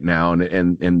air right now.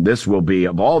 And this will be,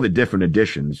 of all the different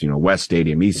additions, West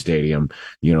Stadium, East Stadium,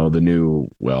 the new,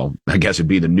 I guess it'd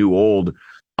be the new old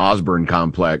Osborne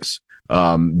complex.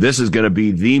 This is going to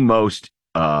be the most,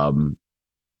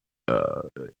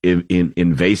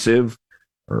 invasive,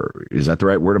 or is that the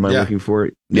right word? Am I looking for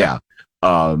it? Yeah.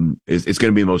 It's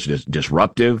going to be the most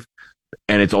disruptive,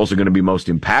 and it's also going to be most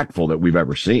impactful that we've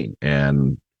ever seen.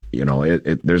 And,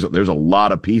 there's a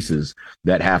lot of pieces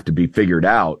that have to be figured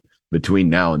out between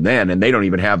now and then, and they don't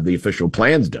even have the official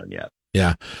plans done yet.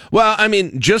 Yeah. Well, I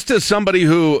mean, just as somebody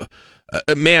who,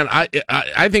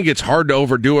 I think it's hard to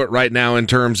overdo it right now in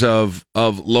terms of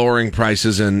lowering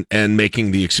prices and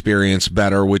making the experience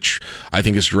better, which I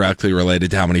think is directly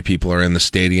related to how many people are in the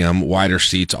stadium, wider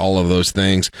seats, all of those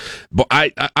things. But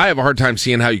I have a hard time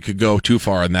seeing how you could go too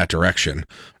far in that direction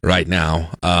right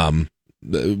now,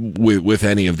 with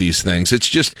any of these things. It's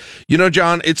just,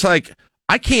 John, it's like,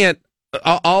 I can't,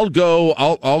 I'll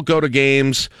go to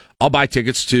games. I'll buy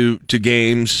tickets to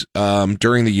games,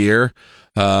 during the year.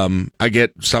 I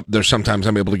get there's sometimes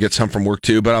I'm able to get some from work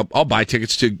too, but I'll buy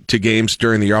tickets to games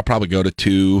during the year. I'll probably go to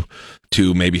two,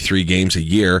 maybe 3 games a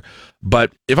year.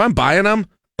 But if I'm buying them,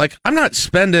 like, I'm not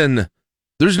spending,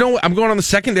 I'm going on the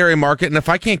secondary market. And if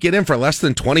I can't get in for less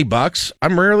than $20,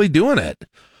 I'm rarely doing it.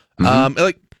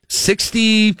 Like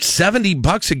 $60,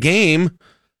 $70 a game.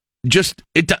 Just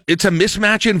it's a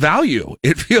mismatch in value.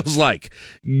 It feels like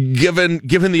given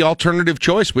the alternative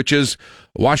choice, which is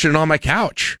watching it on my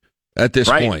couch at this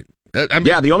point.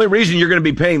 The only reason you're going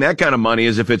to be paying that kind of money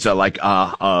is if it's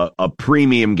a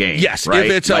premium game. Yes, right?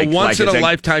 If it's a once in a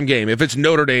lifetime game. If it's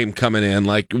Notre Dame coming in,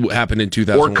 like happened in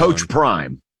 2001, or Coach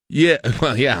Prime. Yeah,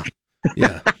 well, yeah,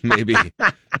 maybe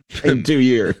in 2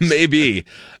 years, maybe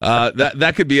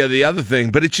that could be the other thing.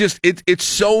 But it's just it's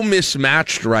so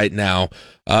mismatched right now.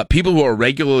 People who are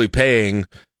regularly paying,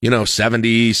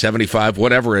 $70, $75,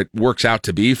 whatever it works out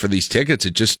to be for these tickets,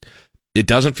 it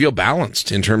doesn't feel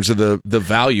balanced in terms of the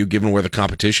value given where the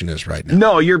competition is right now.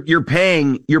 No, you're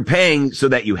paying so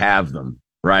that you have them,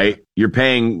 right? You're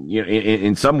paying,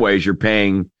 in some ways you're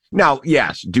paying. Now,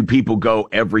 yes, do people go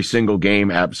every single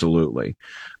game? Absolutely.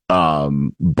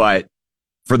 But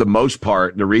for the most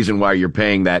part, the reason why you're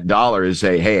paying that dollar is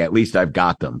say, hey, at least I've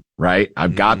got them, right?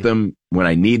 I've got them when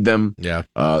I need them. Yeah.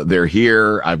 They're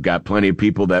here. I've got plenty of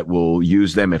people that will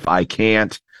use them if I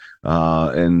can't.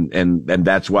 And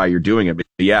that's why you're doing it. But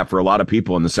yeah, for a lot of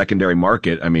people in the secondary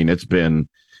market, I mean, it's been,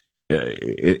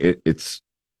 it's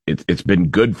been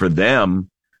good for them,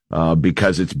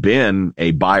 because it's been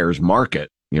a buyer's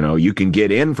market. You can get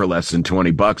in for less than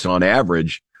 $20 on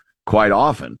average quite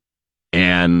often.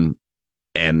 And,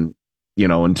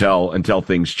 until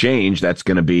things change, that's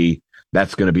going to be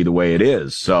the way it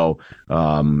is. So,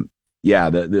 the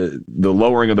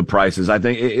lowering of the prices, I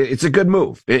think it's a good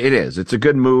move. It is. It's a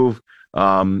good move.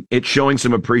 It's showing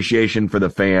some appreciation for the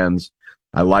fans.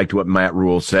 I liked what Matt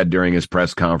Rule said during his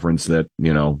press conference that,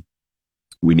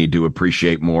 we need to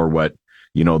appreciate more what,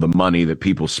 the money that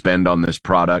people spend on this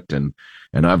product. And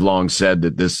I've long said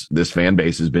that this fan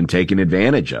base has been taken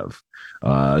advantage of,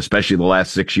 especially the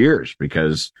last 6 years,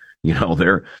 because,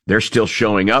 they're still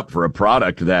showing up for a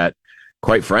product that,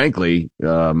 quite frankly,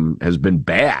 has been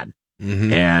bad.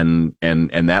 Mm-hmm.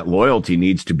 And that loyalty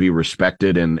needs to be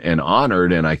respected and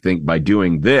honored. And I think by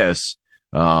doing this,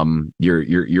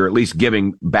 you're at least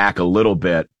giving back a little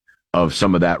bit of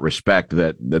some of that respect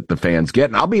that the fans get.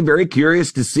 And I'll be very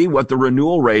curious to see what the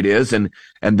renewal rate is. And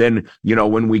then,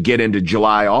 when we get into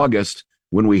July, August,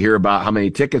 when we hear about how many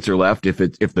tickets are left, if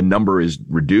the number is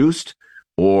reduced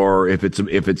or if it's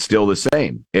still the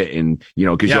same. And, cause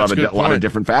you'll have a lot of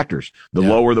different factors, the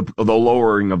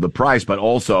lowering of the price, but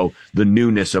also the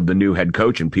newness of the new head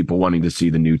coach and people wanting to see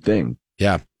the new thing.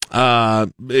 Yeah.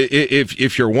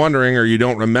 If you're wondering or you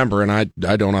don't remember, and I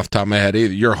don't off the top of my head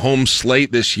either, your home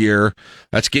slate this year,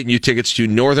 that's getting you tickets to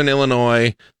Northern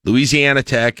Illinois, Louisiana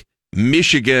Tech,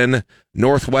 Michigan,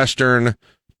 Northwestern,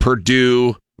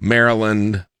 Purdue,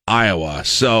 Maryland, Iowa.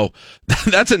 So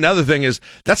that's another thing is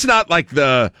that's not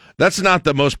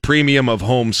the most premium of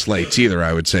home slates either,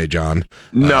 I would say, John.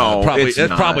 No,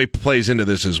 probably plays into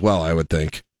this as well, I would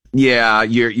think. Yeah,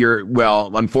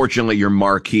 unfortunately your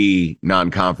marquee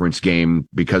non-conference game,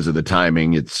 because of the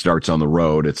timing, it starts on the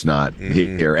road. It's not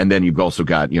here. And then you've also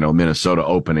got, Minnesota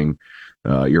opening,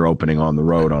 you're opening on the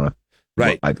road on a,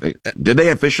 right. Did they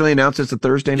officially announce it's a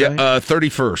Thursday night? Yeah,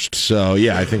 31st. So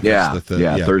yeah, I think that's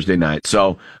Thursday night.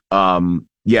 So,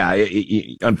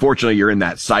 unfortunately you're in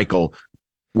that cycle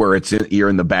where you're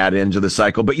in the bad ends of the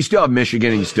cycle, but you still have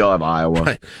Michigan and you still have Iowa.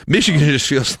 Right. Michigan just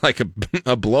feels like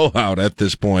a blowout at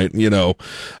this point,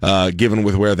 given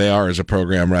with where they are as a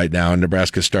program right now, and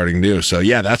Nebraska's starting new. So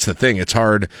yeah, that's the thing. It's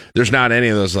hard. There's not any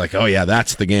of those like, oh yeah,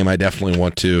 that's the game I definitely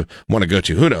want to go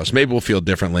to. Who knows? Maybe we'll feel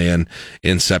differently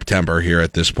in September here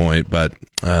at this point, but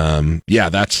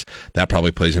that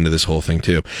probably plays into this whole thing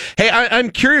too. Hey, I'm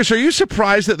curious. Are you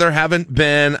surprised that there haven't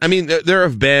been? I mean, there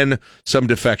have been some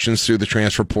defections through the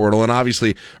transfer portal, and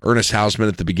obviously Ernest Hausmann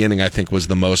at the beginning, I think, was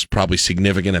the most probably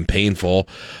significant and painful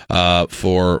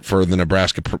for the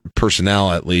Nebraska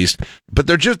personnel at least. But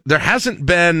there hasn't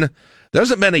been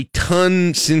a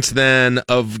ton since then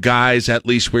of guys at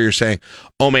least where you're saying,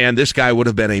 oh man, this guy would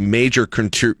have been a major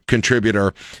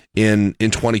contributor in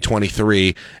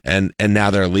 2023, and now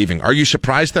they're leaving. Are you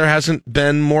surprised there hasn't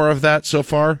been more of that so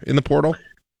far in the portal?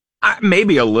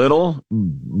 Maybe a little,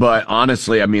 but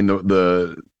honestly, I mean,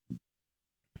 the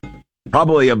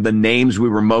probably of the names we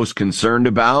were most concerned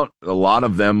about, a lot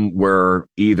of them were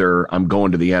either I'm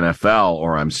going to the NFL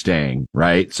or I'm staying,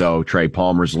 right? So Trey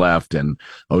Palmer's left and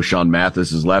O'Shawn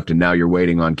Mathis is left, and now you're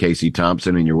waiting on Casey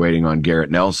Thompson and you're waiting on Garrett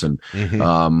Nelson.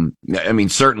 Mm-hmm. I mean,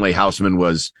 certainly Hausmann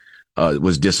was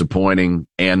disappointing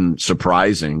and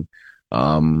surprising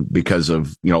because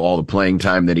of all the playing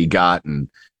time that he got and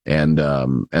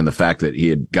the fact that he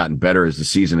had gotten better as the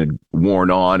season had worn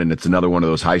on, and it's another one of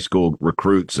those high school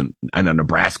recruits and a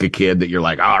Nebraska kid that you're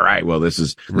like, all right, well, this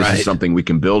is something we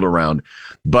can build around.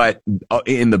 But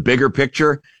in the bigger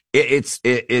picture, it's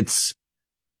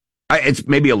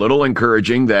maybe a little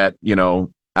encouraging that,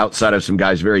 outside of some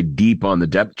guys very deep on the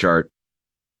depth chart,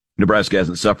 Nebraska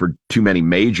hasn't suffered too many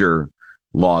major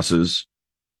losses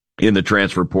in the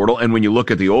transfer portal. And when you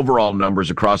look at the overall numbers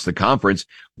across the conference,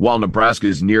 while Nebraska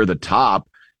is near the top,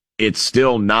 it's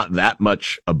still not that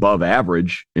much above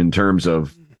average in terms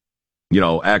of,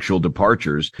 actual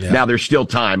departures. Yeah. Now there's still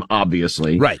time,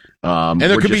 obviously. Right. And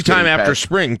there could be time after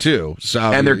spring too. So,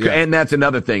 and that's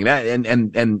another thing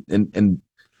and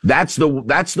that's the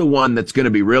one that's going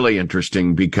to be really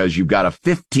interesting, because you've got a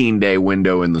 15-day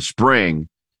window in the spring,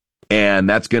 and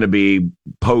that's going to be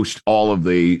post all of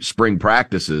the spring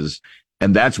practices.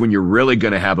 And that's when you're really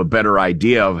going to have a better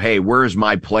idea of, hey, where is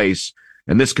my place?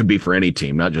 And this could be for any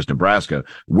team, not just Nebraska.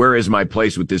 Where is my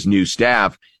place with this new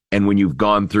staff? And when you've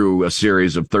gone through a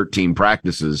series of 13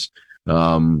 practices,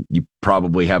 you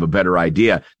probably have a better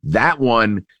idea. That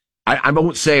one, I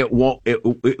won't say it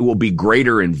will be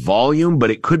greater in volume, but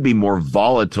it could be more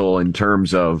volatile in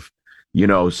terms of,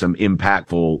 some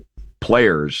impactful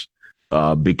players.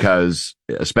 Because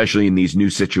especially in these new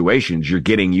situations, you're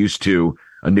getting used to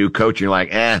a new coach. And you're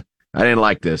like, I didn't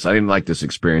like this. I didn't like this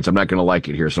experience. I'm not going to like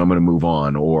it here, so I'm going to move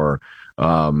on. Or,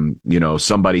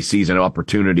 somebody sees an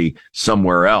opportunity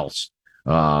somewhere else.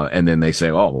 And then they say,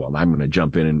 oh, well, I'm going to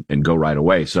jump in and go right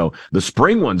away. So the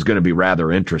spring one's going to be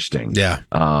rather interesting. Yeah.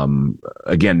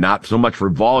 Again, not so much for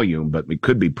volume, but it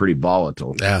could be pretty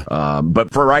volatile. Yeah.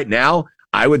 But for right now,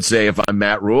 I would say if I'm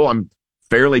Matt Rule, I'm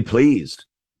fairly pleased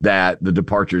that the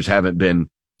departures haven't been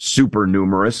super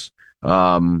numerous.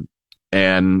 And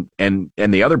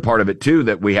the other part of it too,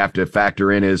 that we have to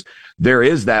factor in is there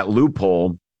is that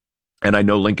loophole. And I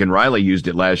know Lincoln Riley used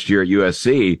it last year at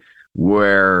USC,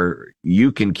 where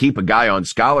you can keep a guy on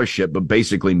scholarship, but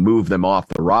basically move them off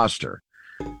the roster,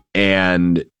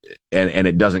 and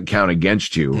it doesn't count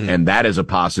against you. Mm. And that is a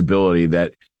possibility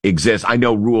that exists. I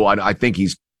know Rule, I think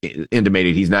he's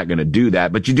intimated he's not going to do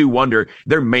that, but you do wonder,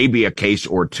 there may be a case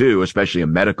or two, especially a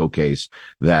medical case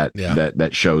that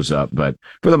shows up. But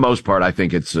for the most part, I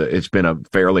think it's been a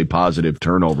fairly positive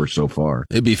turnover so far.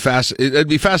 It'd be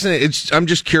fascinating. I'm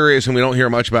just curious, and we don't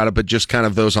hear much about it, but just kind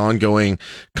of those ongoing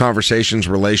conversations,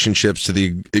 relationships, to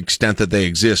the extent that they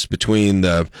exist between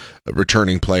the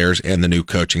returning players and the new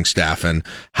coaching staff, and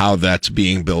how that's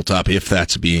being built up, if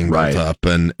that's being built up.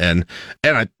 And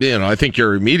I think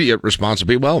your immediate response would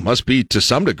be, well, it must be to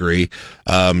some degree,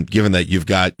 given that you've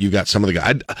got some of the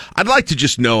guys. I'd like to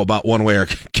just know about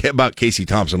about Casey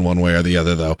Thompson one way or the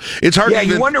other, though. It's hard. Yeah,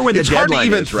 you wonder when the deadline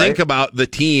is. It's hard to even think about the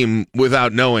team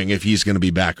without knowing if he's going to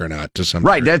be back or not. To some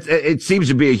degree. It seems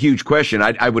to be a huge question.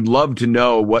 I would love to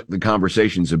know what the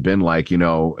conversations have been like.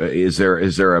 Is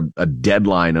there a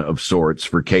deadline of sorts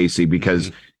for Casey?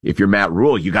 Because if you're Matt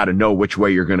Rule, you got to know which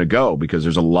way you're going to go, because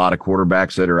there's a lot of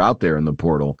quarterbacks that are out there in the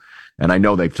portal. And I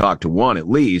know they've talked to one at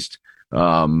least,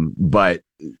 but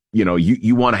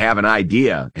you want to have an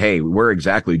idea. Hey, where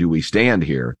exactly do we stand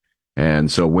here?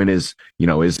 And so when is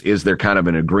there kind of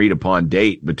an agreed upon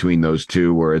date between those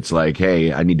two, where it's like,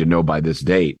 hey, I need to know by this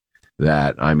date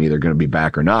that I'm either going to be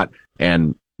back or not.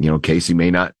 And Casey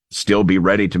may not still be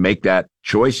ready to make that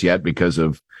choice yet because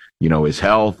of, his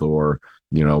health or,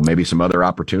 maybe some other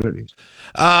opportunities.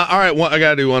 All right, I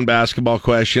got to do one basketball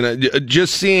question.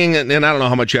 Just seeing, and I don't know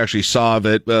how much you actually saw of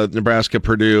it,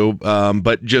 Nebraska-Purdue,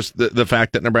 but just the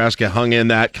fact that Nebraska hung in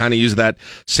that, kind of used that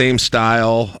same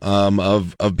style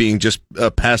of being just a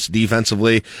pest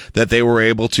defensively, that they were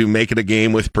able to make it a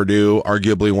game with Purdue,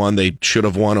 arguably one they should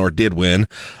have won or did win.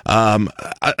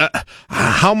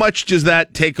 How much does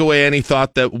that take away any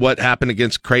thought that what happened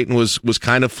against Creighton was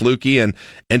kind of fluky, and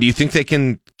do you think they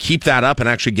can keep that up and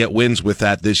actually get wins with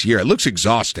that this year? It looks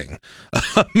exhausting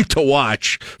to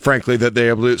watch, frankly, that they're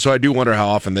able to. So I do wonder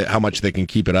how much they can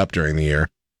keep it up during the year.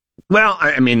 Well,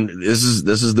 I mean, this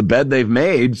is the bed they've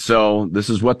made, so this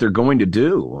is what they're going to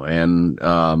do. And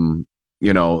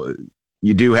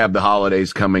you do have the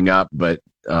holidays coming up, but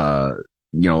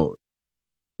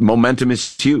momentum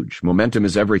is huge. Momentum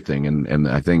is everything, and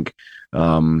I think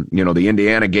the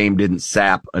Indiana game didn't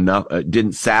sap a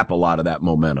lot of that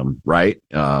momentum, right?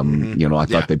 I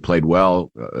thought they played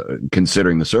well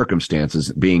considering the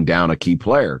circumstances, being down a key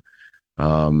player.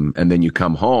 And then you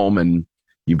come home and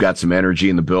you've got some energy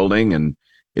in the building, and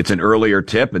it's an earlier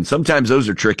tip. And sometimes those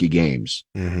are tricky games,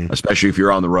 especially if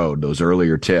you're on the road, those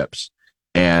earlier tips.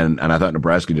 And I thought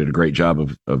Nebraska did a great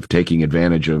job of taking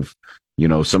advantage of,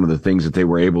 some of the things that they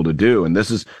were able to do. And this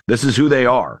is who they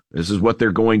are. This is what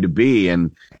they're going to be.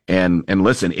 And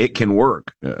listen, it can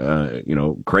work.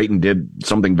 Creighton did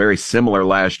something very similar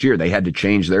last year. They had to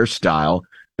change their style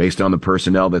based on the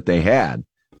personnel that they had,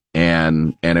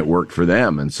 and it worked for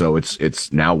them. And so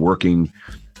it's now working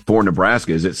for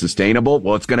Nebraska. Is it sustainable?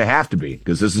 Well, it's going to have to be,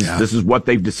 because this is what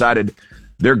they've decided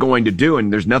they're going to do.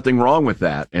 And there's nothing wrong with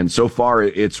that. And so far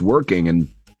it's working. And,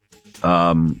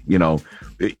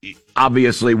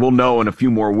 obviously we'll know in a few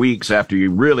more weeks after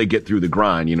you really get through the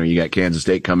grind. You got Kansas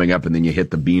State coming up, and then you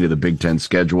hit the beat of the Big Ten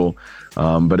schedule.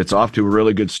 But it's off to a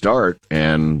really good start.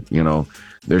 And,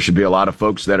 there should be a lot of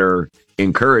folks that are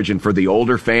encouraged. And for the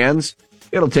older fans,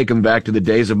 it'll take them back to the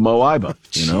days of Mo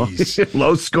Iba,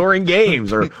 low scoring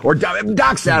games, or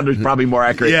Doc Sadler's probably more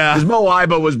accurate. Yeah. Because Mo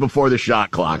Iba was before the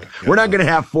shot clock. We're not going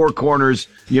to have four corners,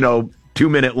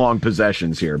 2-minute long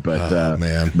possessions here, but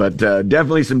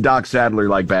definitely some Doc Sadler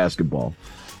like basketball.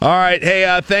 All right.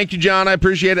 Hey, thank you, John. I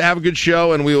appreciate it. Have a good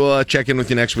show, and we will check in with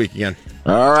you next week again.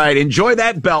 All right. Enjoy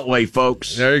that Beltway,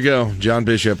 folks. There you go. John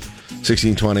Bishop,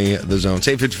 1620 The Zone. It's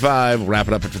 8:55. We'll wrap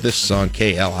it up after this on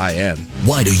KLIN.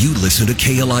 Why do you listen to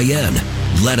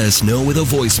KLIN? Let us know with a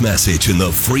voice message in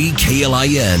the free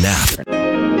KLIN app.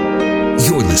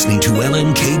 You're listening to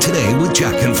LNK Today with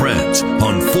Jack and Friends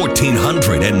on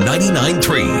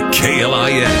 1499.3 KLIN.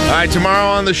 All right,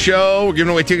 tomorrow on the show, we're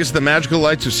giving away tickets to the Magical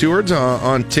Lights of Seward's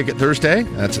on Ticket Thursday.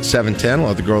 That's at 7:10. We'll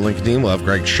have the Girl Lincoln team. We'll have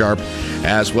Greg Sharp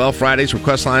as well. Friday's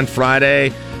Request Line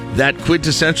Friday. That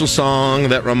quintessential song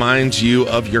that reminds you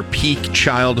of your peak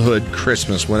childhood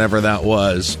Christmas, whenever that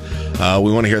was.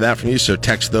 We want to hear that from you, so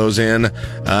text those in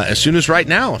as soon as right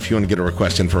now if you want to get a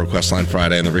request in for Request Line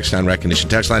Friday on the Rick Stein Recognition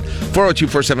text line,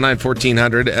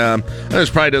 402-479-1400. I know this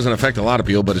probably doesn't affect a lot of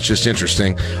people, but it's just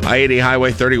interesting. I-80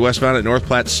 Highway 30 westbound at North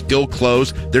Platte still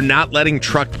closed. They're not letting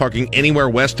truck parking anywhere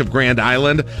west of Grand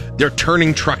Island. They're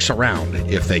turning trucks around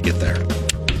if they get there.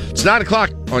 It's 9 o'clock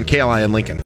on KLIN Lincoln.